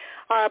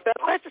 But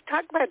let's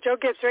talk about Joe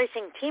Gibbs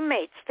Racing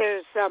teammates.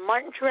 There's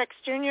Martin Truex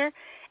Jr.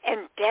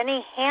 and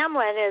Denny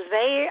Hamlin as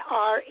they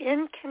are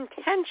in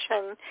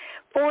contention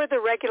for the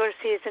regular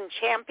season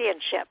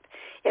championship.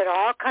 It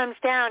all comes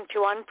down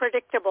to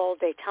unpredictable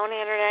Daytona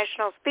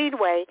International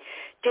Speedway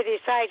to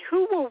decide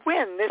who will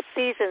win this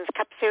season's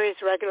Cup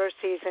Series regular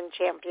season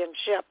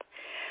championship.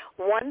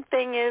 One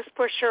thing is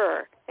for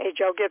sure, a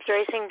Joe Gibbs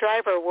Racing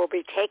driver will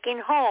be taking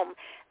home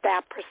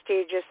that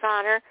prestigious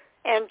honor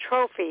and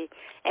trophy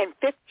and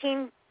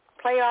 15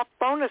 playoff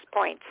bonus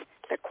points.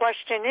 The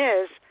question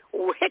is,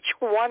 which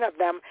one of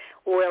them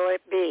will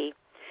it be?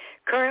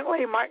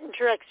 Currently, Martin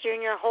Truex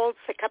Jr. holds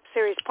the Cup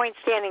Series point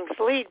standings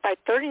lead by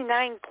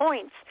 39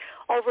 points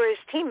over his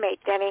teammate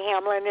Denny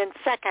Hamlin in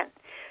second.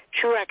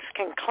 Truex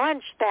can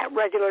clinch that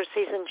regular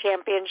season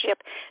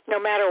championship no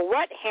matter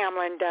what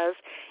Hamlin does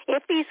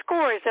if he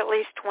scores at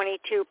least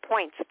 22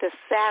 points this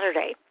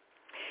Saturday.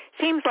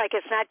 Seems like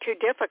it's not too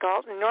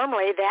difficult.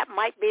 Normally that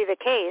might be the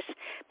case,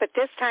 but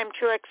this time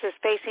Truex is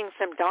facing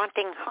some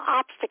daunting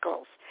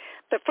obstacles.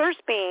 The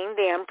first being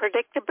the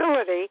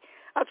unpredictability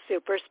of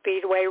super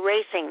speedway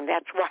racing.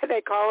 That's why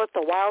they call it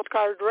the wild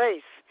card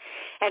race.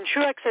 And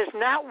Truex has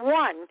not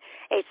won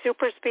a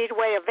super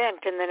speedway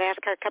event in the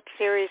NASCAR Cup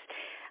Series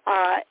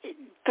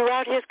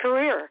throughout his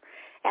career.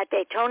 At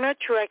Daytona,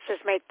 Truex has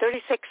made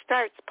 36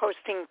 starts,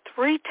 posting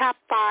 3 top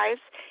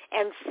 5s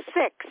and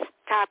 6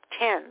 top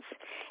 10s.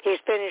 He's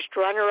finished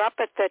runner-up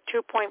at the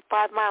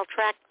 2.5-mile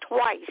track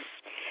twice,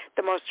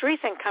 the most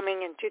recent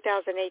coming in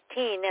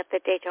 2018 at the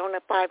Daytona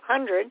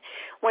 500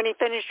 when he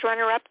finished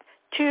runner-up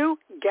to,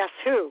 guess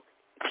who,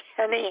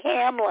 Denny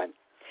Hamlin.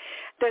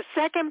 The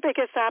second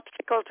biggest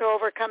obstacle to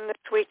overcome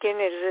this weekend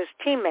is his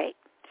teammate,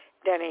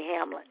 Denny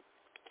Hamlin.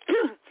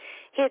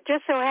 He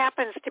just so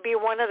happens to be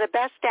one of the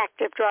best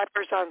active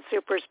drivers on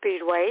super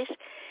speedways.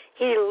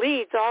 He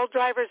leads all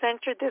drivers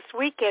entered this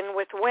weekend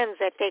with wins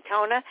at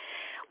Daytona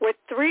with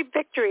 3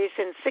 victories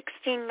in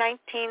 16, 19,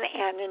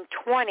 and in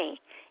 20.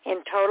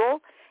 In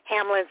total,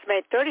 Hamlin's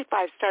made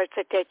 35 starts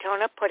at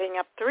Daytona, putting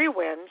up 3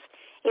 wins,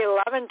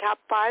 11 top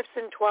 5s,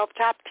 and 12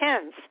 top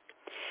 10s.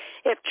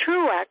 If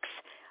Truex,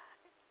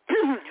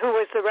 who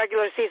was the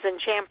regular season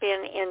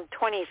champion in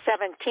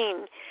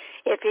 2017,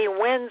 if he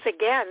wins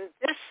again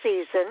this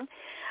season,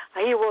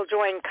 he will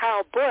join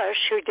Kyle Busch,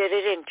 who did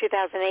it in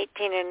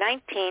 2018 and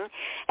 19,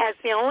 as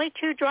the only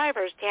 2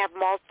 drivers to have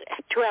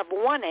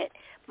won it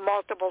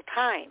multiple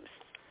times.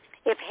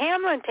 If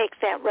Hamlin takes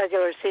that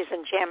regular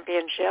season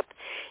championship,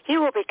 he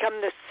will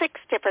become the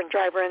 6th different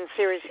driver in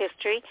series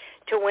history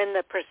to win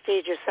the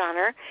prestigious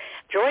honor,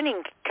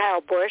 joining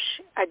Kyle Busch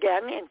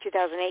again in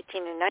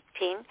 2018 and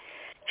 19,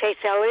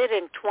 Chase Elliott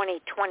in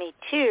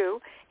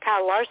 2022,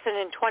 Kyle Larson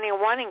in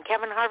 21, and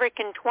Kevin Harvick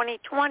in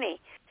 2020.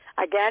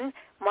 Again,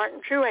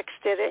 Martin Truex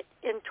did it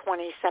in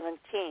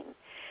 2017.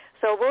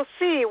 So we'll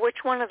see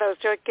which one of those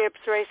Joe Gibbs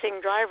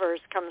Racing drivers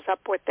comes up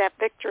with that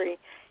victory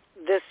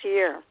this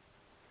year.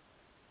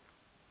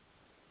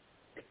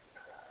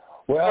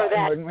 Well,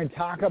 when we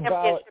talk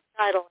about championship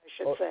title, I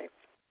should say.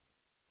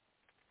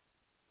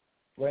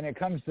 When it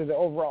comes to the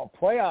overall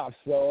playoffs,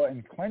 though,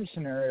 in clinch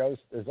scenarios,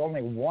 there's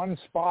only 1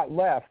 spot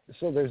left,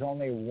 so there's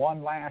only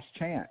one last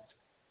chance.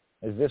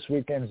 As this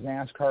weekend's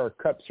NASCAR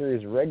Cup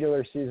Series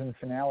regular season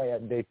finale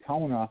at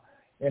Daytona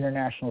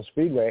International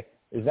Speedway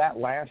is that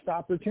last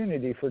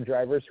opportunity for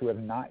drivers who have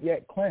not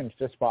yet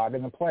clinched a spot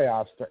in the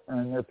playoffs to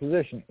earn their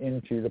position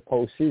into the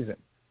postseason.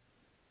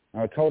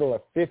 Now, a total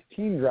of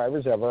 15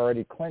 drivers have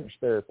already clinched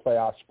their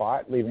playoff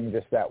spot, leaving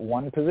just that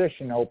one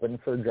position open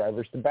for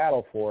drivers to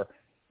battle for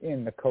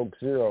in the Coke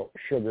Zero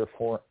Sugar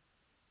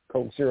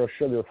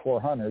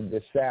 400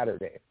 this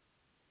Saturday.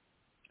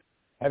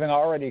 Having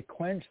already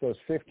clinched, those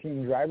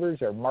 15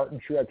 drivers are Martin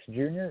Truex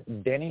Jr.,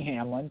 Denny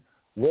Hamlin,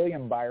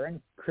 William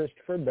Byron,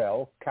 Christopher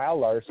Bell, Kyle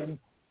Larson,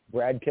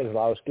 Brad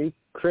Keselowski,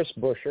 Chris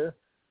Buescher,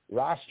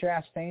 Ross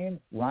Chastain,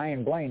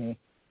 Ryan Blaney,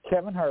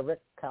 Kevin Harvick,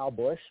 Kyle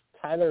Busch,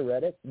 Tyler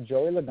Reddick,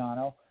 Joey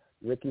Logano,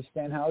 Ricky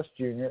Stenhouse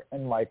Jr.,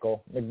 and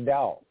Michael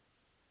McDowell.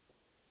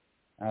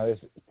 Now, this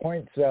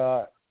points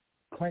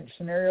clinch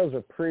scenarios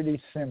are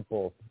pretty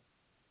simple.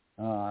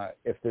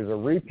 If there's a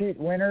repeat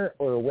winner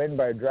or a win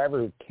by a driver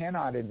who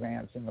cannot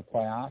advance in the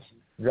playoffs,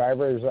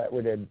 drivers that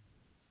would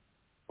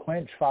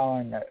clinch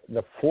following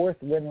the fourth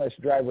winless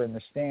driver in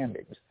the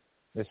standings.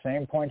 The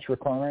same points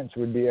requirements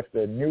would be if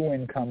the new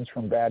win comes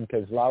from Brad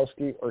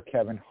Keselowski or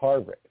Kevin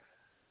Harvick.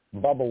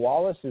 Bubba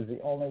Wallace is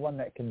the only one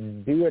that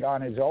can do it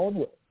on his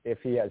own if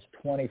he has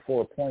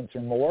 24 points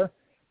or more.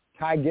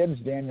 Ty Gibbs,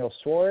 Daniel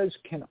Suarez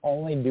can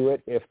only do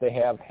it if they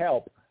have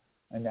help,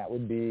 and that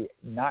would be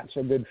not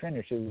so good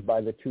finishes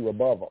by the two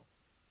above them.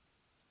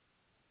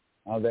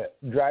 Now, the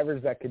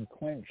drivers that could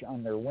clinch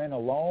on their win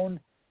alone,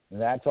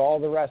 that's all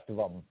the rest of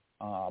them.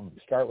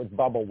 Start with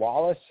Bubba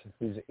Wallace,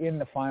 who's in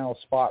the final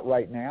spot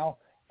right now.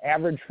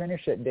 Average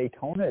finish at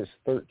Daytona is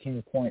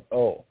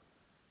 13.0.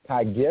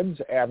 Ty Gibbs,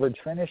 average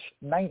finish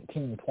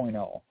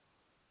 19.0.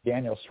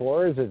 Daniel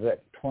Suarez is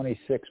at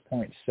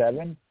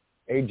 26.7.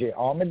 AJ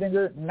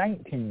Allmendinger,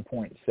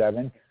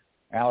 19.7.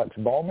 Alex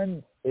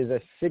Bowman is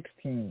a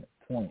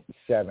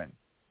 16.7.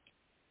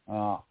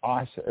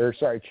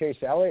 Chase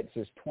Elliott's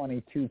is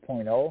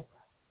 22.0.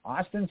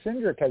 Austin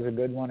Cindric has a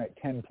good one at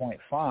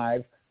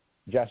 10.5.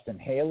 Justin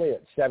Haley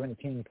at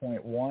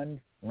 17.1.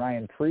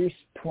 Ryan Preece,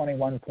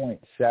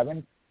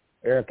 21.7.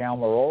 Eric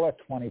Almirola,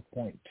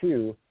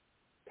 20.2.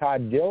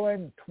 Todd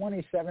Dillon,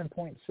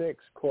 27.6.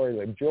 Corey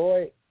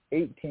LaJoie,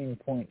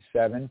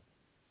 18.7.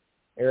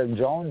 Eric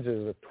Jones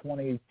is a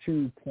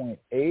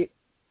 22.8.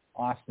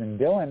 Austin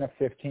Dillon, a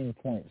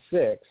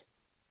 15.6.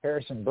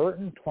 Harrison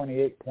Burton,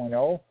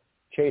 28.0.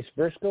 Chase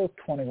Briscoe,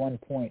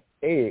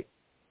 21.8.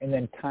 And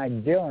then Ty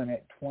Dillon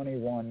at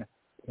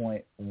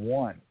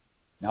 21.1.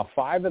 Now,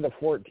 5 of the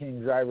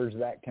 14 drivers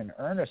that can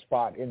earn a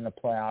spot in the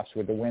playoffs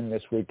with a win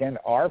this weekend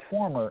are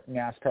former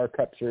NASCAR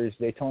Cup Series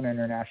Daytona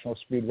International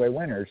Speedway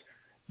winners.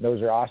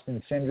 Those are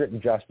Austin Cindric,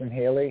 Justin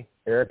Haley,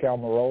 Eric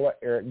Almirola,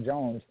 Eric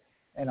Jones,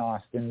 and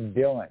Austin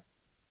Dillon.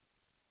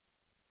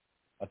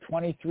 A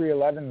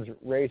 23XI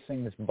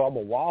Racing's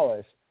Bubba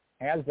Wallace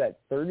has that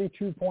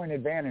 32-point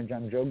advantage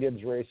on Joe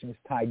Gibbs Racing's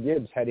Ty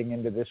Gibbs heading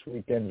into this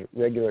weekend's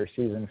regular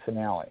season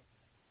finale.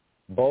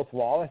 Both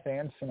Wallace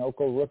and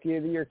Sunoco Rookie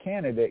of the Year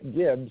candidate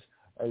Gibbs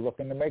are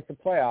looking to make the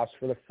playoffs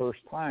for the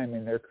first time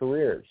in their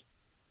careers.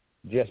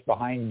 Just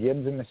behind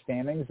Gibbs in the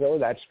standings, though,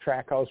 that's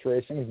Trackhouse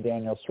Racing's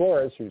Daniel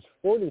Suarez, who's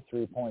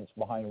 43 points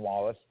behind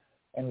Wallace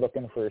and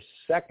looking for his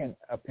second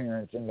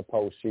appearance in the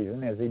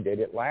postseason as he did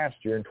it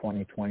last year in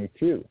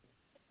 2022.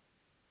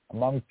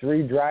 Among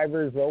 3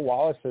 drivers, though,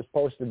 Wallace has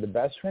posted the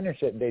best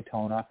finish at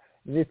Daytona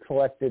as he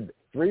collected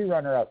 3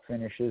 runner-up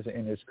finishes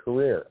in his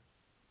career.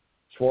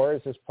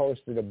 Suarez has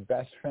posted a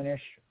best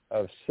finish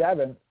of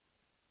 7th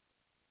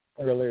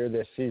earlier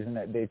this season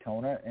at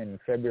Daytona in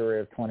February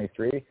of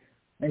 23,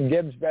 and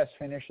Gibbs' best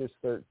finish is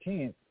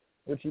 13th,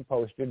 which he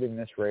posted in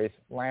this race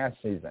last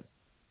season.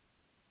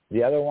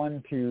 The other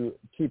one to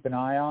keep an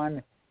eye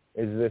on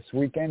is this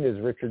weekend is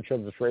Richard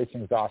Childress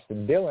Racing's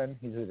Austin Dillon.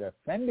 He's a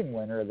defending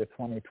winner of the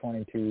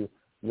 2022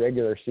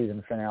 regular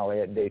season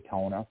finale at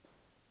Daytona.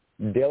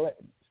 Dillon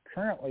is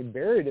currently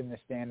buried in the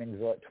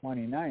standings at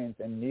 29th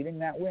and needing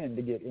that win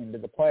to get into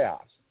the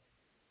playoffs.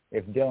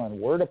 If Dillon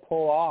were to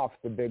pull off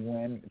the big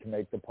win to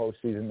make the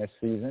postseason this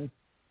season,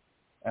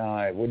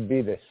 it would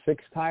be the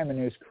 6th time in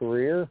his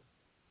career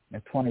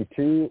in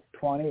 22,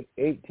 20,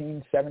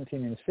 18,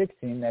 17, and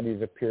 16 that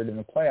he's appeared in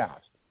the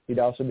playoffs. He'd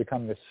also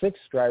become the 6th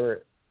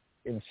driver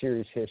in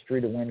series history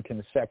to win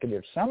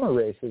consecutive summer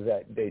races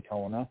at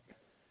Daytona,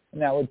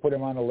 and that would put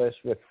him on a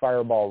list with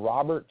Fireball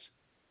Roberts,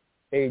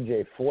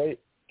 A.J. Foyt,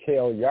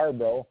 Cale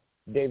Yarbrough,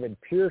 David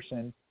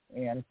Pearson,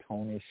 and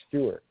Tony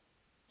Stewart.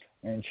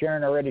 And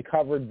Sharon already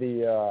covered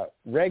the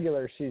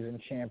regular season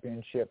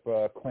championship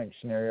clinch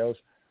scenarios.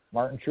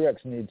 Martin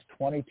Truex needs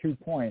 22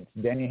 points.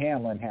 Denny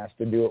Hamlin has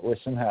to do it with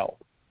some help.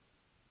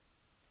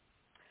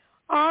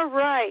 All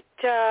right.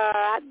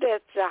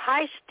 It's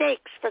high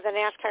stakes for the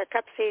NASCAR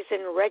Cup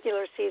season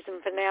regular season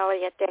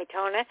finale at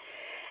Daytona.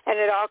 And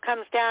it all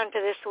comes down to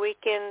this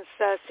weekend's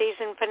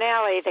season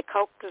finale, the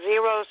Coke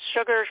Zero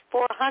Sugar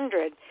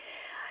 400.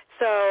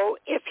 So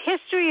if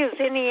history is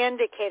any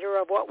indicator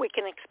of what we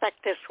can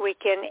expect this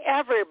weekend,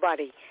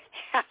 everybody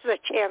has a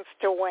chance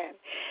to win.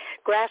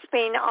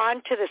 Grasping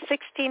on to the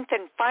 16th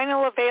and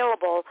final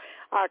available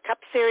Cup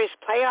Series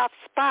playoff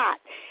spot,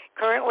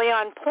 currently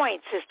on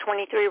points, is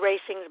 23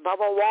 Racing's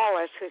Bubba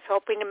Wallace, who's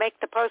hoping to make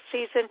the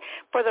postseason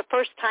for the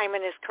first time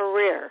in his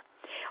career.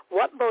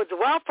 What bodes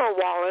well for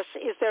Wallace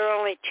is there are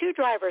only 2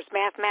 drivers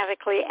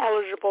mathematically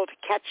eligible to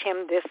catch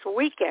him this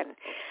weekend.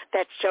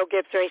 That's Joe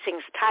Gibbs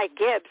Racing's Ty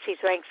Gibbs. He's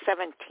ranked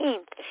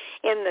 17th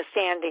in the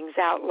standings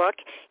outlook.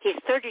 He's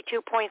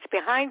 32 points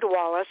behind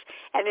Wallace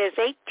and is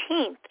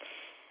 18th.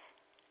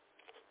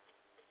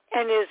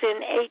 And is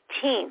in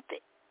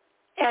 18th.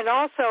 And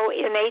also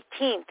in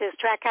 18th is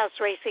Trackhouse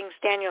Racing's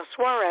Daniel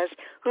Suarez,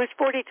 who's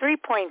 43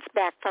 points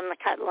back from the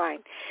cut line.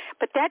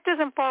 But that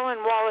doesn't fall in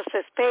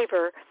Wallace's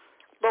favor.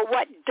 But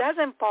what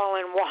doesn't fall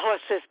in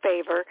Wallace's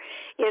favor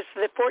is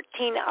the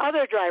 14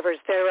 other drivers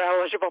that are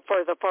eligible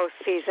for the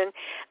postseason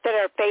that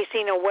are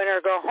facing a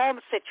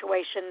win-or-go-home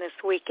situation this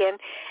weekend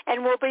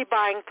and will be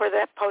vying for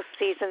that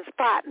postseason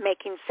spot,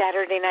 making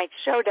Saturday Night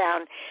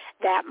Showdown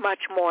that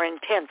much more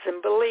intense.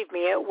 And believe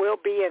me, it will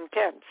be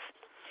intense.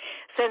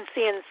 Since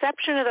the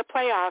inception of the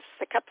playoffs,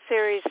 the Cup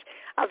Series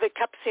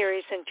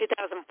in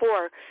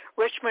 2004,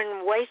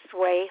 Richmond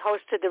Raceway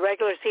hosted the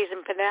regular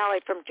season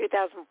finale from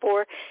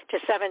 2004 to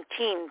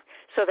 17,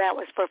 so that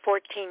was for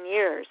 14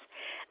 years.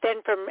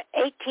 Then from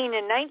 18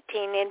 and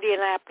 19,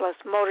 Indianapolis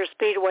Motor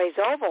Speedway's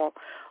Oval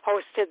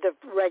hosted the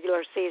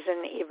regular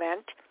season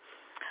event,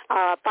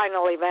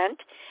 final event,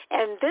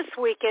 and this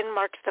weekend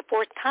marks the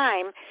 4th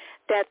time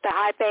that the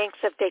high banks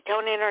of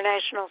Daytona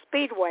International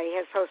Speedway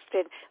has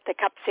hosted the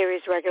Cup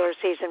Series regular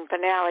season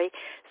finale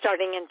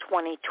starting in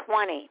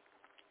 2020.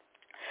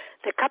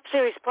 The Cup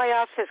Series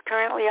playoffs is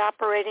currently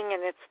operating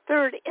in its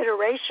 3rd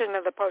iteration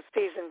of the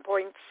postseason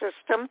points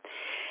system,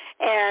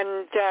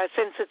 and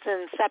since its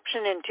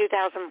inception in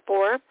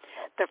 2004,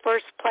 the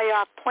first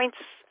playoff points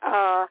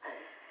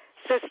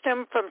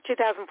system from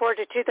 2004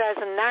 to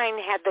 2009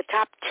 had the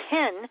top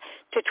 10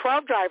 to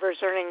 12 drivers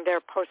earning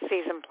their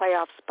postseason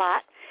playoff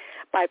spot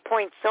by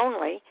points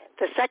only.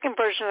 The second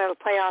version of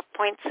the playoff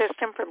point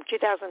system from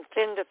 2010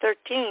 to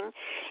 13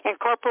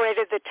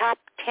 incorporated the top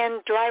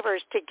 10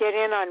 drivers to get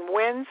in on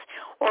wins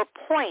or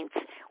points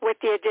with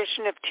the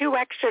addition of 2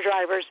 extra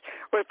drivers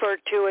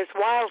referred to as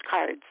wild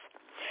cards.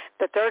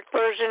 The third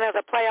version of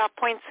the playoff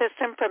point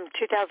system from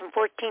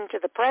 2014 to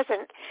the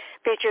present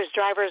features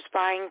drivers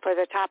vying for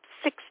the top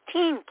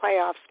 16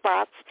 playoff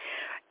spots,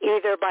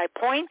 either by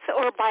points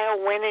or by a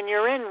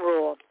win-and-you're-in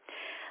rule.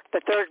 The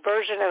third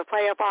version of the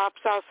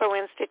playoffs also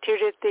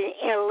instituted the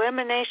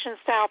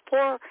elimination-style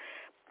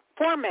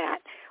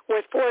format,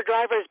 with 4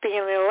 drivers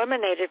being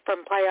eliminated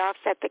from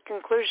playoffs at the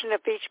conclusion of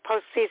each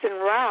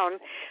postseason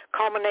round,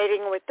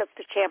 culminating with the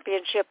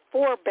championship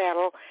 4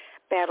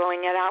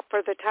 battling it out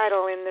for the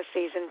title in the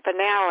season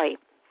finale.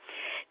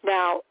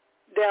 Now,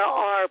 there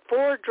are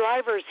 4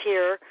 drivers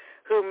here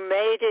who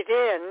made it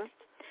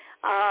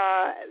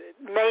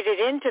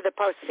into the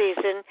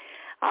postseason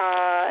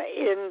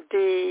in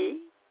the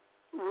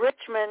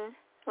Richmond.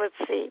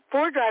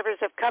 4 drivers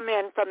have come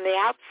in from the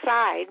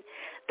outside,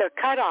 the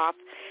cutoff,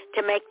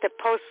 to make the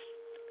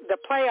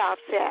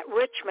playoffs at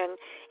Richmond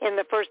in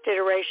the first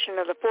iteration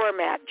of the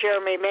format.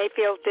 Jeremy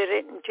Mayfield did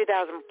it in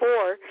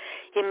 2004.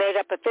 He made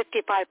up a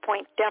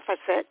 55-point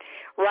deficit.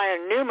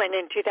 Ryan Newman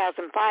in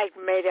 2005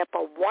 made up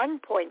a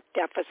 1-point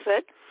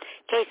deficit.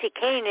 Casey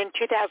Kane in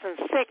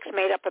 2006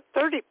 made up a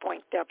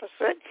 30-point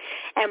deficit.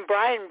 And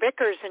Brian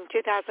Vickers in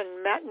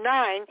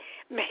 2009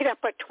 made up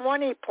a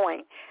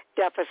 20-point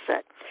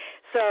deficit.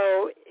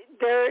 So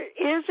there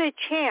is a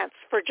chance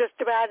for just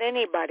about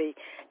anybody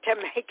to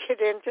make it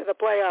into the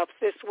playoffs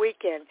this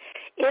weekend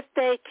if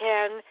they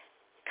can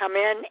come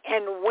in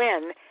and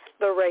win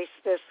the race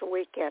this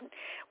weekend.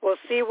 We'll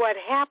see what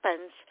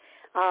happens.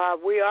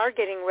 We are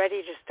getting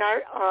ready to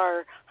start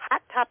our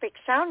Hot Topic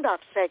Sound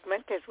Off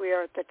segment as we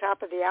are at the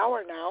top of the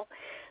hour now.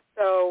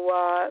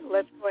 So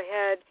let's go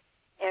ahead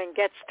and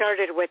get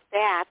started with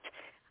that.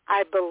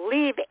 I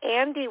believe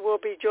Andy will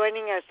be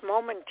joining us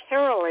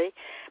momentarily.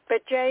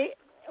 But, Jay,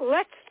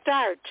 let's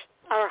start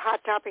our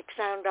Hot Topic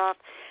Sound Off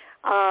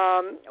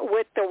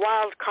with the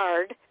wild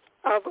card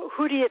of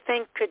who do you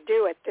think could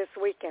do it this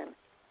weekend?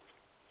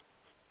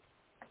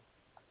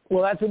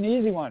 Well, that's an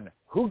easy one.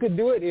 Who could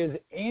do it is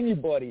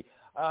anybody.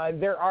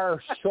 There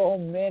are so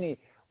many.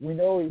 We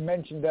know you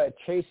mentioned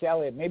Chase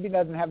Elliott. Maybe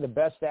doesn't have the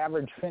best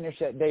average finish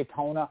at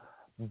Daytona,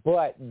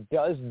 but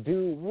does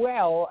do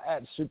well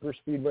at super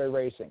speedway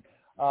racing.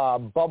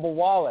 Bubba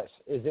Wallace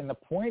is in the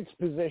points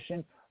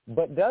position,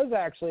 but does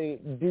actually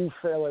do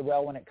fairly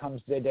well when it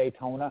comes to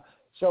Daytona.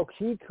 So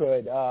he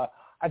could. I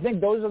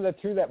think those are the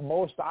 2 that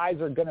most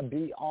eyes are going to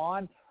be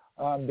on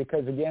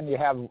because, again, you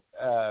have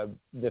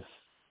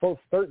both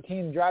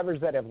 13 drivers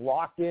that have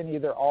locked in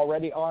either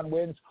already on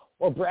wins,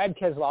 or Brad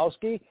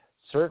Keselowski,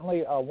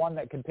 certainly one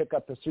that can pick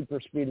up the super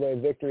speedway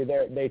victory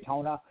there at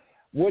Daytona.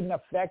 Wouldn't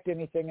affect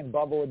anything, and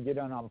Bubba would get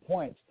on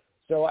points.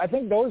 So I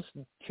think those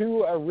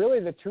 2 are really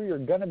the 2 you're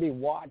going to be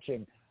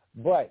watching.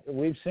 But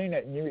we've seen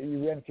it, and you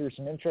went through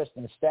some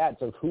interesting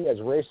stats of who has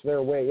raced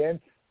their way in.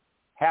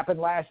 Happened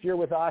last year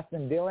with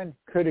Austin Dillon,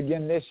 could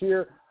again this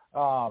year.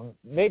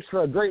 Makes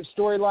for a great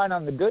storyline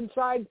on the good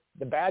side.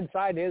 The bad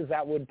side is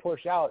that would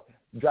push out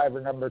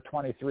driver number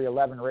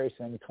 2311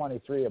 Racing,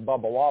 23 of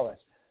Bubba Wallace.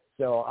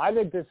 So I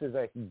think this is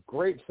a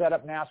great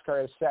setup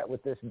NASCAR has set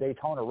with this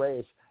Daytona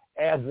race,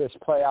 as this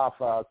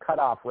playoff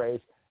cutoff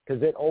race,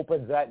 because it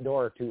opens that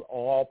door to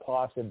all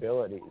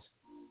possibilities.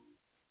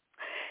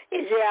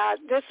 Yeah,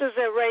 this is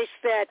a race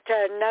that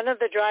none of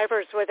the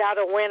drivers without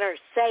a win are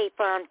safe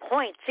on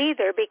points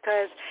either,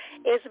 because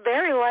it's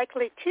very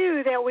likely,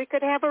 too, that we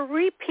could have a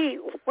repeat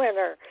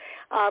winner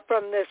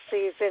from this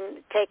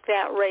season take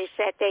that race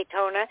at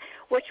Daytona,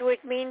 which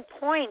would mean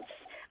points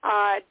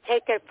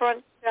take a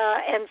front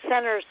and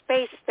center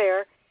space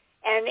there.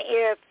 And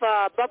if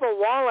Bubba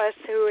Wallace,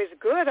 who is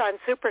good on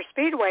super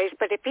speedways,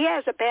 but if he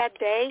has a bad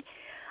day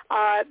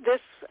this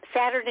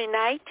Saturday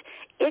night,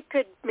 it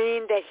could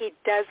mean that he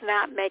does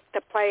not make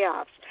the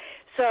playoffs.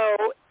 So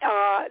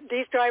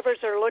these drivers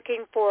are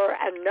looking for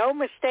a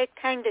no-mistake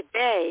kind of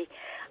day.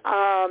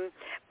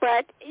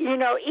 But, you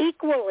know,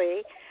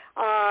 equally,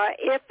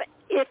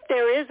 if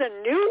there is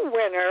a new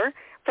winner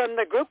from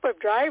the group of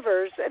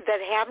drivers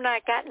that have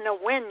not gotten a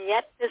win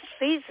yet this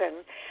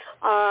season,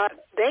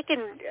 they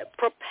can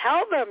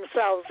propel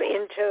themselves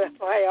into the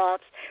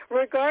playoffs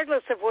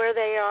regardless of where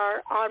they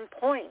are on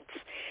points.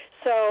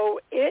 So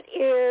it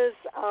is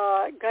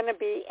going to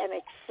be an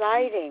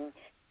exciting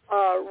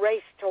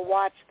race to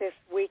watch this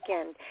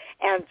weekend.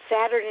 And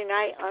Saturday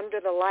night under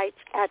the lights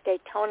at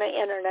Daytona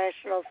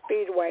International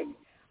Speedway.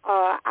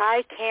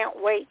 I can't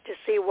wait to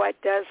see what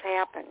does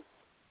happen.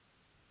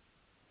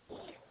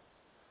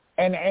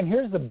 And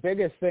here's the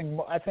biggest thing,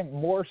 I think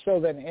more so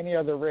than any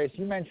other race.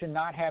 You mentioned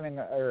not having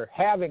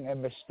a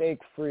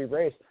mistake-free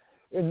race.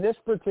 In this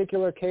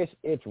particular case,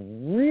 it's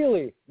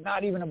really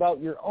not even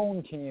about your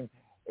own team.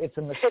 It's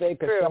a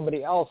mistake of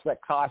somebody else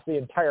that cost the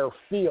entire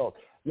field.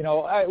 You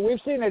know,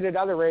 we've seen it at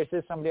other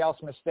races. Somebody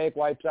else's mistake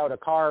wipes out a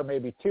car,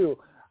 maybe two.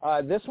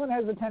 This one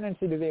has a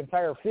tendency to the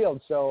entire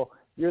field, so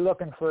you're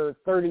looking for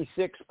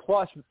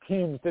 36-plus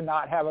teams to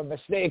not have a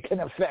mistake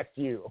and affect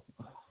you.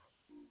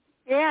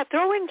 Yeah,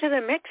 throw into the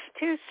mix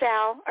too,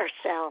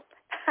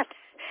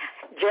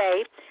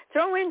 Jay,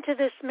 throw into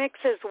this mix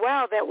as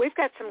well that we've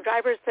got some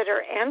drivers that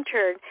are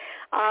entered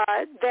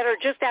that are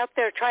just out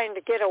there trying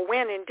to get a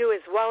win and do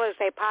as well as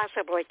they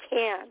possibly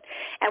can.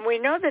 And we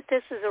know that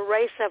this is a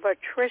race of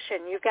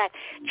attrition. You've got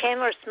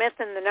Chandler Smith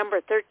in the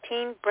number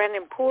 13,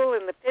 Brendan Poole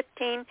in the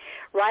 15,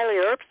 Riley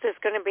Earps is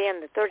going to be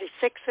in the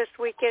 36 this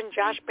weekend,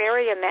 Josh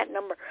Berry in that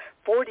number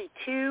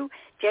 42,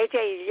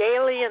 J.J.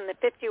 Yaley in the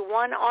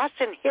 51,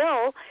 Austin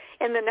Hill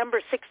in the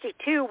number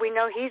 62. We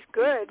know he's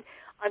good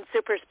on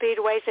super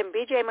speedways, and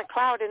B.J.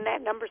 McLeod in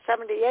that number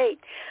 78.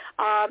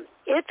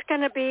 It's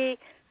going to be,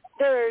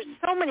 there's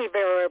so many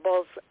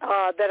variables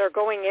that are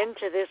going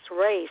into this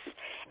race,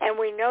 and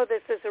we know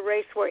this is a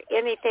race where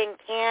anything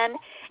can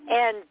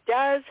and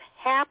does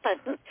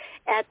happen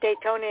at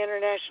Daytona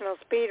International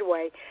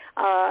Speedway.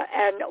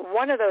 And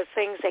one of those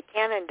things that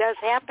can and does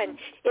happen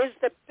is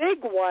the big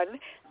one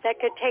that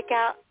could take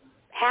out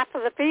half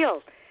of the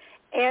field.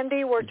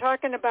 Andy, we're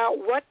talking about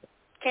what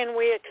can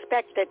we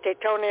expect at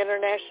Daytona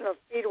International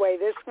Speedway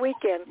this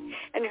weekend,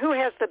 and who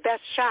has the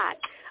best shot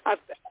of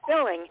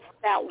filling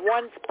that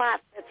one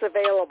spot that's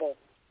available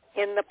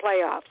in the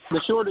playoffs?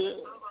 The short is,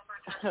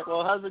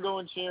 well, how's it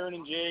going, Sharon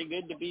and Jay?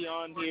 Good to be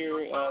on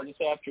here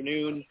this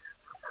afternoon.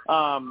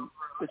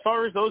 As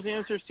far as those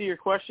answers to your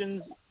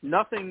questions,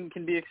 nothing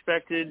can be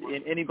expected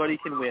and anybody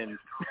can win.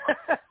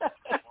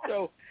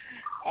 So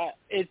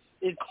it's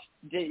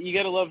you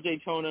got to love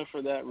Daytona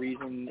for that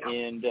reason,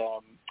 and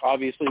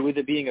obviously with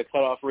it being a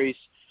cutoff race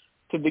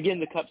to begin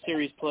the Cup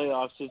Series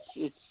playoffs,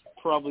 it's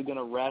probably going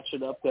to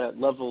ratchet up that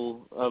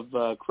level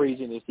of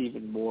craziness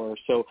even more.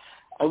 So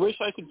I wish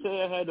I could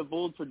say I had a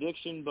bold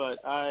prediction, but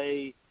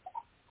I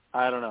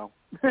don't know.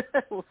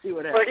 We'll see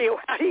what happens.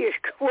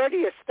 Where do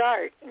you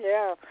start?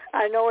 Yeah,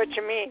 I know what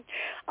you mean.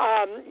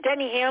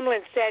 Denny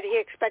Hamlin said he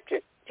expected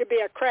it to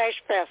be a crash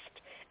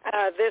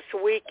fest this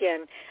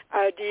weekend.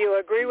 Do you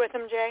agree with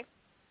him, Jay?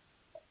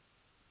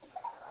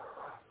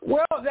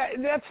 Well,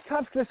 that's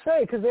tough to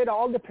say because it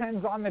all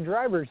depends on the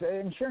drivers.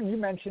 And Sharon, you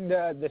mentioned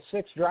the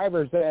 6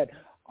 drivers that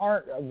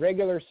aren't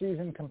regular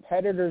season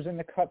competitors in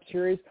the Cup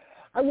Series.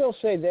 I will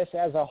say this,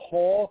 as a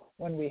whole,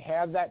 when we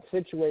have that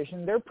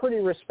situation, they're pretty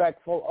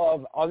respectful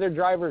of other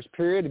drivers,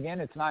 period. Again,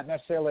 it's not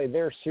necessarily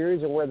their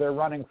series or where they're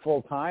running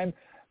full-time.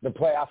 The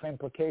playoff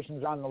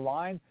implications on the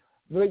line.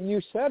 But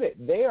you said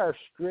it. They are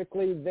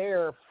strictly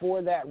there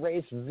for that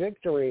race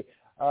victory.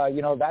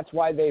 That's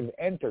why they've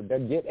entered, to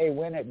get a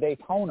win at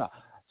Daytona.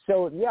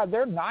 So, yeah,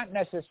 they're not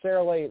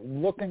necessarily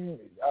looking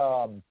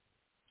out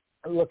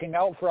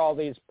for all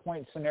these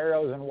point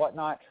scenarios and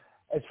whatnot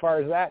as far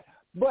as that,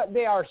 but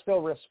they are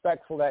still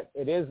respectful that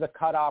it is the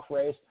cutoff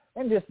race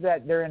and just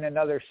that they're in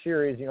another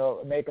series,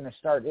 making a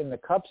start in the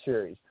Cup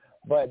Series.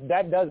 But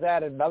that does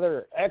add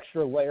another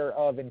extra layer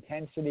of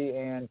intensity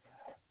and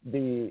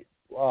the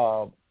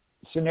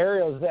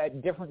scenarios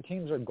that different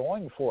teams are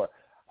going for.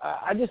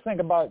 I just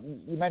think about,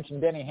 you mentioned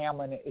Denny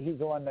Hamlin. He's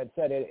the one that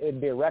said it'd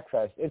be a wreck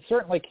fest. It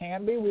certainly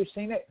can be. We've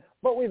seen it,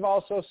 but we've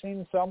also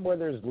seen some where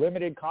there's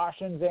limited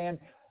cautions and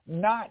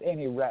not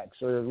any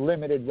wrecks or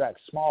limited wrecks,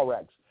 small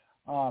wrecks.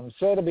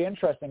 So it'll be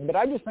interesting. But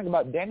I just think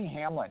about Denny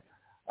Hamlin.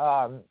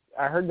 I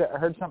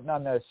heard something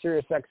on the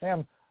Sirius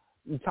XM.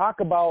 you talk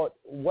about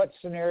what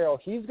scenario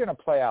he's going to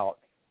play out.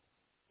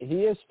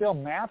 He is still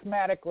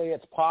mathematically,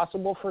 it's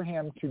possible for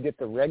him to get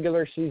the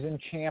regular season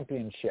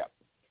championship.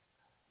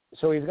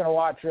 So he's going to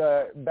watch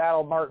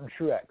battle Martin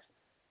Truex.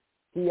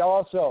 He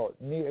also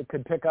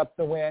could pick up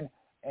the win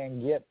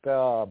and get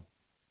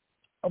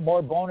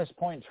more bonus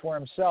points for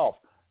himself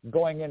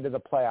going into the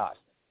playoffs.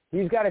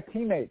 He's got a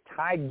teammate,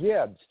 Ty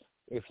Gibbs.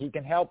 If he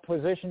can help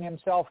position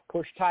himself,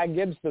 push Ty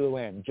Gibbs to the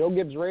win. Joe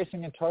Gibbs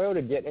Racing and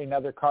Toyota get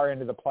another car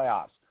into the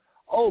playoffs.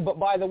 Oh, but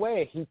by the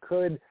way, he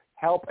could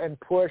help and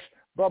push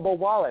Bubba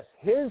Wallace,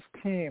 his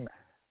team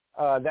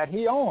that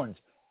he owns,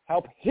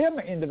 help him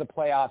into the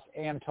playoffs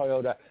and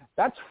Toyota.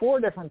 That's 4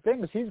 different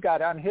things he's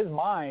got on his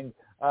mind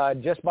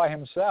just by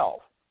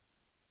himself.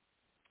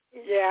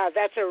 Yeah,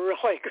 that's a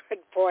really good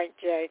point,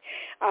 Jay.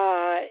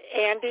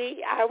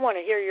 Andy, I want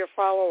to hear your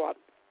follow-up.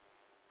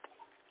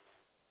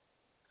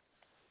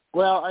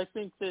 Well, I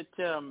think that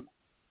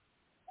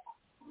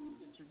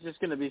it's just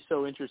going to be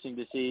so interesting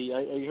to see.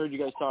 I heard you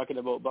guys talking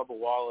about Bubba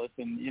Wallace,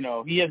 and,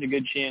 he has a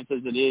good chance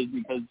as it is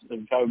because of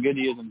how good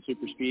he is in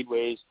super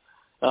speedways.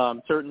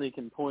 Certainly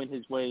can point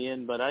his way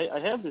in, but I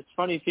have this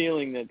funny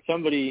feeling that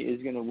somebody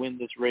is going to win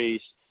this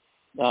race,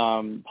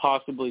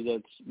 possibly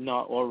that's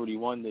not already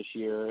won this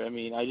year. I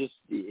mean,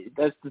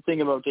 that's the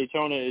thing about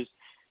Daytona is,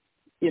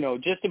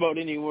 just about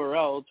anywhere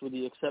else, with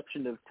the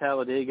exception of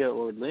Talladega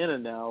or Atlanta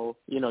now,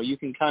 you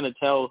can kind of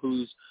tell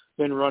who's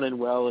been running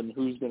well and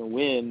who's going to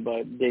win.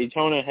 But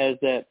Daytona has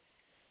that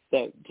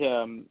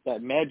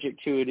magic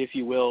to it, if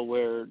you will,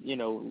 where,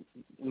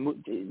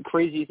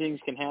 crazy things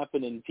can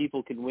happen and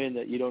people can win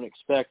that you don't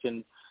expect.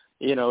 And,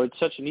 it's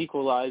such an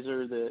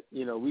equalizer that,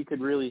 we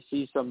could really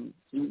see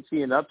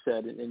an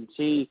upset and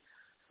see,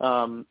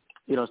 someone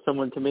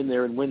come in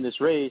there and win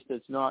this race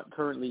that's not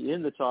currently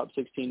in the top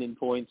 16 in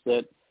points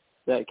that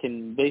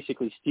can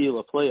basically steal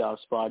a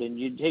playoff spot. And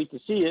you'd hate to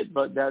see it,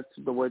 but that's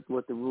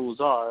what the rules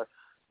are.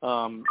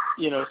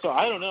 So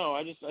I don't know.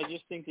 I just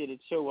think that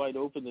it's so wide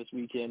open this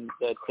weekend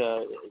that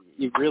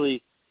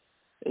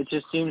it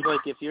just seems like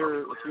if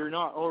you're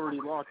not already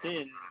locked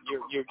in,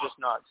 you're just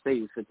not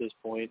safe at this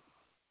point.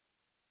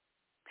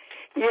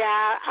 Yeah,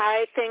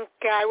 I think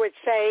I would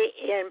say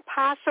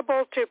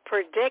impossible to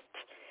predict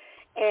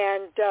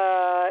and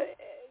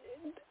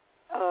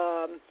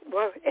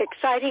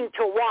exciting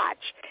to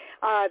watch.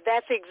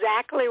 That's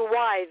exactly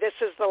why this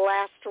is the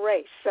last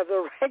race of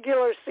the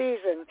regular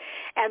season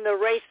and the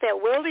race that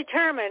will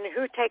determine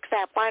who takes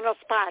that final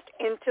spot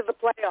into the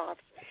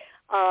playoffs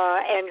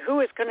and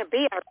who is going to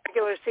be our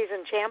regular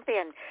season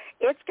champion.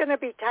 It's going to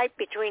be tight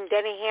between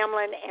Denny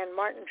Hamlin and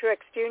Martin Truex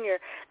Jr.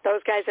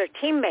 Those guys are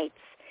teammates.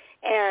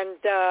 And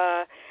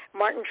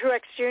Martin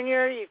Truex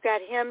Jr., you've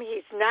got him.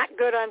 He's not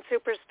good on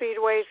super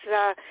speedways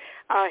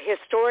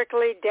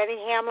historically. Denny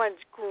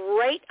Hamlin's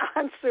great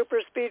on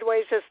super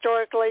speedways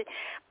historically,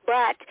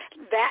 but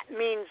that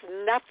means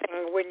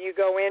nothing when you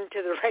go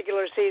into the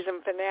regular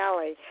season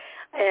finale.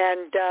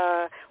 And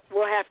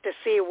we'll have to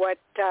see what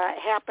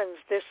happens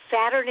this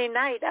Saturday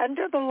night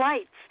under the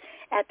lights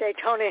at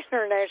Daytona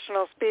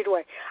International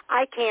Speedway.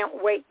 I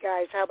can't wait,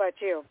 guys. How about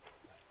you?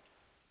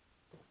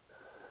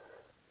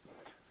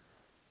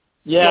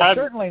 Yeah,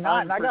 certainly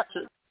not.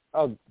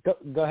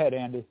 Go ahead,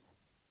 Andy.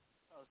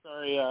 Oh,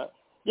 sorry.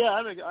 Yeah,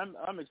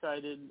 I'm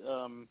excited.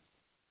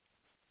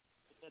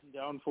 Heading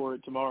down for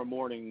it tomorrow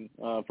morning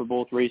for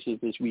both races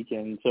this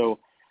weekend. So,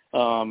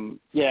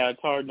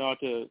 it's hard not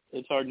to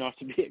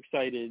be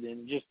excited.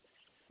 And just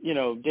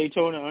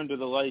Daytona under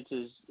the lights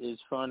is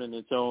fun in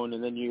its own,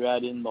 and then you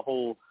add in the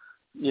whole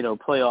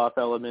playoff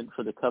element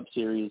for the Cup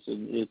Series,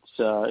 and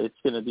it's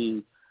going to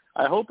be.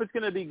 I hope it's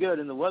going to be good,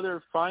 and the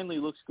weather finally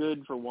looks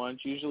good for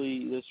once.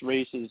 Usually this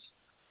race is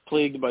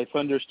plagued by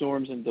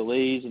thunderstorms and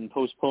delays and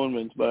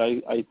postponements, but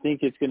I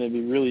think it's going to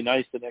be really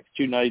nice the next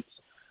 2 nights.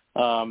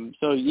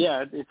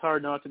 It's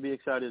hard not to be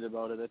excited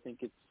about it. I think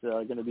it's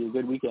going to be a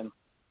good weekend.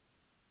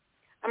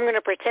 I'm going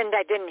to pretend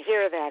I didn't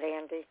hear that,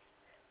 Andy,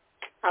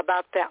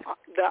 about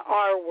the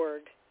R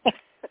word.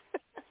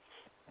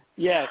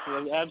 Yes,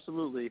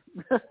 absolutely.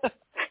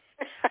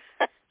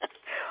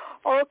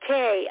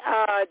 Okay,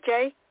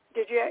 Jay?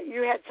 Did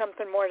you had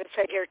something more to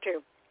say here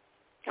too?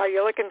 Are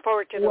you looking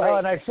forward to the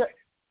race?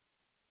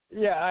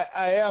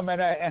 I am, and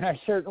I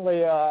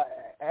certainly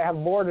have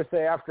more to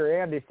say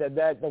after Andy said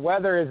that. The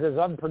weather is as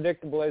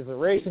unpredictable as the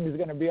racing is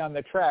going to be on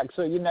the track,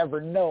 so you never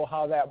know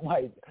how that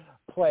might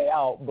play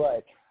out.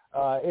 But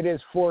it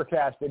is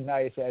forecasted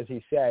nice, as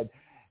he said.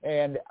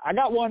 And I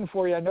got one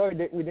for you. I know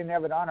we didn't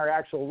have it on our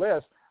actual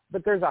list,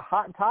 but there's a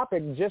hot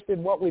topic just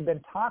in what we've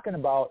been talking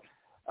about.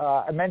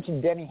 I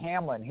mentioned Denny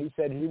Hamlin. He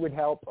said he would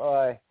help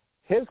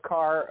his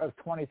car of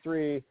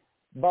 23,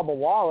 Bubba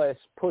Wallace,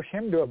 push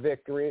him to a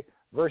victory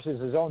versus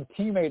his own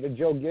teammate of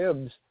Joe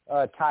Gibbs,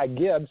 Ty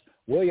Gibbs.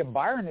 William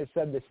Byron has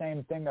said the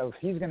same thing of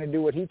he's going to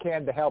do what he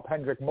can to help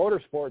Hendrick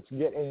Motorsports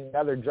get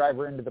another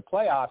driver into the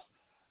playoffs.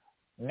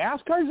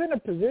 NASCAR's in a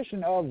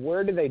position of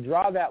where do they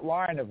draw that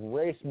line of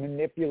race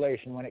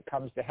manipulation when it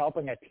comes to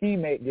helping a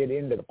teammate get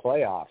into the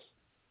playoffs?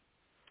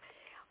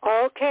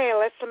 Okay,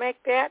 let's make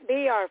that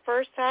be our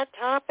first hot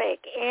topic.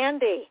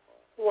 Andy,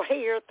 what are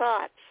your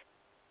thoughts?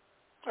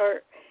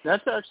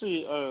 That's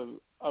actually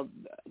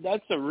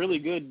that's a really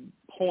good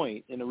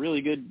point and a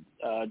really good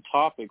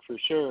topic for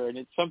sure, and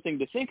it's something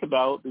to think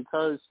about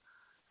because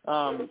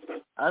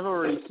I've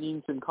already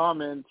seen some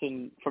comments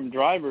from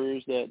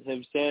drivers that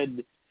have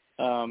said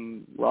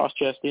Ross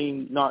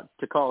Chastain, not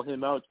to call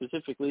him out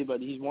specifically, but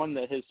he's one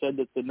that has said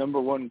that the number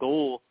one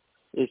goal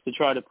is to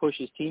try to push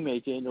his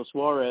teammate Daniel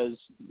Suarez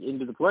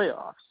into the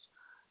playoffs.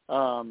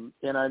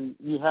 And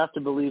you have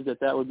to believe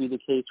that would be the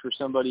case for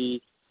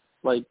somebody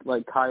like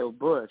Kyle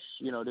Busch,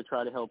 to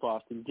try to help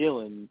Austin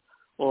Dillon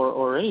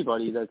or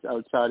anybody that's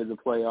outside of the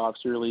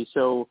playoffs really.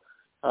 So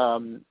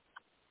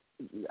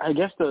I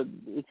guess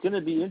it's going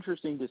to be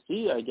interesting to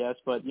see, I guess,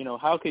 but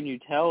how can you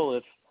tell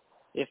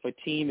if a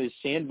team is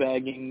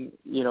sandbagging,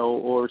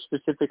 or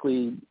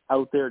specifically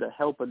out there to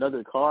help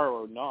another car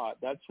or not?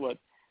 That's what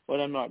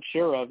I'm not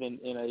sure of, and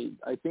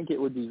I think it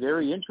would be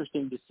very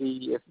interesting to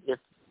see if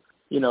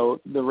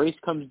the race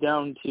comes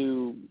down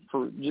to,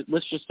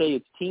 let's just say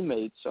it's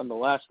teammates on the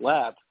last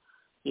lap,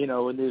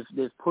 and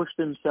they've pushed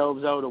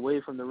themselves out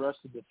away from the rest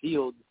of the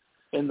field,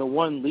 and the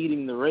one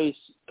leading the race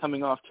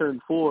coming off turn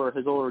 4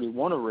 has already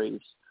won a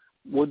race.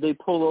 Would they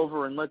pull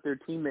over and let their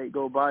teammate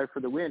go by for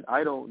the win?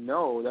 I don't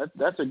know.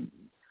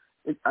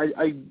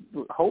 I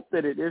hope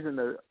that it isn't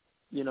a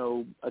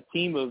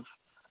theme of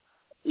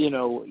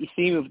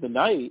the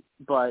night,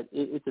 but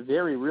it's a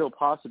very real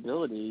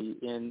possibility,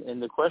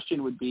 and the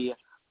question would be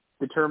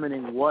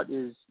determining what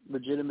is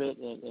legitimate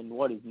and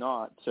what is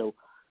not. So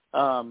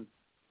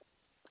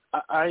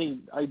I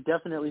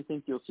definitely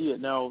think you'll see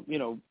it. Now,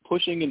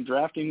 pushing and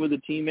drafting with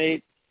a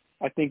teammate,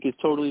 I think is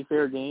totally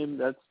fair game.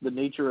 That's the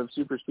nature of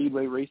super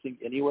speedway racing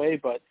anyway,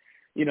 but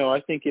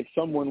I think if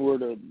someone were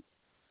to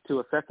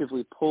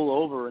effectively pull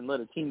over and let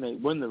a teammate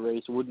win the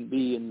race, it wouldn't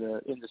be in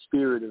the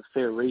spirit of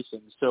fair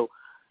racing. So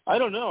I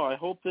don't know. I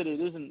hope that it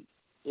isn't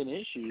an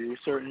issue,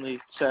 certainly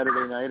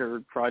Saturday night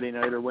or Friday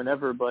night or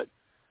whenever, but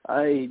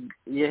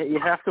you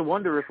have to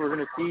wonder if we're going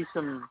to see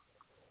some,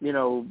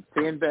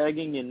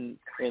 sandbagging and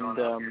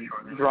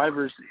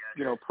drivers,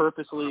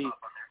 purposely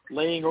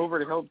laying over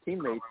to help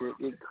teammates.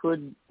 It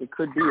could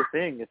be a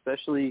thing,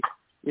 especially,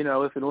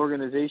 if an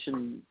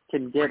organization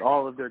can get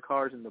all of their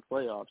cars in the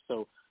playoffs.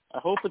 So I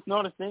hope it's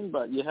not a thing,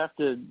 but you have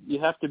to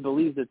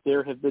believe that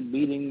there have been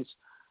meetings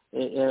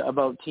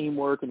about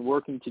teamwork and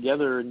working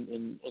together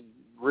and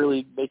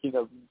really making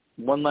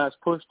one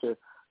last push to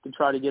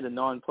try to get a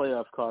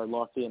non-playoff car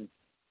locked in.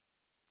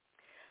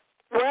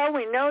 Well,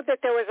 we know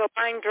that there was a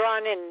line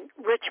drawn in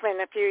Richmond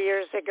a few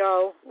years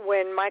ago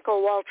when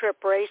Michael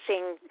Waltrip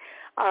Racing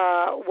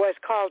was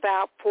called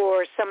out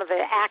for some of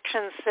the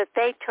actions that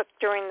they took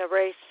during the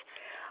race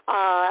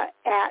at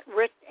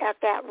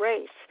that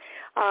race.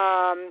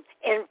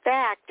 In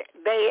fact,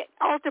 they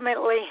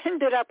ultimately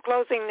ended up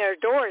closing their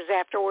doors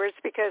afterwards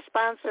because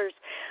sponsors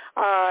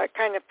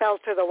kind of fell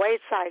to the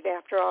wayside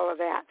after all of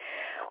that.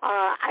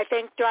 I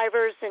think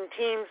drivers and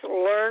teams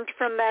learned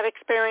from that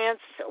experience.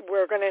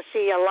 We're going to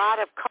see a lot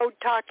of code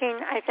talking,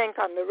 I think,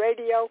 on the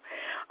radio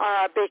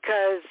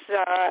because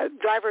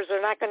drivers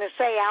are not going to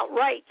say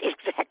outright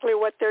exactly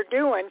what they're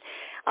doing.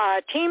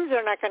 Teams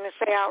are not going to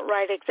say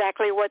outright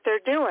exactly what they're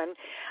doing.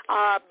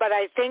 But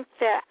I think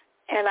that,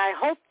 and I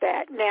hope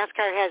that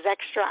NASCAR has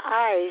extra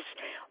eyes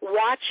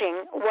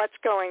watching what's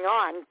going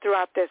on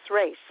throughout this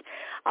race.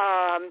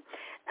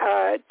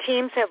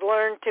 Teams have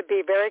learned to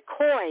be very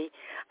coy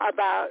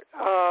about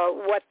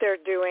what they're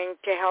doing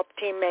to help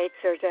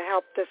teammates or to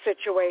help the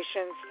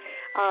situations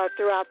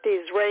throughout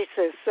these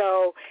races.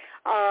 So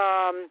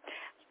I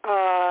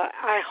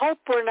hope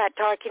we're not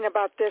talking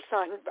about this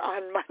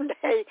on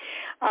Monday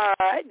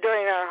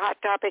during our Hot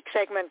Topic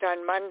segment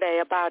on Monday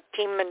about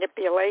team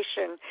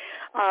manipulation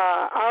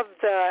of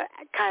the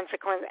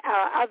consequence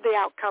of the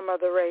outcome of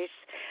the race.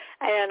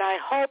 And I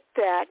hope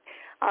that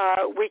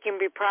we can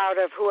be proud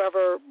of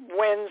whoever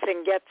wins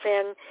and gets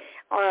in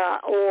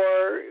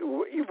or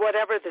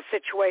whatever the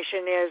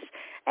situation is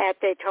at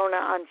Daytona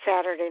on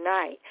Saturday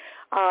night.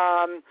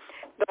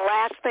 The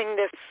last thing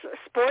this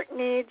sport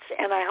needs,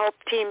 and I hope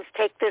teams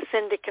take this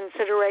into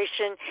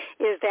consideration,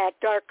 is that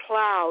dark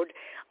cloud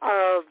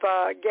of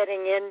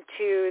getting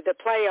into the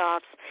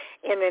playoffs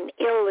in an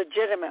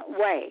illegitimate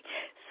way.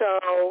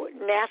 So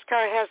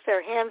NASCAR has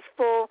their hands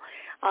full.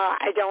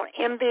 I don't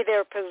envy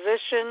their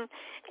position,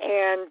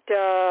 and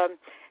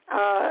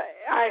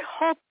I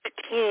hope the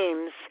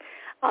teams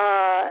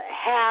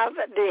have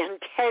the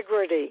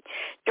integrity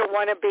to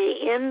want to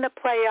be in the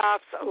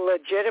playoffs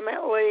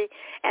legitimately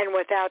and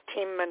without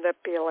team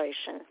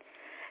manipulation.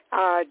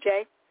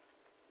 Jay?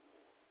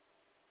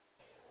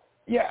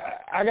 Yeah,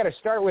 I got to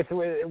start with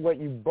what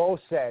you both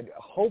said.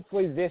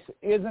 Hopefully this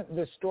isn't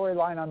the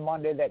storyline on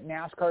Monday that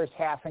NASCAR is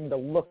having to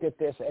look at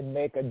this and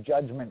make a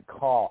judgment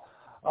call.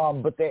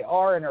 But they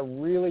are in a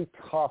really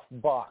tough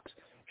box.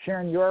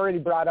 Sharon, you already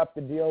brought up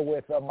the deal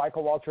with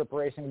Michael Waltrip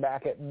Racing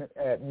back at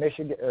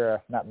Richmond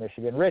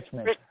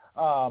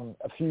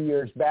a few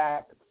years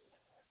back.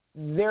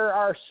 there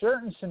are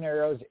certain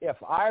scenarios, if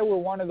I were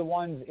one of the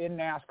ones in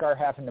NASCAR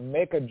having to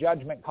make a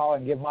judgment call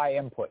and give my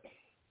input,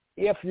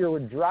 if your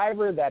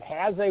driver that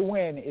has a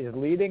win is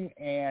leading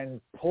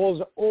and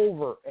pulls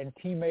over and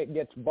teammate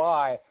gets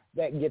by,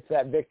 that gets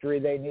that victory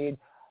they need,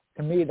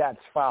 to me that's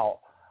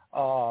foul.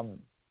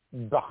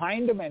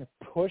 Behind them and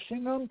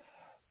pushing them,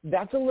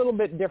 that's a little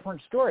bit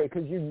different story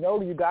because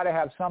you got to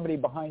have somebody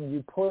behind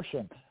you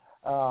pushing.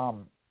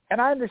 And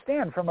I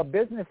understand from a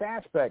business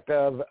aspect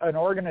of an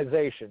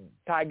organization,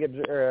 Ty Gibbs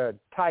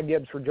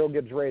for Joe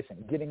Gibbs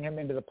Racing, getting him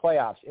into the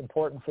playoffs,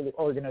 important for the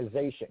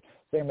organization.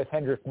 Same with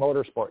Hendrick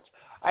Motorsports.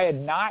 I had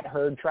not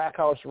heard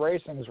Trackhouse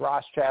Racing's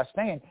Ross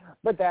Chastain,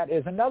 but that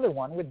is another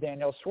one with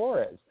Daniel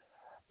Suarez.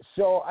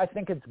 So I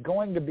think it's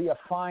going to be a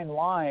fine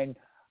line.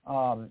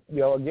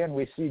 Again,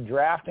 we see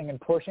drafting and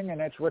pushing, and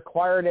it's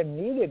required and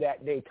needed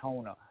at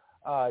Daytona,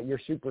 your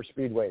super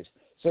speedways.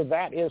 So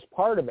that is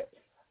part of it.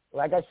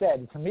 Like I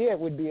said, to me it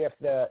would be if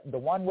the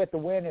one with the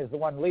win is the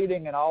one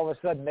leading and all of a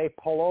sudden they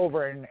pull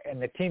over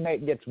and the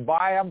teammate gets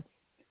by them.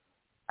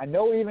 I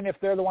know even if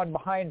they're the one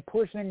behind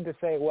pushing to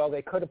say, well,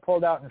 they could have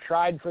pulled out and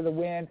tried for the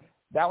win,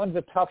 that one's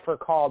a tougher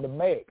call to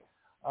make.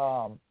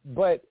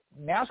 But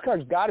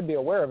NASCAR's got to be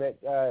aware of it.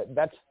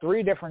 That's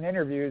 3 different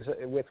interviews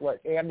with what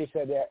Andy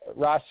said.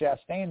 Ross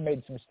Chastain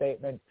made some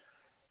statements,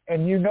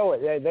 and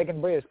it. They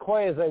can be as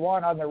coy as they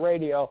want on the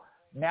radio.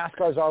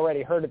 NASCAR's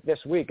already heard it this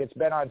week. It's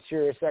been on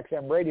Sirius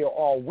XM radio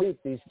all week,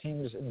 these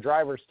teams and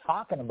drivers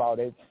talking about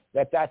it,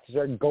 that's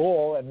their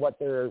goal and what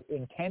their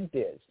intent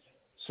is.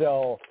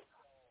 So,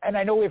 and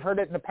I know we've heard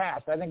it in the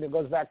past. I think it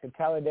goes back to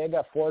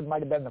Talladega. Ford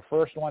might have been the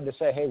first one to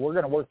say, hey, we're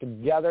going to work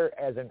together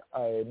as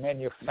a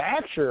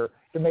manufacturer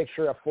to make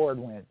sure a Ford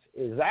wins.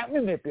 Is that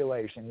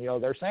manipulation?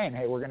 They're saying,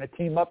 hey, we're going to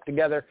team up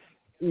together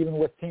even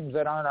with teams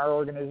that aren't our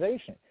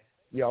organization.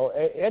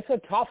 It's a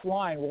tough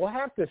line. We'll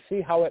have to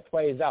see how it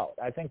plays out.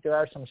 I think there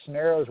are some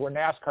scenarios where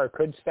NASCAR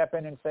could step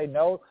in and say,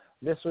 no,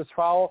 this was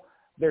foul.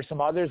 There's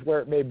some others where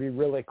it may be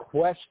really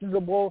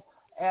questionable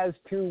as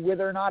to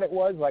whether or not it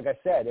was. Like I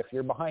said, if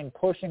you're behind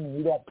pushing and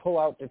you don't pull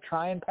out to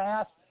try and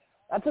pass,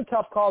 that's a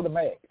tough call to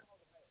make.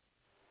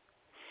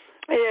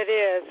 It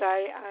is.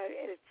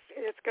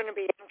 It's going to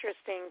be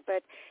interesting.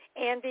 But,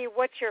 Andy,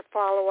 what's your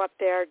follow-up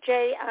there?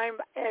 Jay,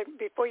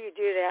 before you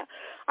do that,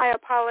 I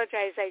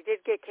apologize. I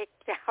did get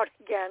kicked out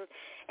again,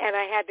 and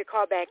I had to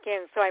call back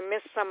in, so I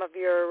missed some of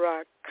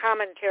your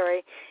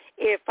commentary.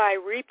 If I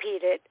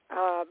repeat it,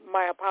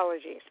 my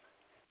apologies.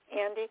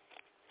 Andy?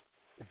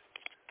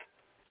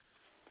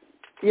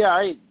 Yeah,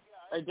 I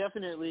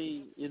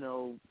definitely,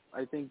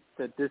 I think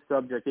that this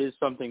subject is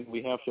something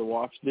we have to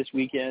watch this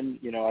weekend.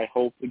 I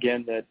hope,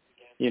 again, that,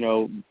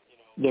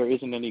 there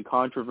isn't any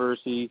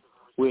controversy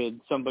with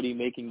somebody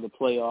making the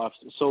playoffs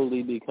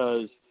solely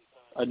because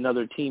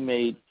another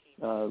teammate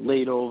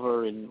laid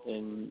over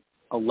and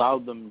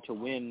allowed them to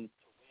win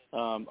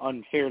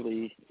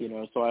unfairly,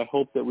 so I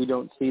hope that we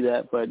don't see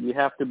that. But you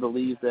have to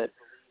believe that,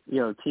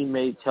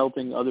 teammates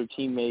helping other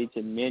teammates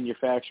and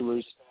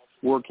manufacturers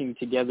working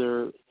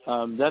together,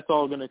 that's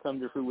all going to come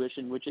to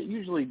fruition, which it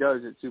usually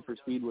does at super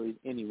speedways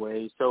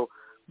anyway. So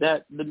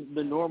that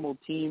the normal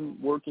team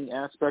working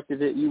aspect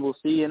of it you will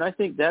see, and I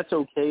think that's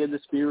okay in the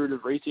spirit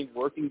of racing,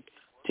 working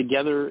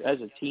together as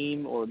a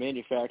team or a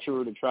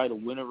manufacturer to try to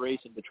win a race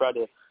and to try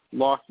to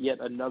lock yet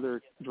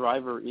another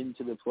driver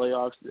into the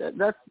playoffs.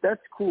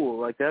 That's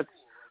cool. Like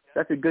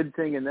that's a good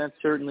thing, and that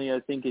certainly I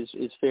think is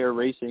fair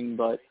racing.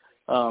 But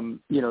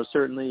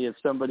certainly if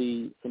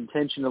somebody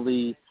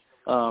intentionally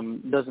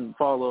doesn't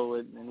follow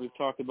it, and we've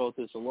talked about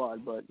this a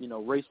lot, but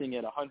racing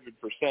at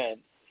 100%,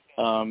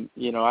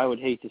 I would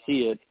hate to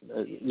see it,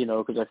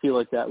 because I feel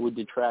like that would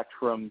detract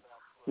from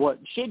what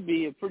should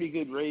be a pretty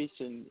good race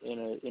and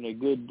a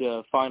good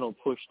final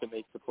push to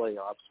make the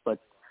playoffs. But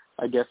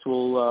I guess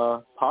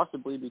we'll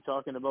possibly be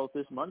talking about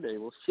this Monday.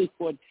 We'll see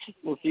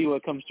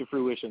what comes to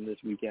fruition this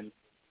weekend.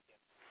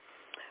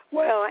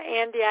 Well,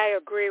 Andy, I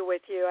agree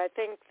with you. I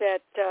think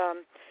that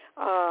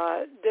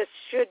this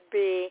should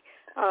be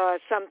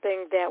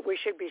something that we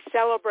should be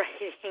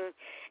celebrating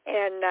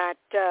and not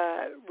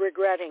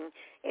regretting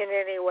in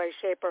any way,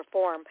 shape, or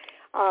form.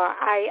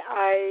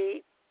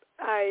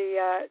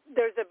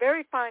 There's a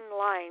very fine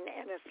line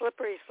and a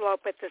slippery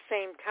slope at the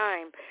same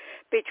time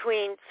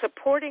between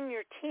supporting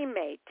your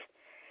teammate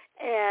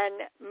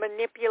and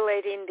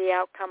manipulating the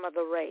outcome of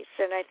the race.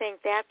 And I think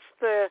that's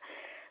the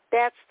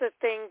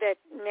thing that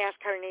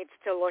NASCAR needs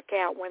to look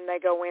at when they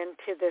go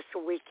into this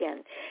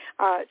weekend.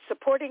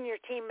 Supporting your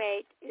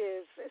teammate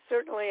is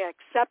certainly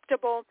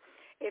acceptable.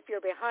 If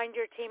you're behind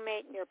your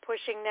teammate and you're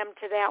pushing them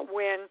to that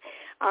win,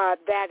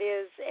 that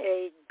is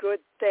a good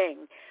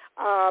thing.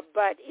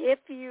 But if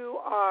you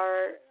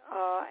are,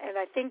 and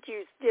I think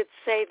you did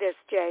say this,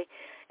 Jay,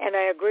 and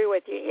I agree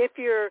with you, if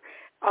you're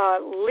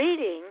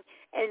leading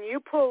and you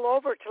pull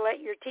over to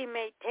let your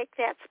teammate take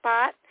that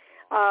spot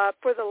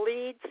for the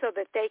lead so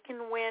that they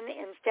can win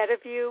instead of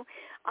you,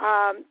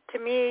 to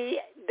me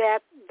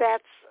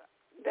that's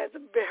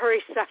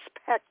very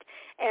suspect,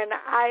 and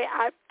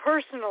I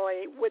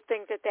personally would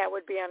think that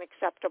would be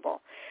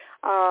unacceptable.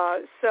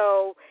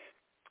 So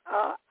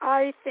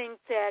I think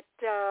that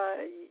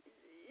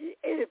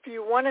if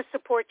you want to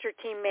support your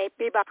teammate,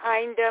 be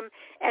behind them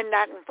and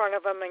not in front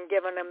of them and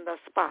giving them the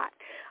spot.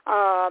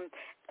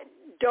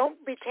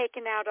 Don't be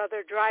taking out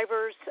other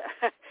drivers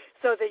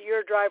so that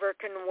your driver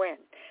can win.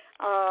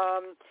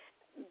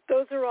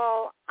 Those are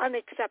all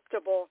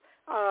unacceptable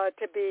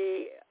to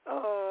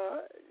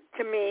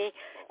me,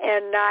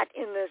 and not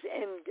in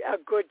a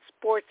good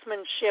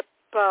sportsmanship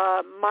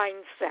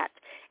mindset.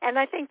 And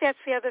I think that's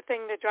the other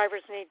thing that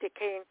drivers need to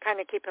kind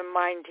of keep in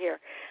mind here.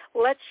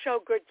 Let's show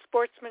good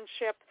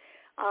sportsmanship.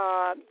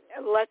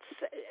 Let's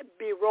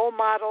be role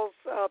models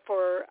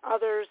for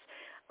others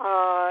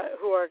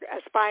who are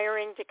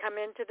aspiring to come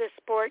into this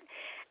sport.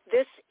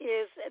 This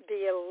is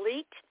the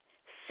elite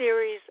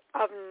series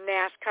of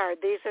NASCAR.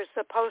 These are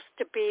supposed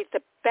to be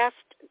the best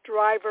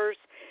drivers,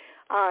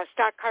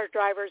 stock car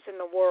drivers in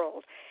the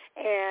world.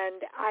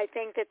 And I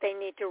think that they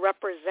need to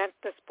represent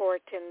the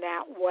sport in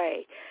that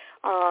way.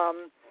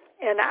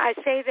 And I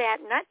say that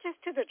not just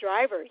to the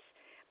drivers,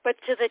 but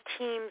to the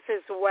teams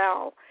as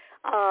well.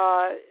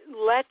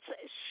 Let's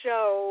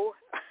show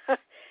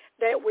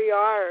that we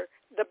are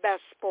the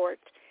best sport,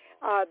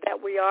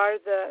 that we are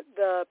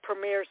the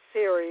premier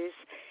series,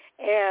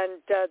 and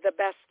the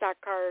best stock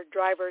car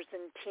drivers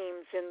and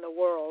teams in the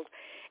world.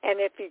 And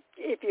if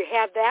you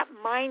have that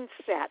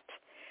mindset,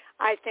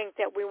 I think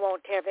that we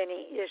won't have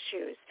any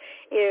issues.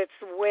 It's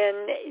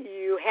when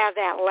you have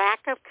that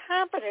lack of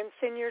confidence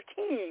in your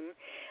team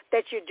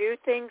that you do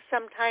things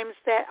sometimes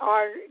that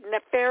are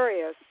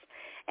nefarious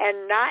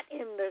and not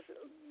in the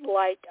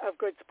light of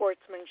good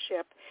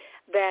sportsmanship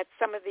that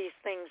some of these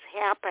things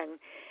happen.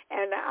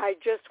 And I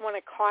just want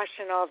to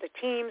caution all the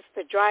teams,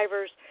 the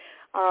drivers,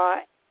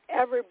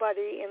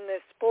 everybody in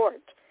this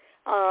sport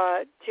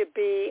to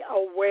be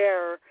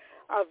aware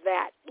of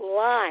that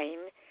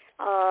line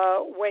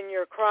when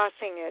you're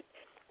crossing it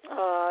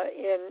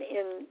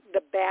in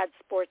the bad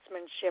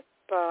sportsmanship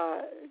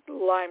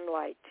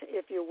limelight,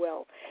 if you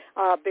will,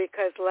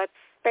 because let's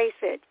face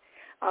it,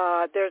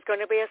 there's going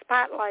to be a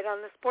spotlight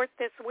on the sport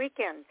this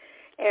weekend,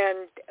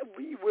 and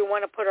we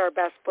want to put our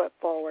best foot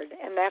forward,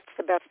 and that's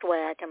the best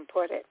way I can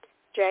put it.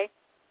 Jay?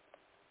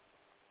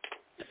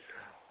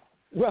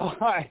 Well,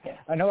 I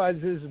know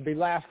this would be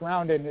last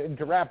round and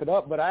to wrap it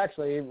up, but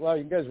actually, while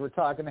you guys were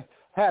talking,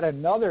 had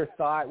another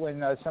thought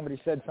when somebody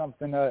said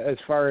something as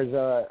far as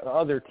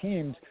other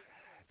teams,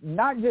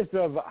 not just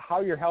of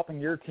how you're helping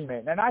your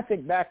teammate. And I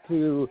think back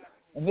to,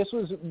 and this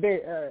was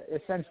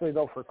essentially,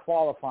 though, for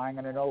qualifying,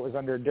 and I know it was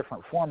under a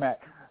different format,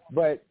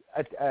 but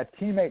a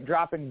teammate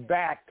dropping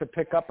back to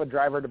pick up a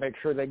driver to make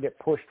sure they get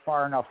pushed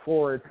far enough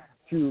forward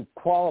to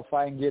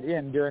qualify and get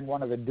in during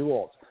one of the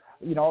duels.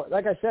 You know,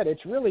 like I said,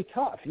 it's really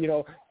tough, you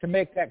know, to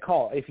make that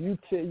call. If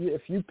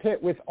you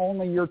pit with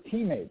only your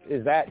teammates,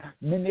 is that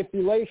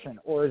manipulation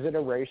or is it a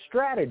race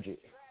strategy?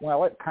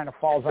 Well, it kind of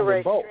falls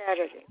under both.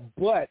 Strategy.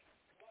 But,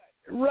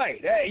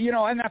 right, you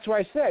know, and that's why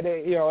I said,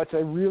 you know, it's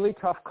a really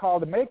tough call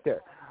to make there.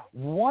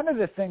 One of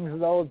the things,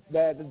 though,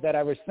 that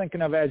I was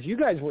thinking of as you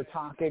guys were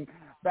talking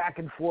back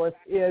and forth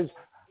is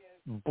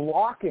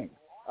blocking.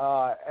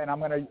 And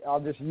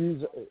I'll just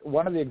use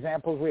one of the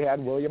examples we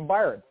had, William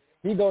Byron.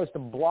 He goes to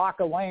block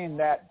a lane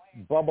that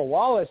Bubba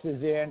Wallace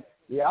is in.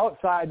 The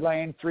outside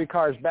lane, 3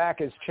 cars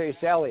back, is Chase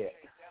Elliott,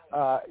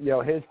 you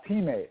know, his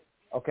teammate.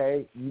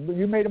 Okay,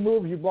 you made a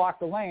move, you blocked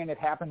the lane. It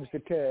happens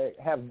to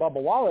have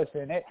Bubba Wallace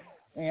in it,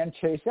 and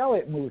Chase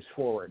Elliott moves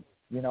forward.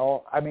 You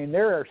know, I mean,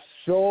 there are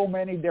so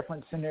many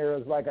different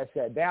scenarios. Like I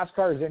said,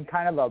 NASCAR is in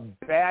kind of a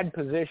bad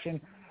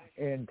position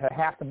and to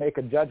have to make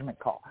a judgment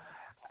call.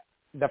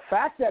 The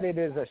fact that it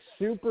is a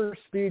super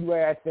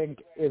speedway, I think,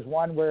 is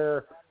one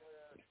where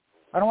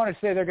I don't want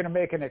to say they're going to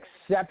make an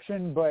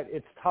exception, but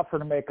it's tougher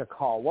to make a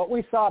call. What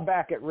we saw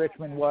back at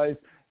Richmond was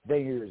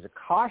they used a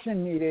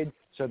caution needed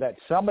so that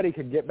somebody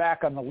could get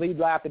back on the lead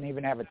lap and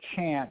even have a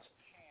chance,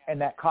 and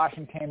that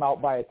caution came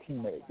out by a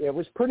teammate. It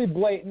was pretty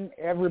blatant.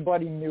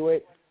 Everybody knew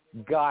it,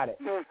 got it.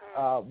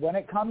 When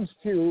it comes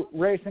to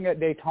racing at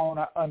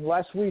Daytona,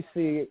 unless we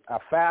see a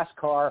fast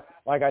car,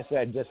 like I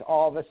said, just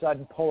all of a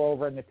sudden pull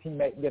over and the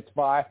teammate gets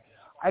by,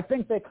 I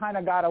think they kind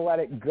of got to let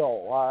it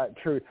go,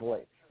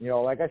 truthfully. You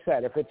know, like I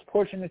said, if it's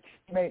pushing the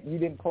teammate and you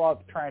didn't pull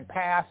out to try and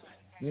pass,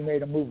 you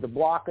made a move to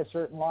block a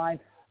certain line,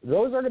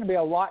 those are going to be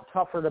a lot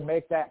tougher to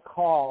make that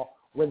call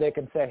where they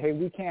can say, hey,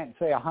 we can't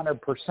say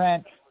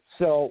 100%,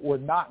 so we're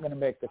not going to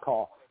make the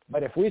call.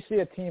 But if we see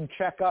a team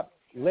check up,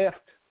 lift,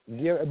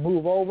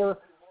 move over,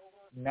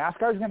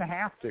 NASCAR's going to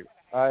have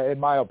to, in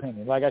my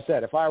opinion. Like I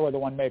said, if I were the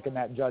one making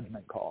that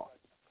judgment call.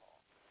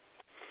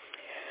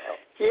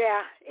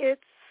 Yeah, it's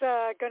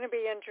going to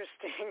be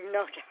interesting,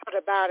 no doubt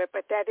about it,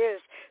 but that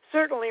is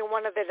certainly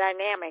one of the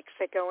dynamics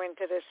that go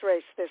into this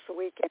race this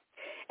weekend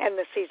and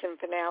the season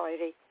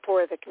finale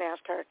for the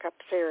NASCAR Cup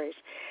Series.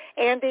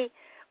 Andy,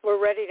 we're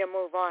ready to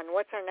move on.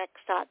 What's our next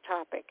hot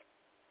topic?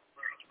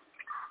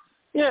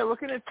 Yeah,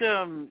 looking at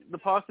the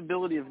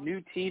possibility of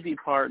new TV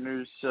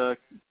partners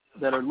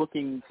that are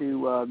looking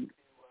to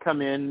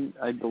come in.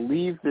 I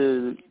believe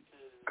the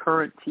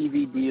current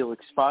TV deal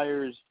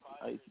expires,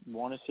 I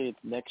want to say it's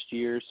next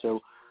year,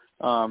 so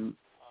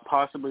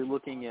possibly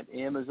looking at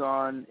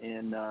Amazon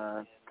and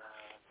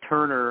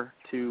Turner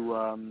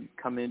to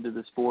come into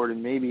the sport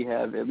and maybe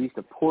have at least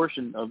a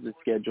portion of the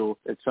schedule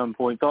at some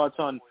point. Thoughts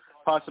on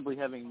possibly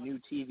having new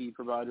TV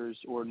providers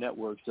or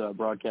networks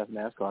broadcast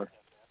NASCAR?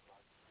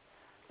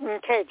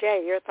 Okay,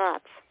 Jay, your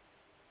thoughts?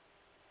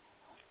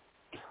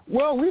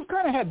 Well, we've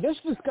kind of had this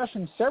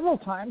discussion several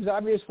times.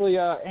 Obviously,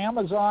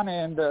 Amazon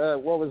and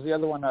what was the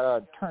other one?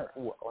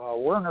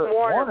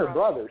 Warner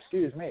Brothers.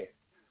 Excuse me.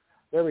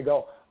 There we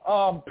go.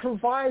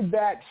 Provide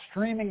that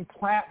streaming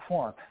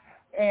platform,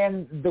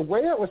 and the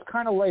way it was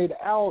kind of laid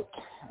out,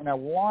 and I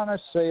want to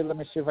say, let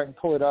me see if I can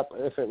pull it up.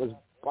 If it was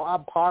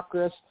Bob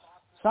Pockris,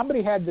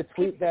 somebody had to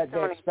tweet that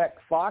they expect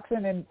Fox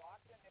and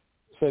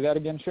say that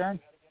again, Sharon.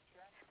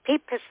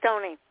 Pete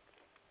Pistone.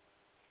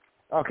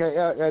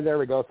 Okay, there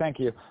we go. Thank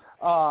you.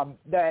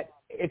 That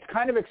it's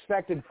kind of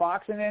expected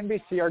Fox and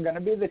NBC are going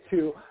to be the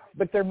two,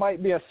 but there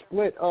might be a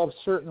split of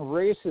certain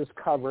races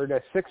covered,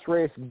 a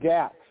 6-race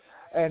gap.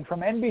 And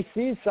from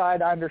NBC's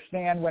side, I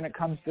understand when it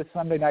comes to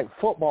Sunday Night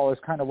Football is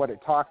kind of what it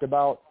talked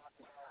about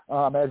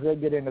as they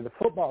get into the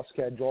football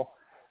schedule.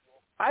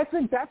 I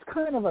think that's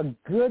kind of a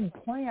good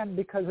plan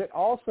because it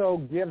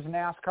also gives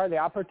NASCAR the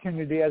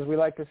opportunity, as we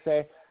like to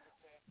say,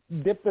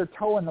 dip their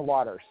toe in the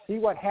water, see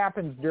what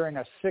happens during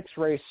a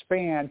 6-race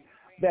span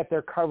that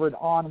they're covered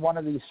on one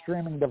of these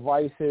streaming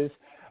devices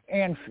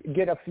and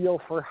get a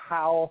feel for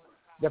how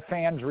the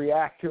fans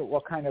react to it,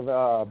 what kind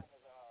of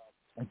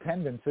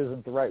attendance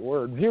isn't the right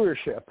word,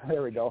 viewership,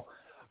 there we go,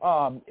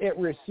 it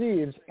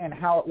receives and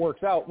how it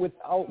works out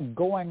without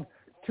going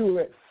to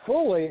it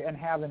fully and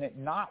having it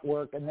not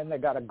work, and then they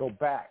got to go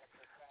back.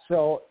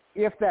 So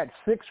if that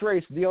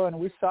 6-race deal, and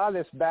we saw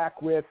this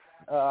back with,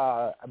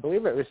 I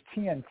believe it was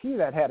TNT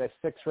that had a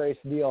 6-race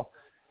deal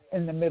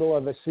in the middle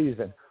of a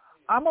season,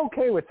 I'm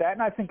okay with that,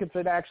 and I think it's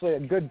actually a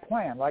good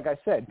plan. Like I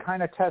said,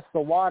 kind of test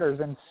the waters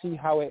and see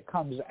how it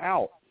comes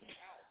out.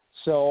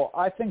 So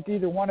I think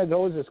either one of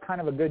those is kind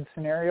of a good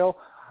scenario.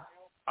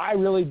 I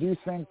really do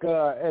think,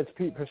 as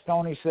Pete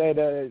Pistone said,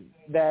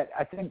 that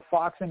I think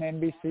Fox and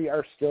NBC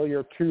are still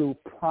your two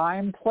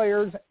prime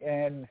players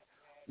and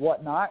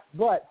whatnot.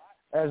 But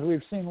as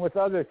we've seen with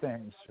other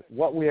things,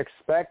 what we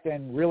expect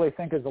and really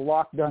think is a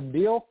locked-done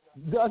deal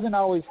doesn't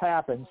always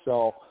happen.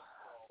 So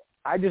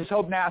I just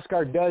hope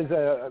NASCAR does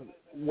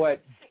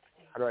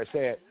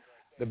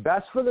the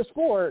best for the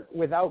sport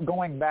without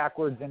going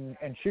backwards and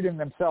shooting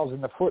themselves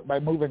in the foot by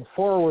moving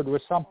forward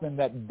with something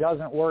that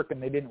doesn't work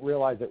and they didn't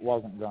realize it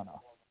wasn't gonna.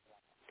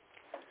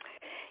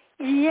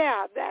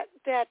 Yeah,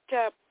 that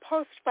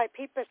post by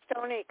Pete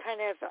Pistone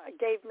kind of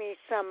gave me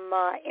some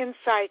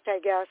insight, I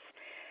guess,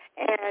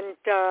 and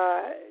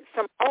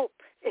some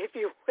hope, if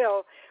you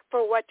will,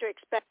 for what to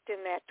expect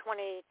in that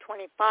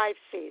 2025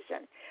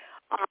 season.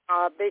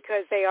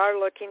 Because they are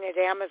looking at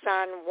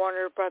Amazon,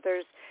 Warner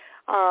Brothers,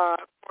 for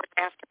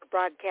NASCAR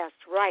broadcast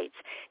rights.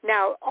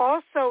 Now,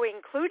 also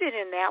included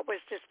in that was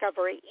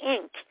Discovery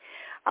Inc.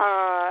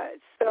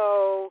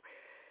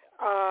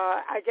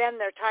 Again,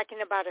 they're talking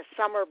about a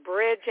summer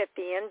bridge at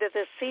the end of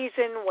the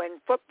season when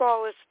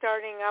football is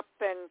starting up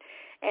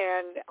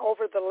and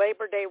over the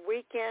Labor Day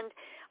weekend.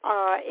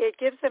 It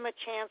gives them a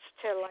chance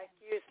to, like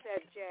you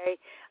said, Jay,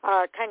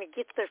 kind of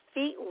get their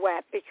feet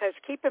wet, because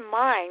keep in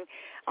mind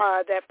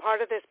that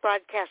part of this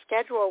broadcast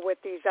schedule with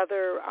these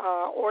other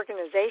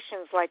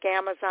organizations like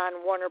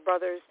Amazon, Warner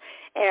Brothers,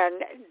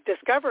 and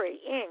Discovery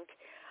Inc.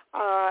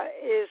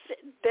 Is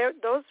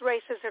those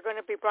races are going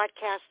to be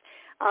broadcast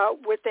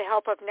with the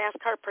help of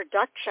NASCAR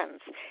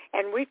Productions.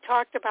 And we've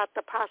talked about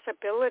the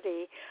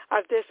possibility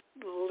of this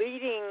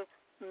leading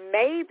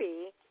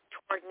maybe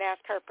toward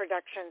NASCAR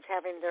Productions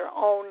having their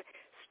own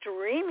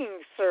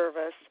streaming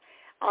service.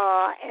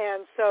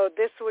 And so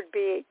this would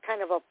be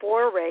kind of a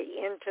foray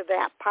into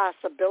that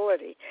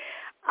possibility.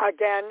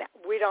 Again,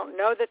 we don't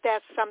know that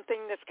that's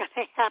something that's going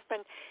to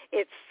happen.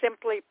 It's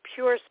simply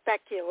pure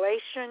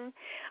speculation.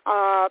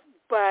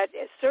 But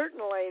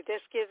certainly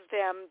this gives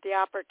them the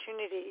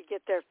opportunity to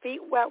get their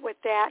feet wet with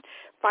that,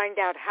 find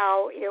out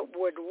how it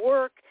would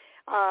work,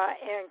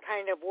 and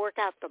kind of work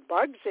out the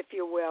bugs, if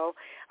you will,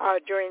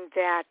 during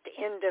that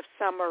end of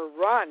summer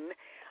run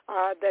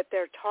that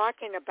they're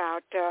talking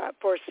about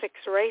for 6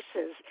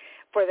 races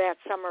for that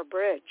summer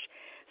bridge.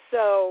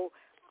 So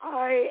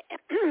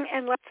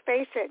and let's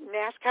face it,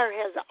 NASCAR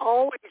has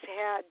always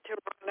had to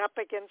run up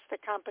against the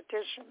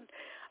competition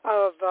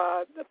of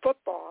the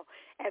football,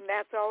 and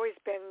that's always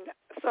been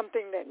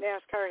something that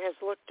NASCAR has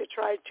looked to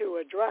try to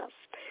address.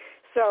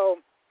 So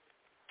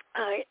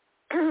I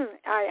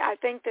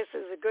think this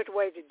is a good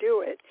way to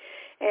do it,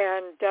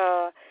 and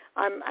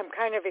I'm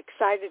kind of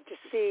excited to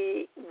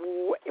see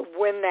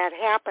when that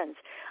happens.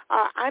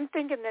 I'm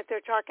thinking that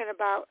they're talking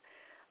about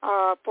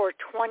for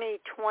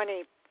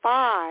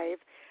 2025,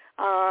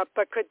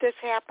 but could this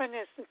happen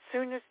as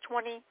soon as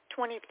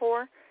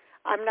 2024?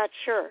 I'm not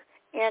sure.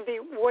 Andy,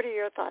 what are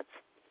your thoughts?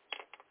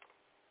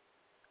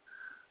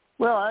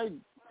 Well, I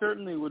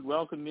certainly would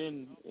welcome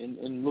in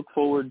and look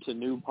forward to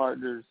new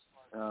partners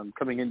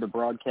coming into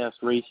broadcast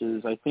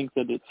races. I think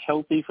that it's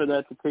healthy for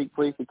that to take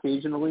place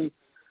occasionally.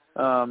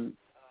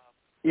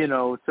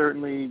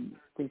 Certainly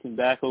thinking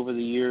back over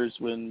the years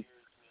when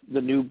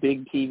the new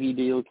big TV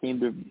deal came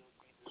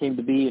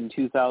to be in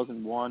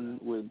 2001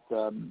 with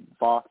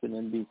Fox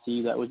and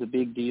NBC, that was a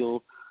big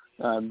deal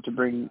to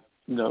bring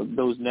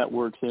those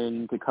networks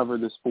in to cover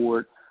the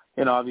sport.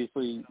 And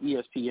obviously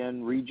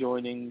ESPN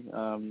rejoining,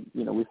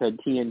 we've had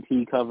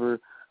TNT cover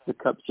the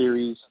Cup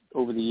Series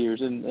over the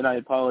years. And I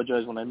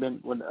apologize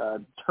when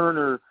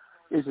Turner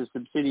is a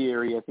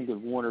subsidiary, I think,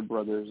 of Warner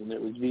Brothers, and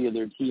it was via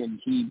their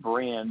TNT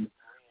brand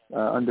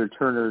under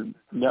Turner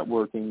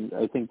Networking,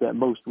 I think, that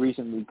most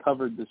recently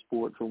covered the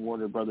sport for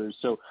Warner Brothers.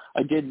 So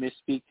I did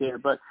misspeak there.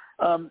 But,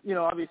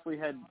 obviously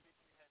had,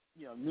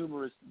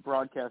 numerous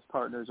broadcast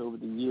partners over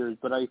the years.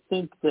 But I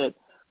think that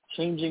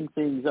changing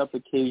things up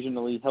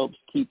occasionally helps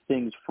keep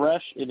things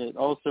fresh, and it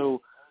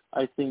also,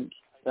 I think,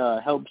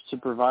 helps to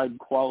provide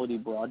quality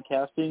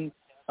broadcasting.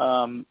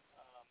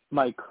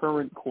 My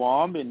current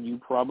qualm, and you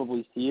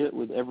probably see it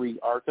with every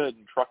ARCA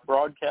and truck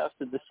broadcast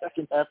in the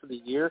second half of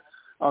the year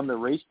on the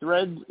race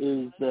threads,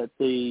 is that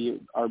they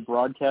are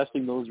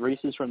broadcasting those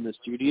races from the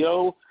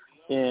studio.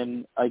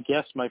 And I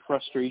guess my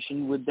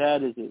frustration with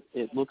that is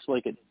it looks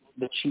like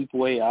the cheap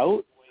way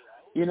out,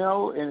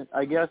 and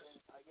I guess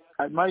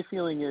my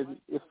feeling is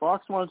if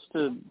Fox wants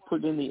to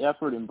put in the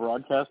effort and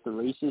broadcast the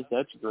races,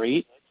 that's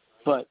great,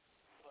 but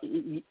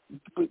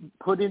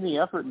put in the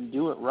effort and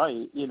do it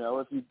right.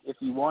 If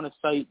you want to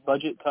cite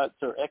budget cuts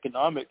or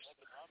economics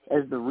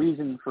as the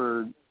reason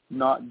for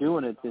not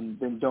doing it,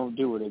 then don't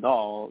do it at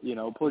all.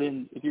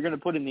 If you're going to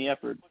put in the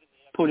effort,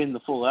 put in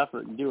the full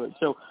effort and do it.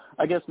 So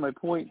I guess my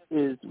point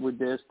is with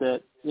this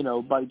that,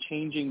 by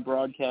changing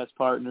broadcast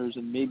partners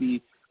and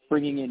maybe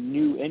bringing in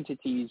new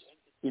entities,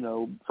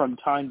 from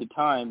time to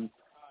time,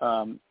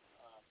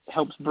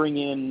 helps bring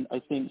in, I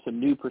think, some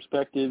new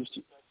perspectives,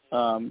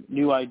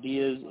 new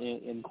ideas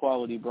and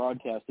quality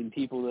broadcasting,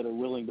 people that are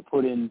willing to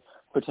put in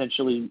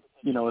potentially,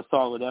 a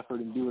solid effort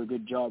and do a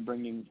good job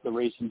bringing the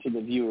racing to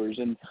the viewers.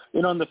 And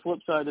on the flip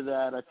side of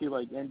that, I feel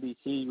like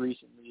NBC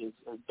recently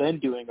has been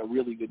doing a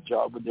really good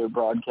job with their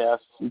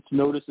broadcasts. It's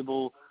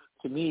noticeable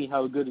to me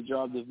how good a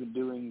job they've been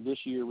doing this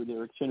year with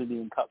their Xfinity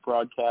and Cup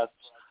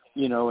broadcasts,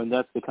 and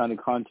that's the kind of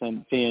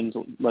content fans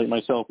like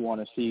myself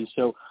want to see.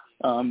 So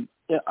I'm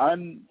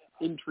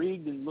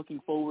intrigued and looking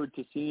forward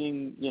to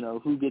seeing,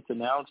 who gets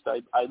announced.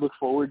 I look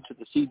forward to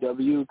the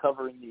CW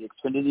covering the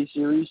Xfinity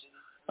Series.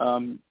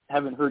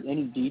 Haven't heard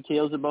any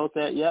details about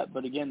that yet,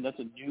 but again, that's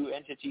a new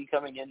entity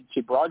coming in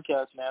to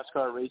broadcast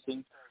NASCAR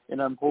racing,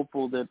 and I'm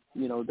hopeful that,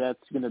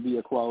 that's going to be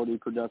a quality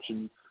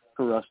production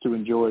for us to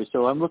enjoy.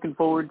 So I'm looking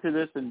forward to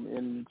this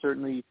and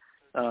certainly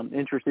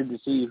interested to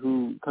see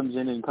who comes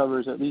in and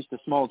covers at least a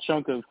small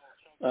chunk of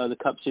the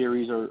Cup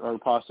Series or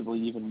possibly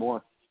even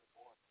more.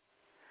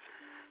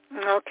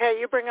 Okay,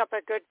 you bring up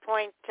a good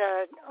point,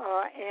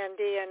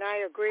 Andy, and I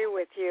agree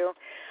with you.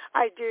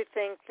 I do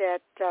think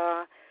that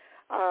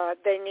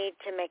they need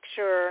to make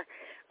sure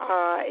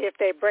if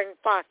they bring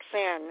Fox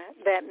in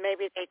that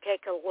maybe they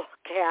take a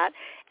look at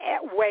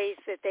ways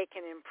that they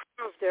can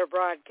improve their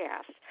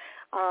broadcast.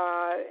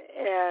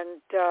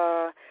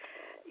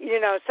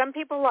 Some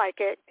people like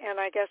it, and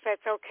I guess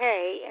that's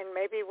okay, and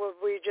maybe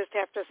we just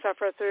have to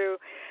suffer through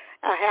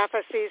a half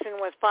a season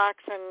with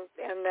Fox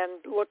and then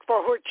look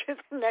forward to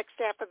the next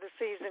half of the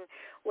season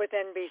with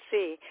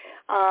NBC.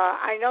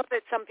 I know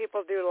that some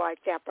people do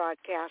like that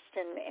broadcast,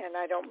 and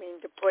I don't mean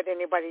to put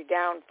anybody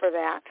down for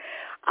that.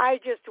 I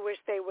just wish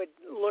they would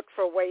look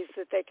for ways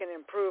that they can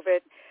improve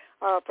it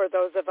for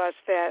those of us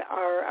that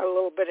are a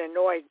little bit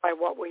annoyed by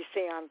what we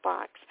see on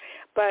Fox,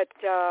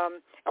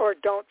 or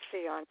don't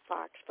see on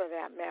Fox for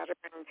that matter.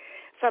 And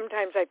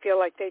sometimes I feel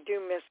like they do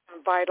miss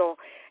some vital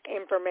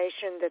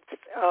information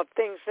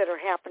things that are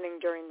happening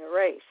during the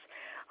race.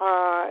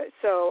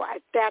 So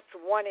that's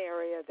one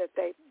area that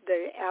they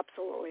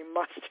absolutely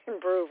must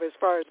improve as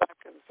far as I'm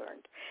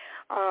concerned.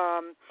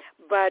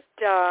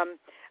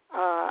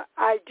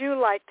 I do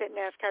like that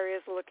NASCAR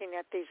is looking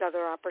at these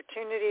other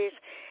opportunities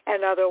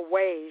and other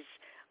ways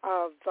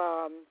of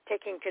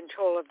taking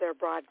control of their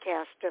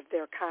broadcast of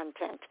their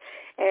content,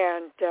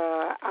 and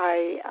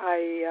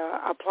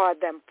I applaud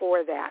them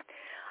for that.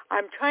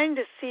 I'm trying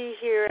to see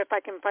here if I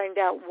can find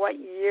out what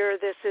year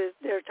this is.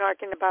 They're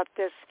talking about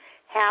this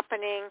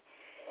happening,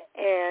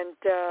 and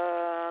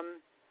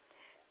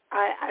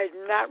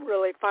I'm not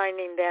really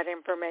finding that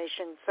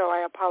information, so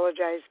I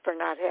apologize for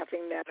not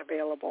having that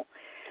available.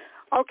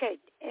 Okay,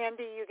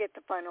 Andy, you get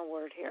the final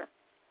word here.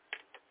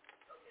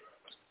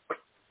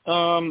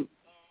 I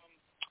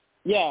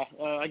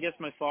guess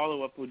my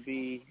follow-up would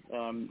be,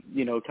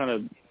 kind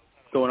of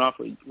going off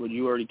what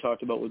you already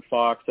talked about with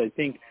Fox. I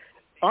think,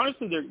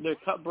 honestly, their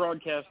Cup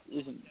broadcast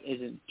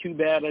isn't too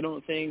bad, I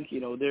don't think.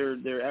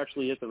 They're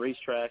actually at the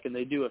racetrack, and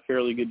they do a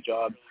fairly good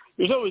job.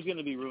 There's always going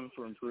to be room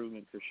for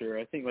improvement, for sure.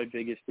 I think my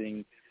biggest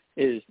thing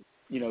is,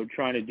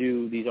 trying to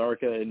do these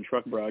ARCA and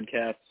truck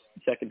broadcasts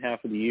second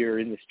half of the year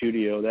in the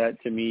studio.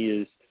 That, to me,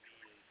 is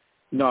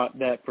not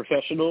that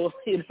professional.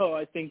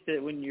 I think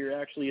that when you're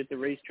actually at the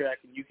racetrack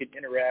and you can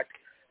interact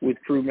with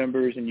crew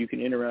members, and you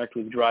can interact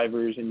with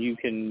drivers, and you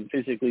can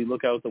physically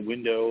look out the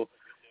window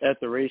at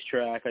the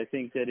racetrack. I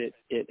think that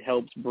it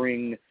helps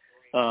bring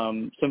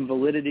some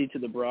validity to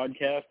the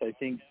broadcast. I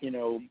think,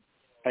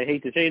 I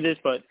hate to say this,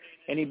 but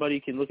anybody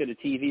can look at a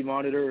TV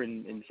monitor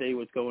and say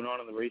what's going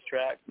on the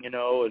racetrack,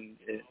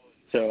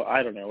 so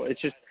I don't know.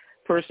 It's just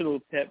personal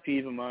pet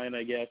peeve of mine,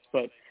 I guess.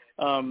 But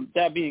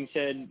that being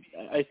said,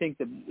 I think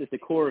that at the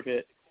core of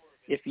it,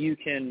 if you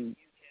can,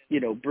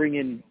 bring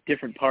in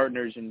different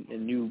partners and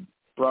new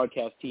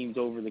broadcast teams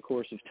over the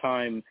course of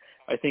time,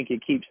 I think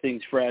it keeps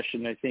things fresh,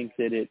 and I think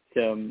that it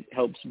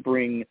helps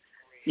bring,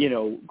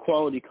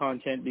 quality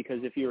content,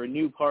 because if you're a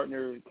new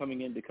partner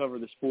coming in to cover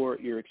the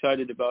sport, you're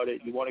excited about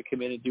it, you want to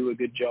come in and do a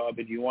good job,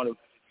 and you want to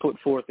put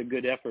forth a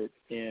good effort.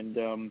 And,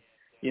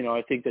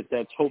 I think that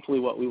that's hopefully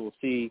what we will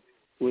see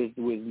with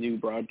new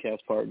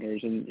broadcast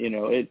partners. And,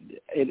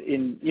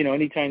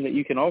 anytime that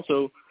you can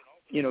also,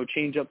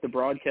 change up the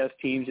broadcast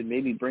teams and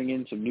maybe bring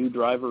in some new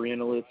driver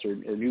analysts or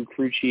new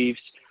crew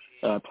chiefs,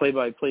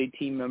 play-by-play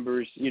team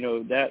members,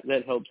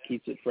 that helps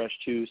keeps it fresh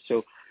too.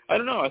 So I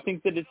don't know. I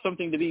think that it's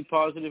something to be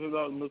positive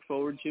about and look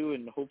forward to,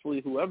 and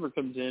hopefully whoever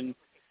comes in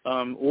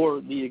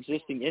or the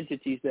existing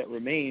entities that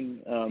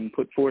remain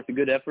put forth a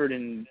good effort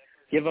and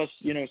give us,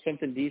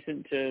 something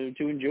decent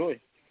to enjoy.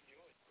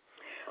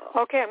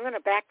 Okay, I'm going to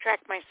backtrack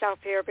myself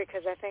here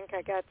because I think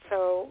I got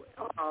so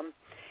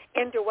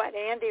into what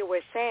Andy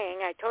was saying,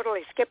 I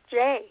totally skipped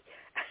Jay.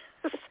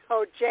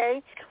 So,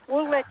 Jay,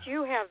 we'll let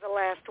you have the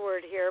last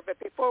word here, but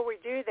before we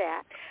do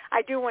that,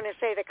 I do want to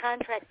say the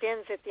contract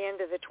ends at the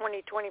end of the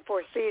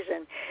 2024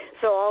 season,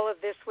 so all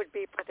of this would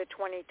be for the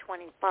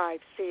 2025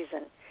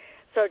 season.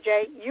 So,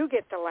 Jay, you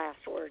get the last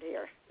word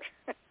here.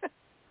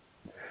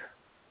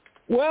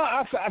 Well,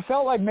 I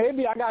felt like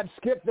maybe I got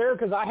skipped there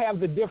because I have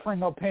the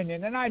differing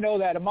opinion, and I know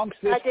that amongst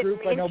this group,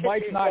 I know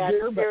Mike's not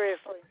here, but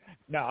seriously.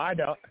 No, I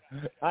know.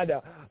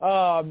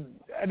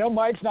 I know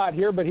Mike's not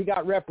here, but he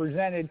got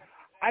represented.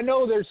 I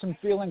know there's some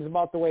feelings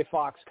about the way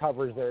Fox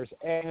covers theirs,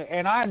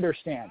 and I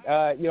understand.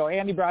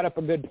 Andy brought up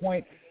a good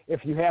point.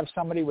 If you have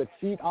somebody with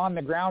feet on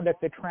the ground at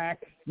the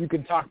track, you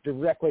can talk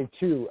directly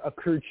to a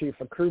crew chief,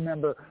 a crew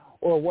member,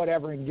 or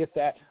whatever, and get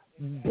that.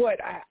 But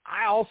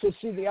I also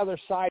see the other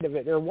side of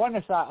it, or one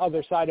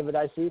other side of it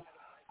I see.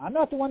 I'm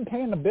not the one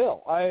paying the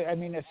bill. I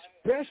mean,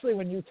 especially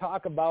when you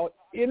talk about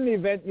in the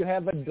event you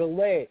have a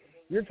delay,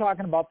 you're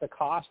talking about the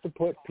cost to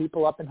put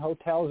people up in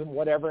hotels and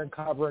whatever and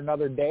cover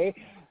another day.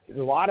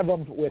 A lot of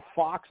them with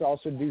Fox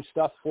also do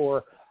stuff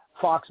for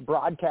Fox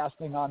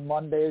Broadcasting on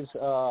Mondays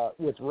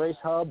with Race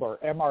Hub or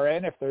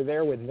MRN if they're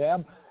there with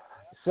them.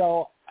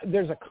 So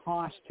there's a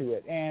cost to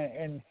it.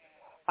 And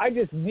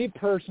me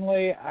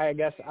personally, I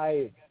guess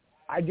I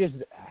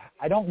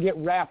don't get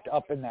wrapped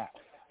up in that.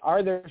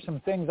 Are there some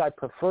things I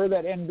prefer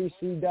that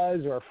NBC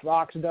does or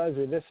Fox does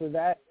or this or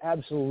that?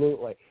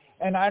 Absolutely.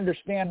 And I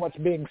understand what's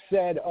being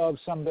said of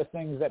some of the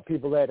things that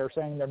people that are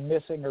saying they're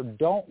missing or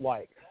don't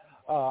like.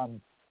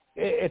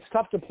 It's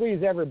tough to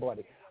please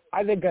everybody.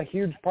 I think a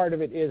huge part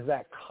of it is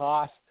that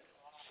cost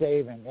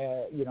saving,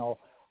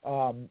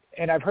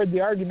 and I've heard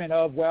the argument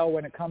of, well,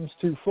 when it comes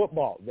to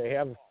football, they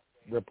have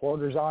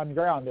reporters on the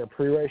ground. Their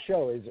pre-race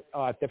show is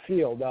at the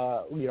field,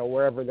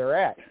 wherever they're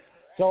at.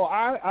 So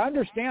I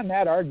understand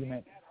that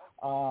argument.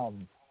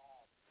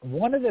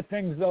 One of the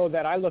things, though,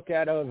 that I look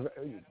at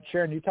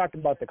Sharon, you talked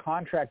about the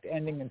contract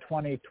ending in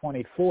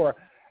 2024,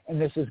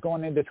 and this is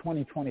going into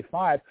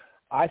 2025.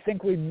 I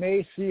think we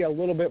may see a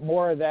little bit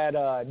more of that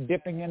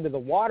dipping into the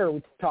water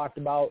we talked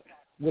about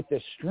with the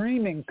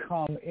streaming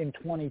come in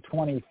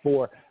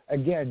 2024.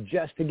 Again,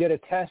 just to get a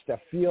test, a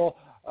feel,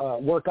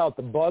 work out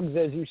the bugs,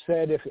 as you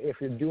said, if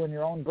you're doing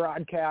your own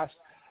broadcast.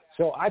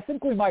 So I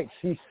think we might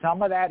see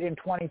some of that in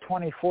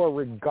 2024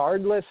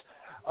 regardless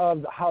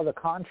of how the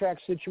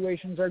contract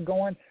situations are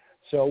going.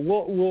 So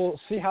we'll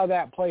see how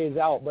that plays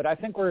out. But I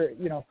think we're,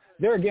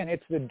 there again,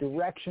 it's the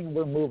direction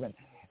we're moving.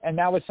 And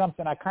that was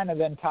something I kind of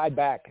then tied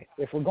back.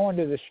 If we're going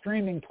to the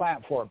streaming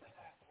platform,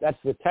 that's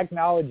the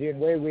technology and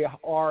way we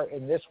are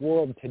in this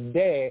world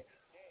today,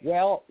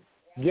 well,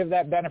 give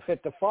that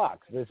benefit to Fox.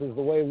 This is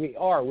the way we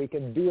are. We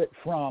can do it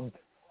from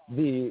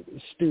the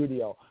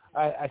studio.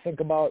 I think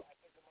about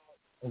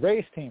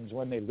race teams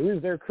when they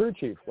lose their crew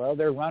chief. Well,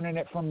 they're running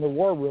it from the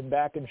war room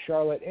back in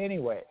Charlotte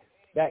anyway.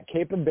 That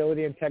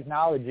capability and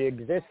technology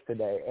exists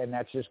today, and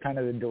that's just kind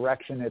of the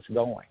direction it's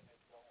going.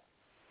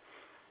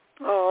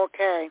 Oh,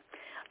 okay.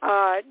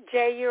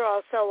 Jay, you're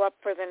also up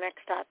for the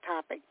next hot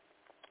topic.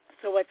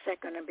 So what's that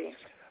going to be?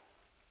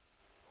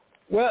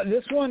 Well,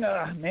 this one,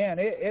 man,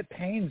 it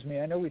pains me.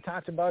 I know we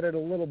talked about it a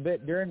little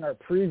bit during our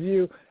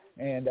preview,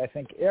 and I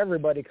think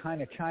everybody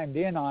kind of chimed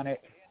in on it.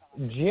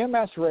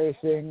 GMS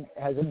Racing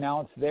has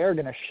announced they're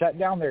going to shut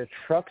down their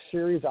Truck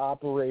Series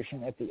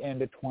operation at the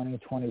end of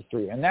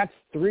 2023, and that's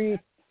 3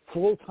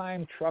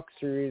 full-time Truck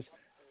Series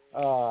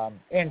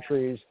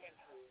entries,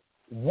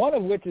 one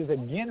of which is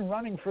again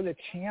running for the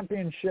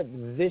championship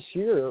this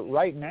year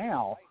right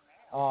now,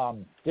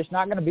 just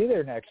not going to be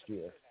there next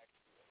year.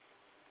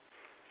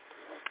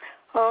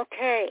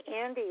 Okay,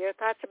 Andy, your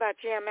thoughts about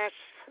GMS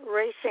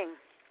Racing?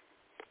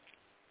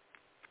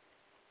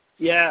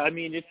 Yeah, I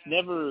mean, it's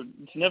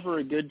never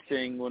a good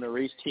thing when a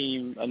race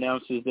team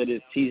announces that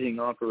it's ceasing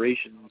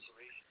operations.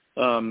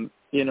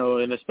 You know,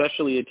 and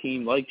especially a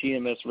team like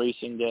GMS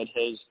Racing that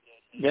has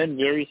been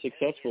very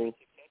successful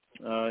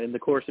in the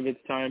course of its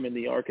time in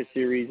the ARCA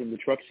Series and the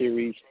Truck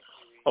Series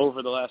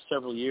over the last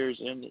several years,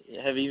 and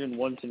have even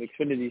won some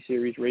Xfinity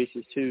Series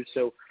races too.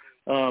 So,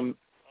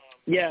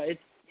 yeah,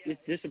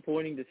 it's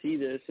disappointing to see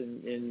this.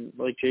 And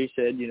like Jay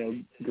said, you know,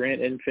 Grant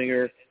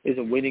Enfinger is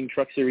a winning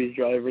Truck Series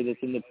driver that's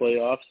in the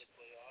playoffs.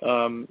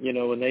 You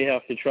know, and they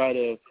have to try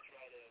to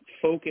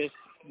focus,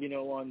 you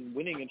know, on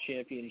winning a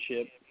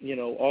championship, you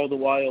know, all the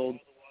while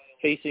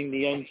facing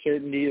the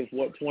uncertainty of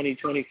what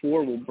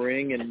 2024 will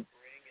bring. And,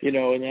 you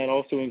know, and that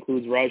also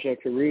includes Rajah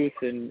Caruth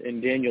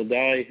and Daniel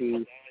Dye,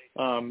 who,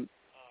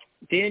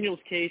 Daniel's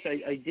case,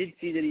 I did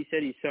see that he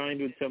said he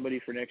signed with somebody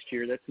for next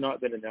year. That's not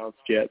been announced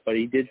yet, but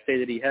he did say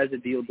that he has a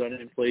deal done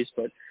in place.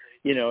 But,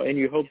 you know, and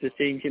you hope the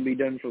same can be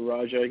done for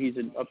Rajah. He's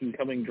an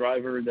up-and-coming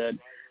driver that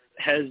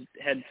has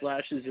had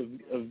flashes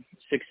of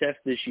success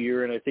this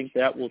year, and I think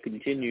that will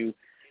continue.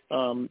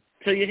 So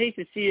you hate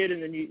to see it,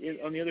 and then you,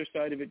 on the other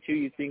side of it, too,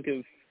 you think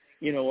of,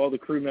 you know, all the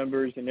crew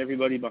members and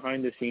everybody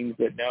behind the scenes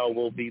that now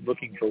will be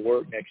looking for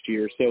work next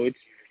year. So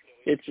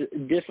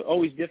it's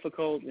always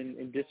difficult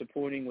and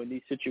disappointing when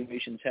these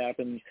situations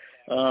happen.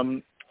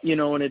 You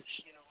know, and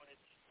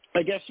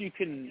I guess you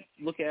can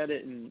look at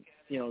it and,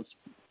 you know,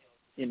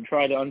 and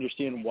try to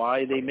understand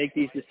why they make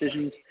these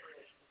decisions.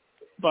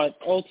 But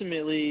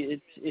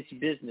ultimately, it's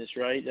business,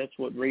 right? That's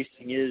what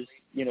racing is,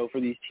 you know,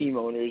 for these team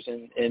owners.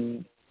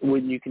 And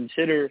when you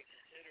consider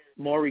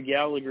Maury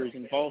Gallagher's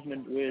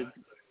involvement with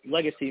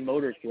Legacy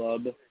Motor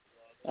Club,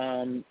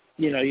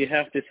 you know, you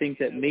have to think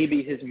that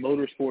maybe his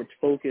motorsports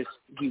focus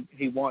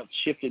he wants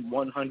shifted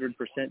 100%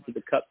 to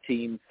the Cup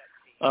team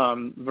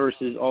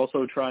versus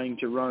also trying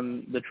to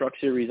run the Truck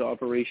Series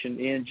operation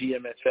and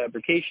GMS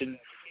Fabrication,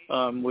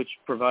 which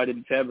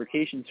provided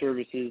fabrication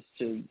services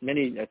to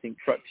many, I think,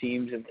 truck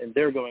teams, and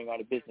they're going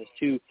out of business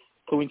too,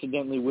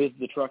 coincidentally with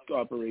the truck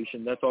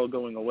operation. That's all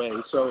going away.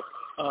 So,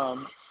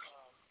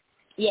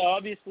 yeah,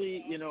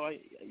 obviously, you know, I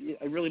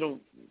really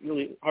don't,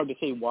 hard to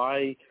say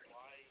why,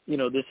 you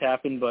know, this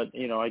happened, but,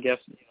 you know, I guess,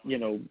 you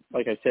know,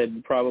 like I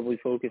said, probably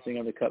focusing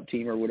on the Cup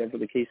team or whatever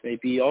the case may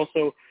be.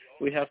 Also,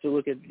 we have to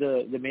look at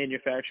the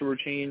manufacturer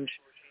change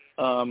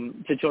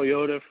to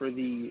Toyota for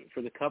the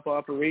Cup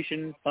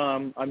operation.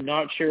 I'm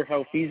not sure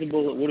how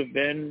feasible it would have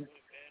been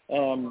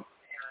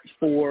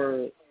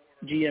for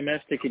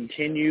GMS to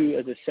continue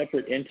as a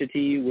separate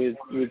entity with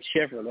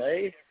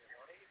Chevrolet.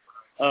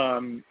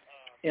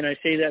 And I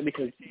say that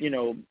because, you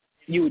know,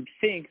 you would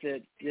think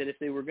that if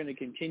they were going to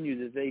continue,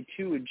 that they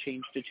too would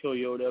change to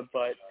Toyota,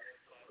 but,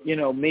 you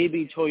know,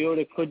 maybe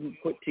Toyota couldn't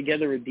put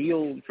together a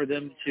deal for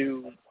them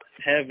to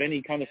have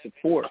any kind of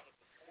support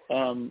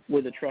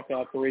with a truck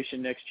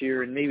operation next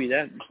year, and maybe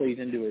that plays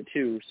into it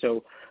too.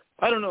 So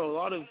I don't know, a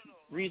lot of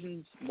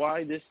reasons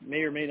why this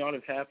may or may not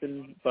have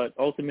happened, but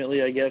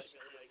ultimately, I guess,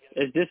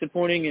 as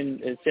disappointing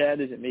and as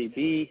sad as it may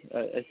be,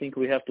 I think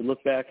we have to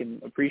look back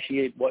and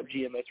appreciate what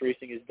GMS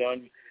Racing has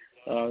done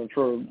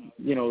for,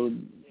 you know,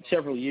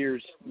 several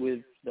years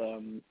with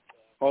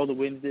all the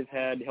wins they've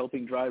had,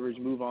 helping drivers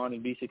move on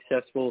and be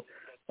successful,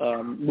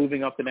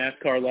 moving up the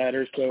NASCAR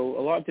ladder. So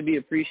a lot to be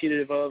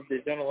appreciative of.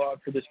 They've done a lot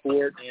for the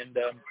sport, and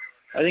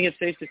I think it's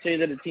safe to say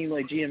that a team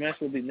like GMS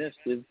will be missed.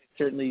 They've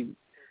certainly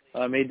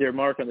made their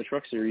mark on the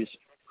Truck Series.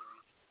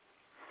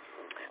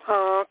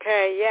 Oh,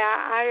 okay,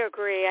 yeah, I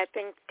agree. I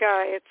think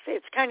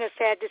it's kind of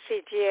sad to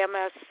see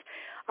GMS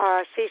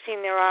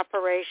ceasing their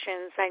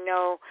operations. I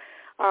know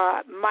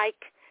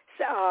Mike's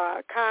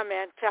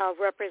comment, I'll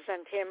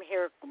represent him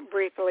here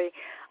briefly.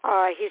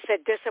 He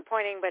said,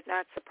 disappointing but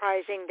not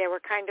surprising. They were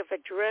kind of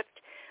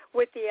adrift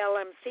with the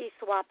LMC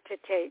swap to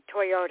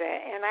Toyota,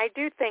 and I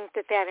do think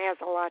that has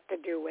a lot to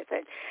do with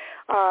it.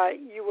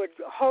 You would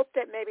hope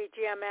that maybe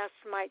GMS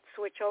might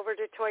switch over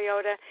to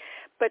Toyota,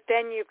 but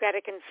then you've got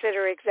to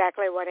consider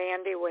exactly what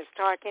Andy was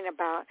talking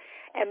about,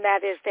 and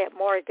that is that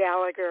Maury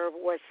Gallagher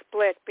was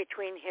split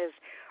between his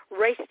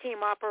race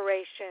team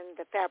operation,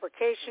 the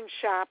fabrication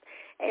shop,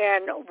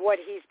 and what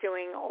he's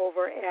doing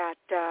over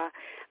at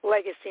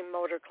Legacy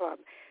Motor Club.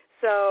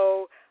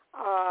 So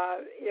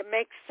it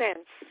makes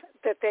sense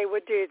that they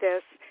would do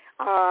this.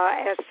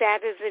 As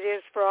sad as it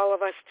is for all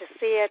of us to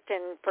see it,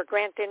 and for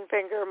Grant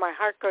Enfinger, my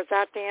heart goes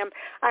out to him.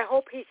 I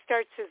hope he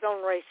starts his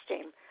own race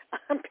team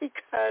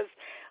because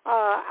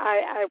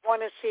I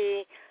want to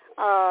see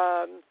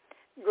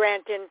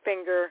Grant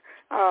Enfinger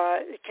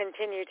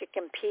continue to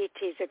compete.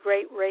 He's a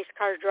great race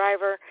car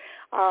driver.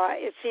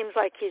 It seems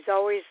like he's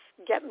always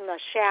getting the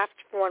shaft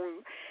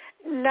from,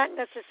 not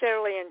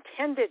necessarily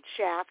intended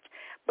shaft,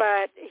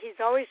 but he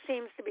always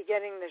seems to be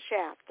getting the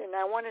shaft. And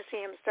I want to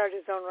see him start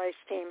his own race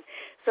team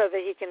so that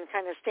he can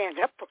kind of stand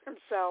up for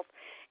himself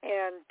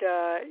and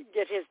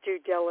get his due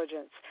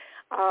diligence.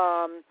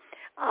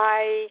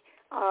 I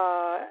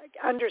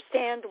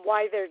understand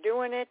why they're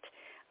doing it.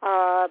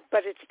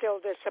 But it's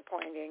still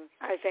disappointing,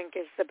 I think,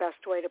 is the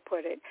best way to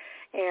put it.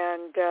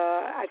 And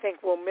I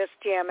think we'll miss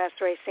GMS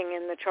Racing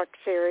in the Truck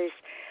Series.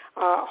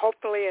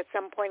 Hopefully at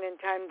some point in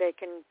time they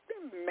can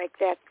make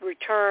that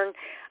return.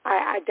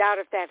 I doubt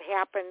if that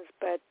happens,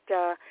 but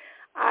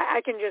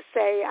I can just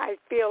say I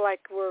feel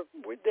like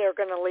they're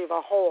going to leave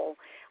a hole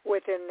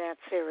within that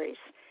series.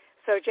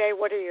 So, Jay,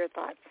 what are your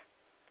thoughts?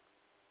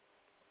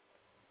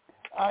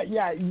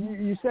 Yeah,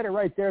 you said it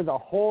right there, the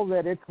hole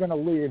that it's going to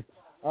leave.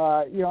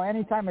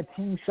 Anytime a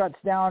team shuts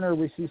down or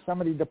we see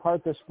somebody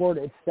depart the sport,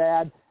 it's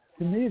sad.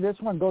 To me, this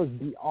one goes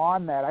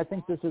beyond that. I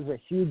think this is a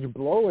huge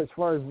blow as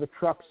far as the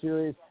Truck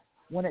Series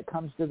when it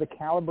comes to the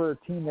caliber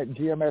of team that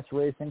GMS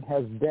Racing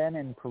has been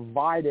and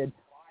provided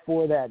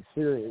for that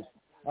series.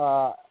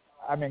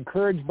 I'm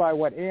encouraged by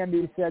what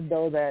Andy said,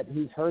 though, that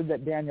he's heard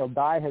that Daniel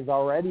Dye has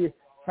already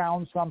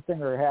found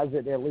something or has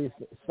it at least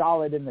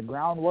solid in the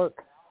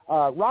groundwork.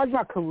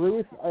 Rajah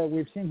Caruth,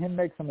 we've seen him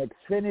make some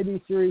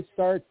Xfinity Series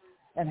starts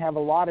and have a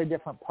lot of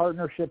different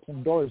partnerships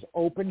and doors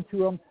open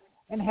to him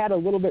and had a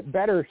little bit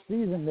better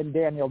season than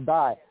Daniel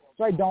Dye.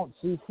 So I don't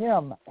see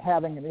him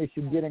having an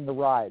issue getting the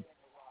ride.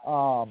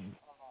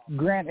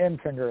 Grant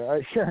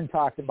Enfinger, Sharon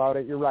talked about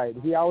it, you're right.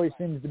 He always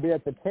seems to be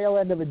at the tail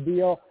end of a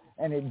deal,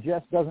 and it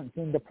just doesn't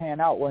seem to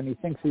pan out when he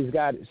thinks he's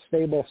got a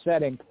stable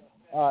setting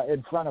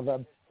in front of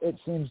him. It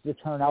seems to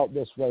turn out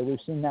this way. We've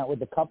seen that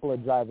with a couple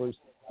of drivers,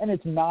 and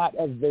it's not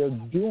of their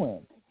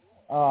doing.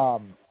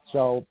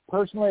 So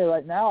personally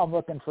right now I'm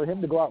looking for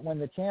him to go out and win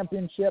the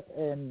championship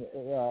and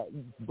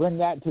bring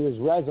that to his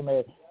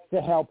resume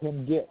to help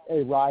him get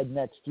a ride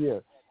next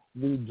year.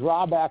 The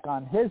drawback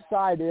on his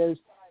side is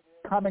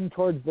coming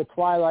towards the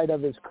twilight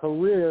of his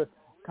career,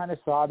 kind of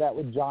saw that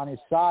with Johnny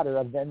Sauter,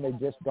 and then they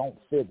just don't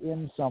fit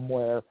in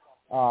somewhere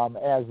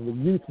as the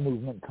youth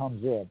movement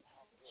comes in.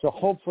 So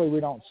hopefully we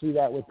don't see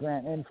that with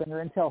Grant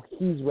Enfinger until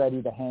he's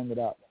ready to hang it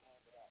up.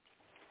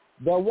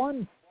 The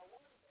one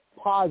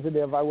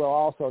positive I will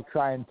also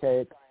try and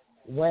take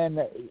when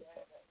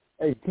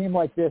a team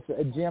like this,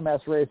 a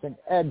GMS Racing,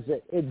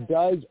 exit, it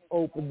does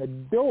open the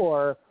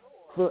door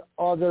for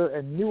other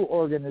and new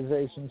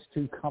organizations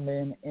to come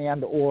in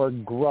and or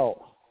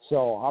grow.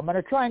 So I'm going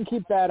to try and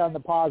keep that on the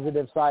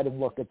positive side and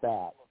look at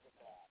that.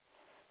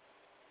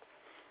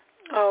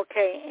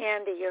 Okay,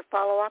 Andy, your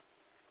follow-up?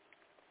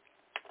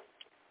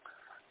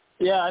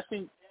 Yeah, I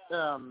think,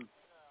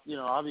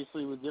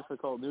 obviously with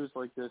difficult news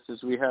like this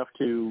is we have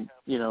to,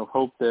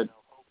 hope that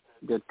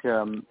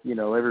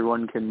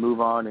everyone can move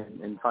on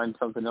and find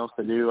something else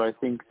to do. I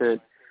think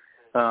that,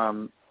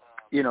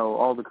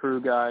 all the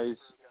crew guys,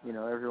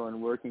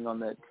 everyone working on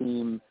that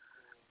team,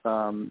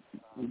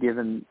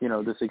 given,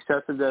 the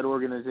success of that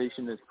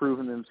organization has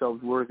proven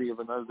themselves worthy of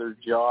another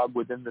job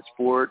within the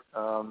sport.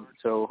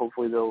 So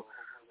hopefully they'll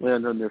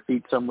land on their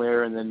feet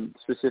somewhere. And then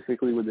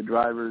specifically with the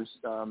drivers,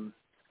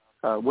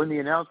 when the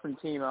announcement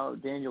came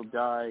out, Daniel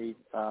Dye,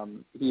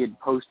 he had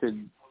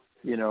posted,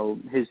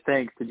 his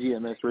thanks to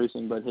GMS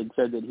Racing, but had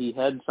said that he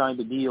had signed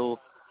a deal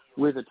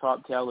with a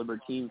top caliber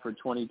team for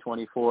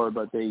 2024,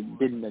 but they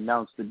didn't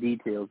announce the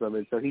details of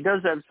it. So he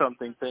does have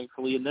something,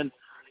 thankfully. And then,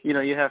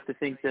 you have to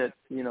think that,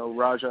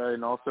 Rajah,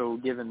 and also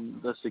given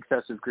the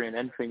success of Grant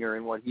Enfinger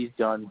and what he's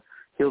done,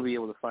 he'll be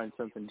able to find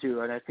something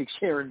too. And I think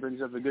Sharon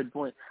brings up a good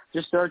point.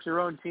 Just start your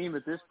own team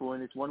at this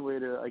point. It's one way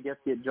to, I guess,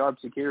 get job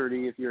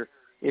security if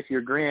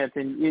you're Grant.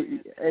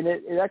 And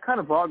that kind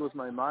of boggles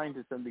my mind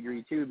to some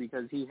degree too,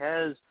 because he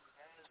has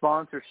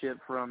sponsorship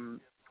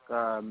from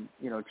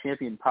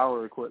Champion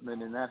Power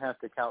Equipment, and that has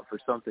to count for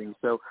something.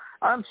 So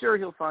I'm sure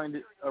he'll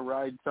find a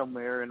ride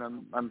somewhere, and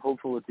I'm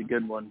hopeful it's a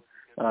good one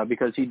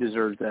because he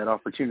deserves that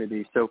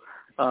opportunity. So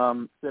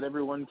that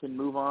everyone can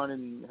move on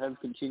and have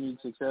continued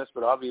success.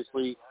 But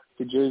obviously,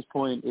 to Jay's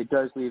point, it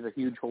does leave a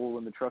huge hole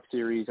in the Truck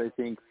Series, I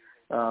think,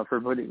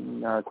 for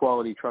putting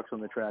quality trucks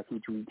on the track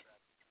each week.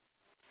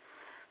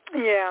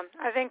 Yeah,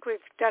 I think we've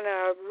done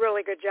a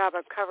really good job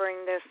of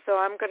covering this, so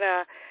I'm going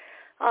to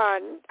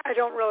I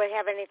don't really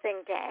have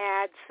anything to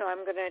add, so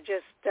I'm going to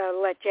just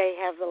let Jay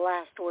have the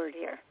last word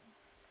here.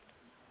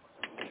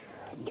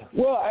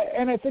 Well,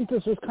 and I think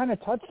this was kind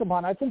of touched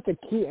upon. I think the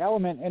key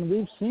element, and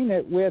we've seen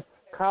it with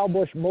Kyle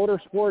Busch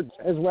Motorsports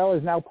as well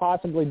as now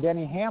possibly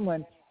Denny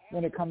Hamlin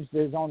when it comes to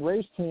his own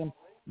race team,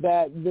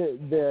 that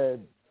the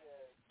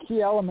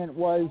key element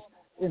was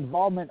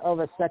involvement of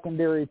a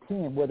secondary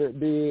team, whether it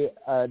be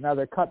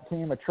another Cup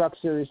team, a Truck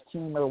Series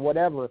team, or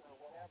whatever.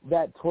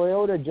 That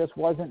Toyota just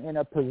wasn't in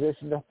a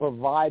position to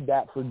provide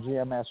that for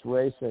GMS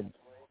Racing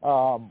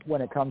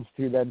when it comes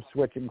to them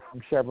switching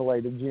from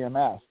Chevrolet to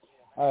GMS.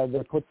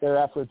 They put their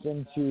efforts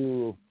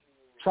into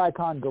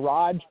Tricon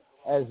Garage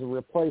as a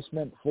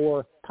replacement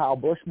for Kyle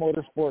Busch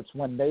Motorsports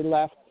when they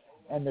left,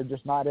 and they're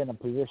just not in a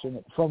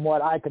position, from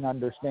what I can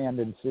understand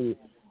and see,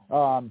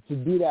 to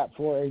do that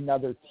for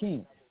another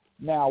team.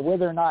 Now,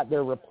 whether or not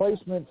their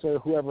replacements or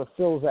whoever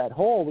fills that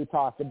hole we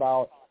talked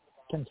about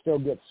can still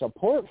get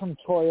support from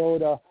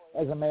Toyota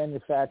as a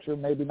manufacturer,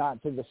 maybe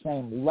not to the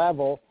same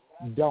level,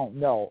 don't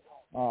know.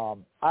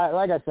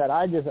 Like I said,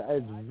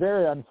 it's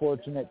very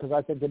unfortunate because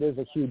I think it is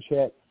a huge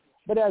hit.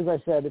 But as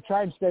I said, to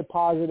try and stay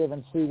positive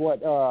and see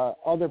what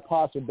other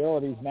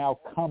possibilities now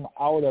come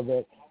out of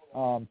it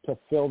to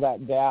fill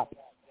that gap,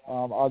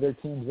 other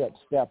teams that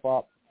step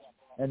up.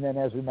 And then,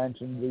 as we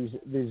mentioned,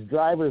 these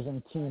drivers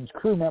and teams,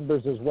 crew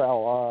members as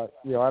well.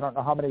 I don't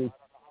know how many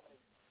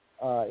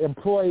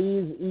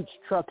employees each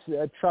truck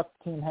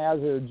team has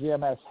or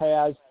GMS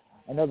has.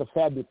 I know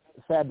the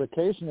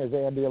fabrication, as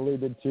Andy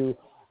alluded to,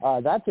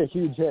 that's a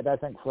huge hit, I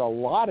think, for a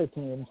lot of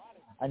teams.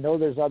 I know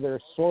there's other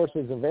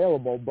sources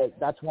available, but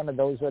that's one of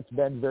those that's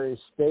been very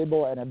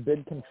stable and a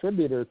big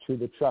contributor to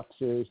the Truck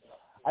Series.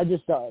 I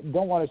just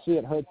don't want to see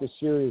it hurt the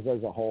series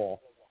as a whole.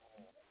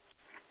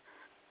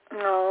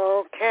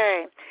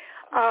 Okay.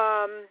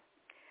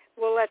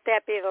 We'll let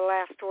that be the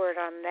last word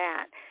on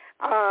that.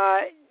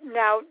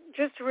 Now,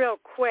 just real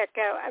quick,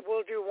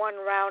 we'll do one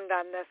round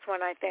on this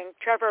one, I think.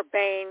 Trevor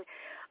Bayne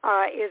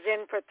is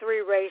in for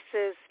 3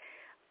 races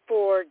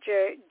for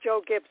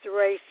Joe Gibbs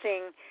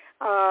Racing.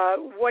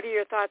 What are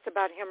your thoughts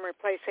about him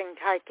replacing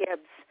Ty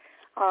Gibbs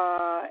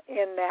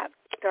in that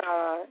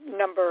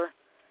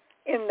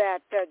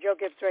Joe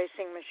Gibbs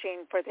Racing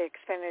machine for the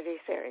Xfinity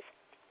Series?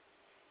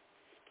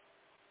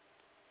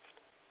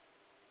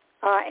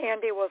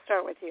 Andy, we'll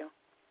start with you.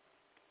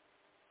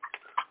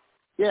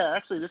 Yeah,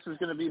 actually, this is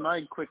going to be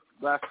my quick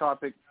last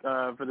topic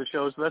for the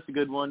show, so that's a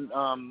good one.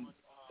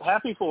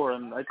 Happy for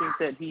him. I think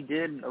that he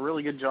did a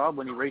really good job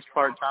when he raced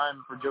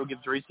part-time for Joe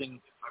Gibbs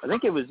Racing. I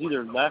think it was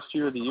either last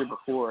year or the year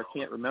before. I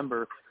can't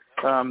remember.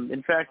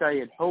 In fact, I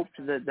had hoped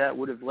that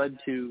would have led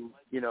to,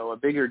 a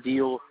bigger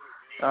deal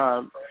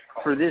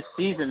for this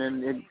season,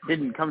 and it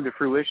didn't come to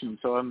fruition.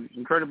 So I'm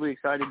incredibly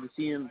excited to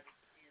see him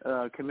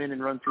come in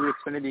and run 3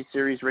 Xfinity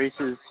Series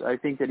races. I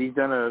think that he's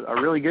done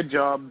a really good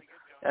job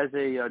as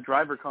a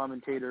driver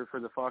commentator for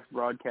the Fox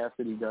broadcast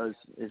that he does,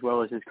 as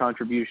well as his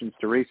contributions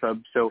to Race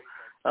Hub. So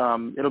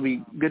it'll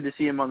be good to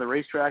see him on the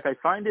racetrack. I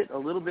find it a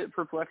little bit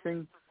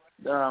perplexing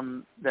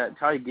that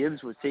Ty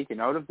Gibbs was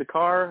taken out of the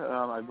car.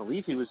 I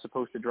believe he was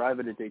supposed to drive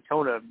it at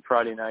Daytona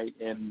Friday night,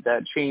 and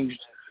that changed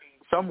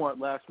somewhat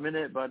last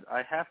minute, but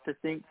I have to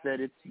think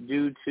that it's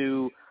due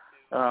to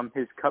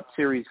his Cup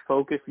Series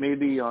focus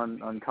maybe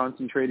on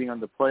concentrating on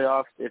the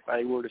playoffs. If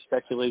I were to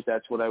speculate,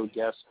 that's what I would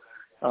guess.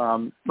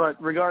 But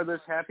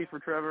regardless, happy for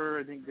Trevor.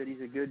 I think that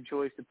he's a good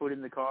choice to put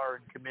in the car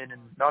and come in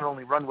and not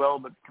only run well,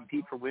 but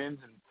compete for wins,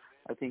 and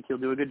I think he'll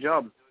do a good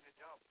job.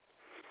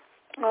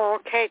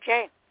 Okay,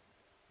 Jay.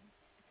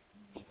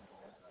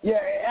 Yeah,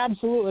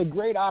 absolutely.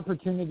 Great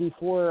opportunity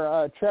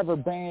for Trevor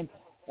Bayne.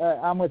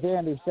 I'm with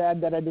Andy.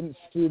 Sad that I didn't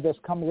see this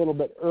come a little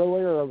bit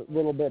earlier, a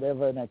little bit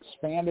of an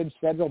expanded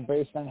schedule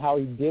based on how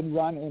he did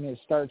run in his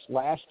starts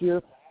last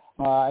year.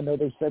 I know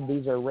they said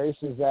these are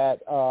races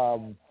that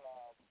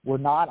were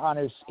not on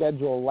his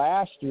schedule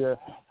last year.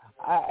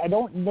 I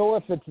don't know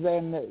if it's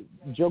then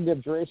Joe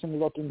Gibbs Racing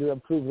looking to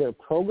improve their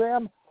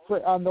program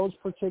on those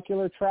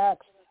particular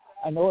tracks.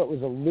 I know it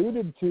was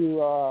alluded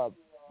to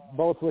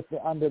both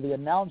under the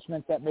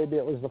announcement that maybe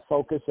it was the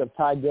focus of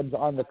Ty Gibbs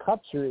on the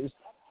Cup Series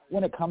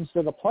when it comes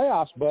to the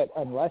playoffs, but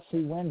unless he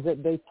wins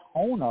at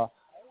Daytona,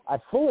 I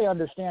fully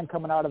understand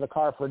coming out of the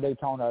car for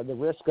Daytona, the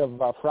risk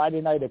of a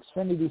Friday night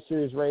Xfinity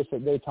Series race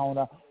at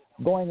Daytona,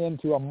 going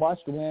into a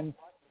must-win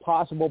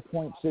possible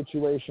point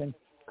situation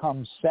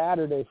come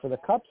Saturday for the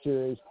Cup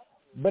Series.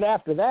 But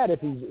after that,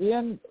 if he's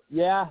in,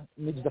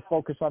 needs to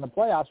focus on the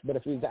playoffs, but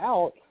if he's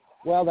out,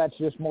 well, that's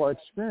just more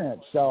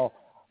experience. So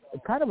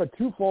kind of a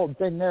twofold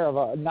thing there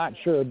of not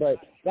sure, but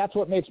that's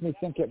what makes me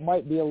think it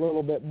might be a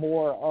little bit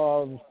more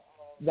of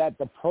that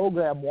the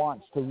program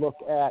wants to look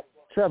at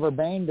Trevor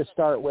Bayne to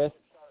start with.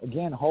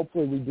 Again,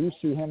 hopefully we do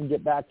see him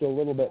get back to a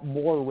little bit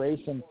more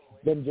racing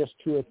than just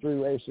 2 or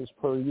 3 races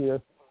per year,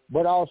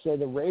 but also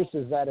the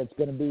races that it's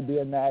going to be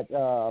being that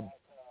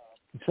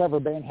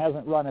Trevor Bayne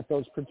hasn't run at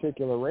those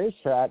particular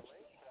racetracks,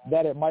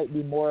 that it might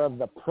be more of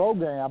the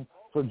program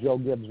for Joe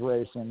Gibbs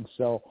Racing.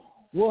 So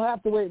we'll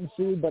have to wait and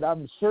see, but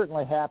I'm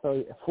certainly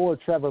happy for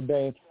Trevor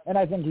Bayne, and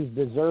I think he's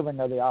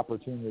deserving of the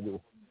opportunity.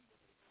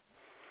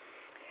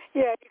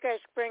 Yeah, you guys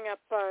bring up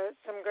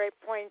some great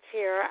points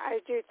here. I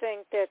do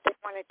think that they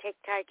want to take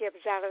Ty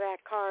Gibbs out of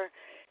that car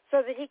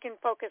so that he can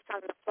focus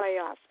on the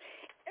playoffs.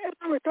 And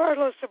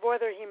regardless of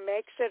whether he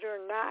makes it or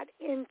not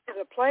into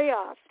the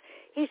playoffs,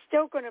 he's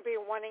still going to be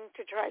wanting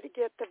to try to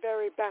get the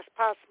very best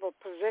possible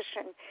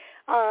position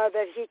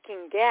that he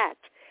can get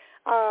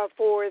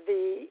for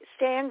the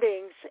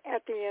standings at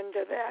the end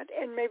of that.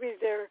 And maybe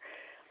they're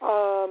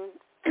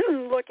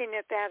looking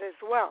at that as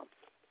well.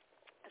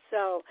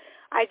 So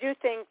I do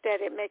think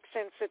that it makes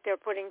sense that they're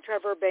putting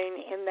Trevor Bayne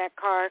in that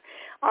car.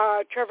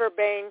 Trevor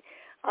Bayne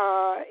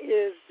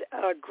is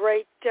a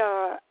great,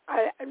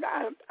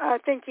 I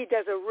think he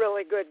does a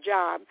really good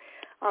job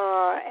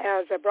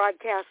as a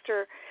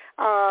broadcaster,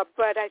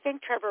 but I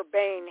think Trevor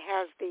Bayne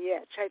has the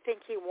itch. I think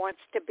he wants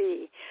to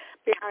be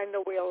behind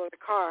the wheel of the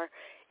car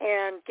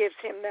and gives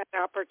him that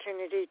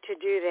opportunity to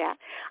do that.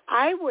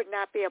 I would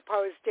not be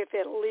opposed if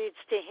it leads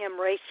to him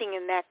racing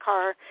in that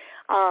car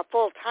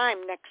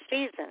full-time next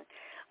season.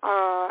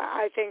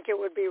 I think it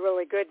would be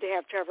really good to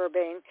have Trevor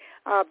Bayne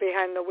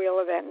behind the wheel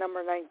of that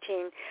number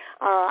 19.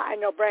 I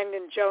know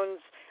Brandon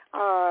Jones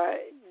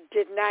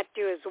did not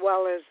do as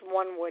well as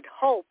one would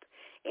hope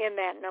in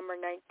that number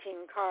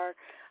 19 car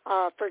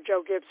for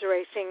Joe Gibbs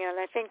Racing. And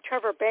I think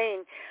Trevor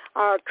Bayne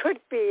could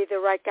be the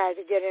right guy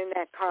to get in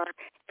that car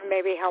and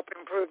maybe help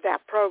improve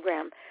that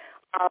program.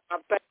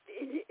 But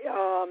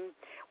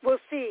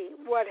we'll see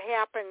what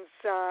happens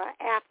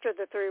after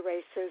the 3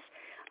 races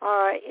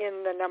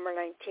in the number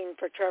 19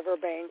 for Trevor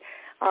Bayne.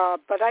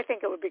 But I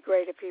think it would be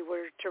great if he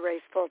were to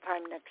race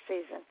full-time next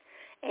season.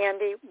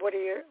 Andy, what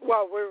are your,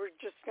 well, we're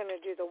just going to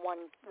do the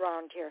one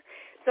round here.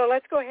 So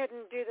let's go ahead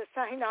and do the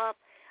sign-off.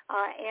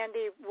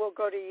 Andy, we'll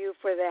go to you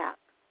for that.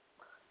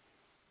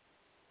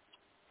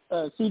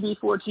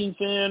 CB14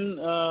 fan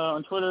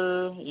on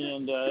Twitter,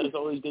 and it's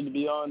always good to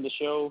be on the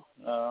show.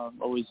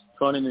 Always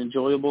fun and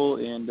enjoyable,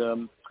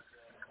 and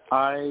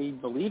I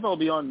believe I'll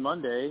be on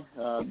Monday.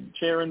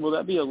 Sharon, will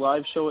that be a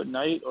live show at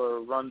night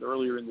or run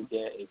earlier in the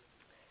day?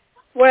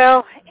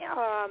 Well,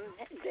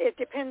 it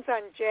depends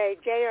on Jay.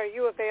 Jay, are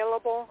you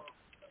available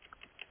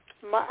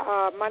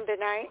Monday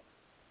night?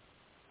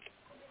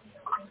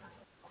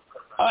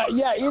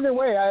 Yeah, either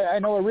way. I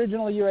know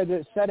originally you had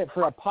set it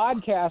for a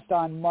podcast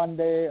on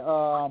Monday,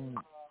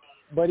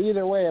 but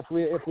either way,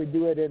 if we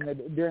do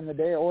it during the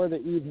day or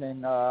the evening,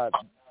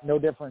 no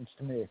difference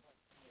to me.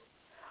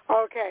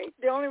 Okay.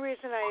 The only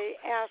reason I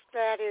asked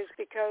that is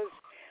because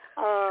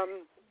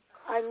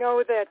I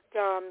know that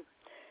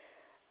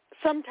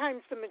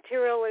sometimes the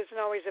material isn't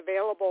always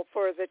available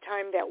for the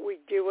time that we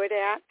do it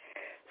at.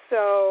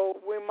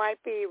 So we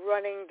might be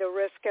running the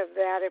risk of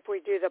that if we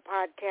do the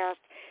podcast.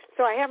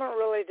 So I haven't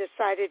really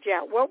decided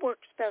yet. What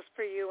works best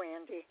for you,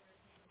 Andy?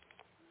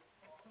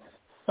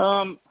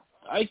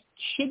 I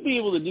should be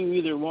able to do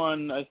either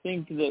one. I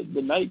think that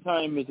the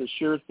nighttime is a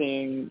sure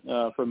thing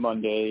for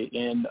Monday,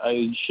 and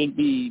I should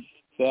be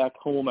back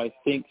home, I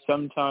think,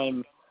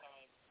 sometime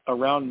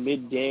around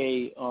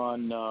midday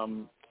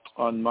on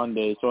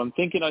Monday. So I'm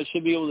thinking I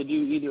should be able to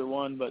do either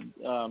one, but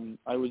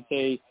I would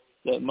say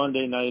that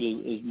Monday night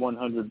is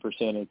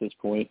 100% at this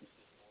point.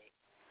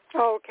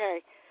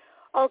 Okay.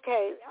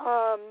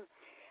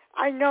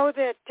 I know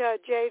that,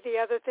 Jay, the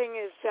other thing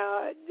is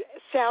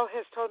Sal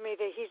has told me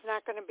that he's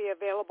not going to be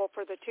available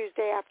for the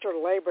Tuesday after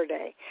Labor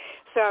Day.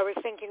 So I was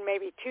thinking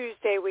maybe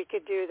Tuesday we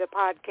could do the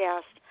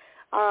podcast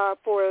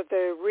for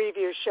the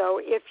review show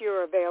if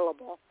you're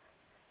available.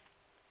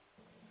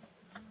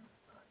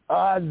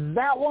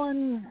 That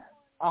one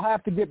I'll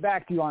have to get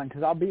back to you on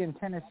because I'll be in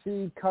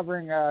Tennessee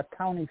covering a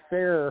county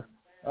fair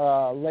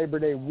Labor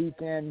Day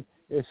weekend.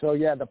 So,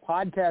 yeah, the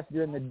podcast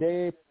during the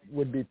day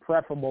would be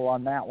preferable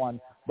on that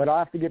one, but I'll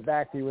have to get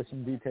back to you with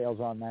some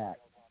details on that.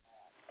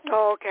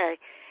 Oh, okay.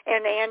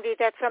 And, Andy,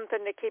 that's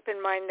something to keep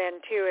in mind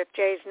then, too. If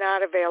Jay's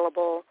not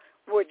available,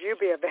 would you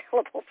be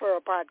available for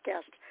a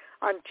podcast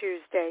on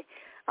Tuesday,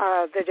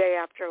 the day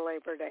after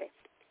Labor Day?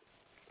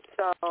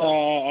 So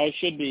I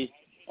should be.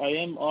 I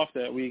am off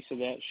that week, so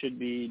that should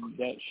be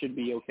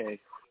okay.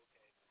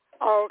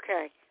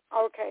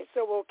 Okay,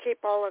 so we'll keep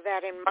all of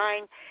that in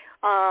mind.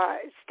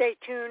 Stay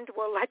tuned.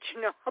 We'll let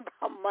you know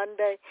about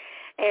Monday.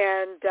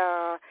 And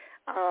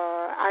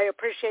I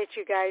appreciate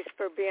you guys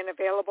for being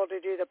available to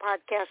do the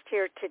podcast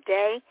here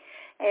today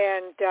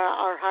and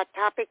our Hot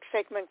Topics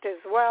segment as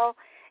well.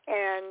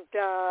 And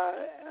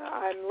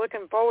I'm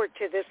looking forward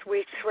to this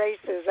week's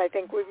races. I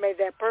think we've made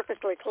that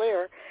perfectly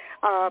clear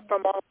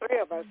from all three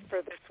of us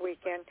for this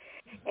weekend.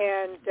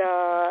 And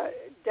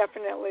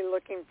definitely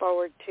looking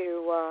forward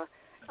to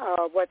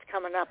what's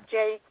coming up.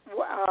 Jay,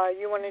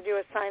 you want to do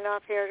a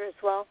sign-off here as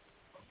well?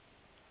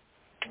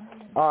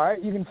 All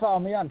right. You can follow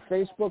me on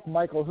Facebook,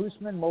 Michael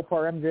Husmann,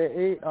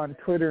 MoparMJ8 on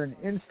Twitter and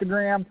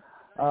Instagram.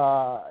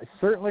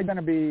 Certainly going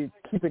to be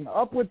keeping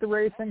up with the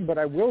racing, but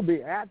I will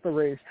be at the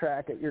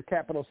racetrack at your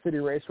Capital City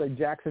Raceway,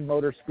 Jackson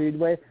Motor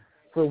Speedway,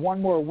 for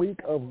one more week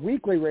of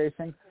weekly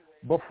racing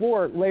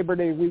before Labor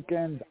Day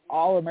weekend's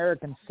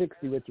All-American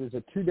 60, which is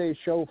a 2-day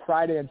show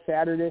Friday and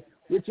Saturday,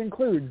 which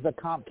includes the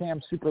Comp Cam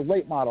Super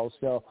Late models.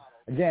 So,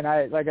 again,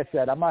 like I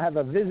said, I'm going to have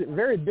a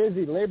very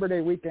busy Labor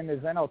Day weekend, as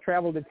then I'll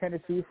travel to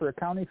Tennessee for a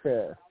county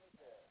fair.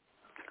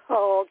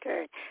 Oh,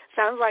 okay.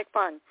 Sounds like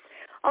fun.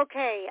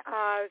 Okay,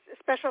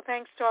 special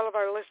thanks to all of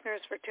our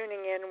listeners for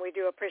tuning in. We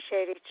do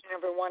appreciate each and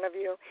every one of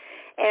you.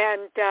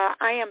 And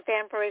I am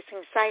Fan for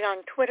Racing site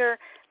on Twitter,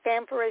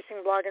 Fan for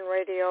Racing blog and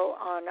radio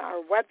on our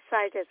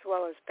website as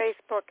well as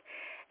Facebook.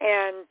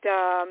 And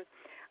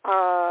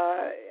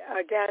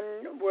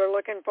again, we're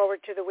looking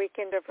forward to the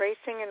weekend of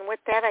racing. And with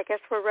that, I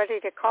guess we're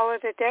ready to call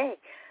it a day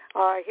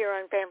here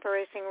on Fan for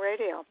Racing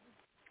Radio.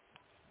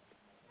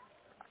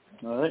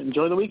 All right,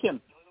 enjoy the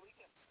weekend.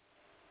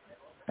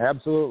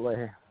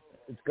 Absolutely.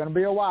 It's going to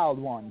be a wild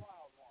one.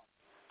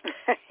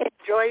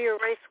 Enjoy your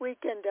race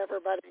weekend,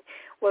 everybody.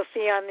 We'll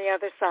see you on the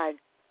other side.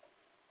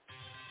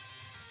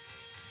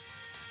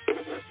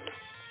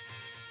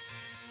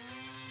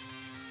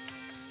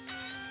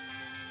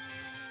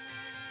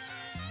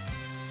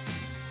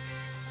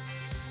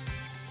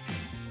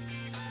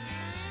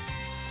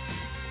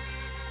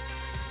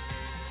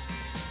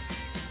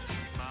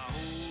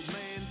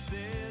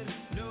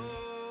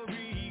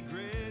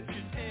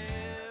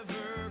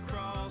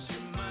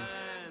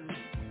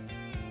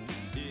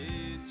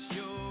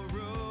 Your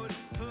road.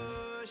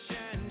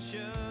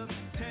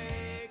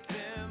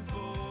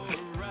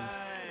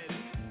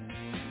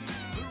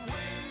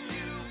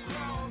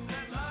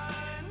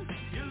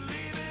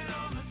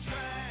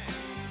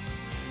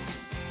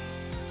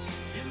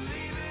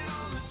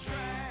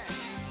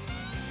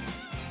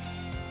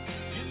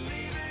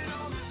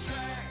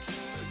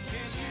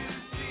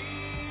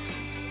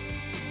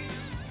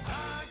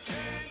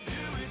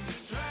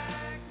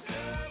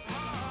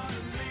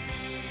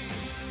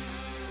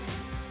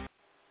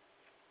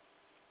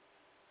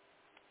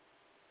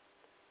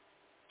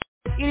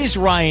 It is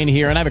Ryan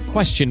here, and I have a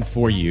question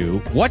for you.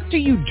 What do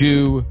you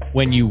do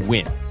when you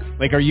win?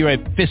 Like, are you a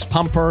fist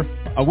pumper,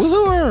 a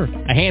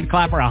woohooer, a hand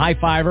clapper, a high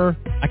fiver?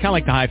 I kind of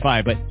like the high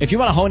five, but if you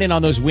want to hone in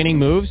on those winning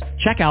moves,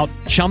 check out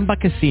Chumba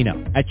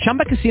Casino. At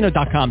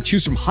ChumbaCasino.com,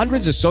 choose from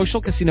hundreds of social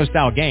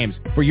casino-style games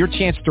for your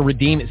chance to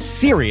redeem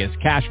serious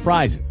cash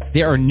prizes.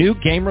 There are new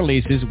game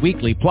releases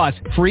weekly, plus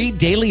free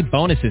daily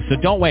bonuses, so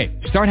don't wait.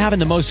 Start having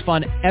the most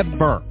fun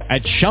ever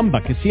at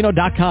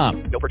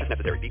ChumbaCasino.com. No purchase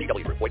necessary.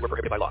 VGW Group. Void where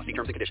prohibited by law. See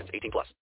terms and conditions. 18+.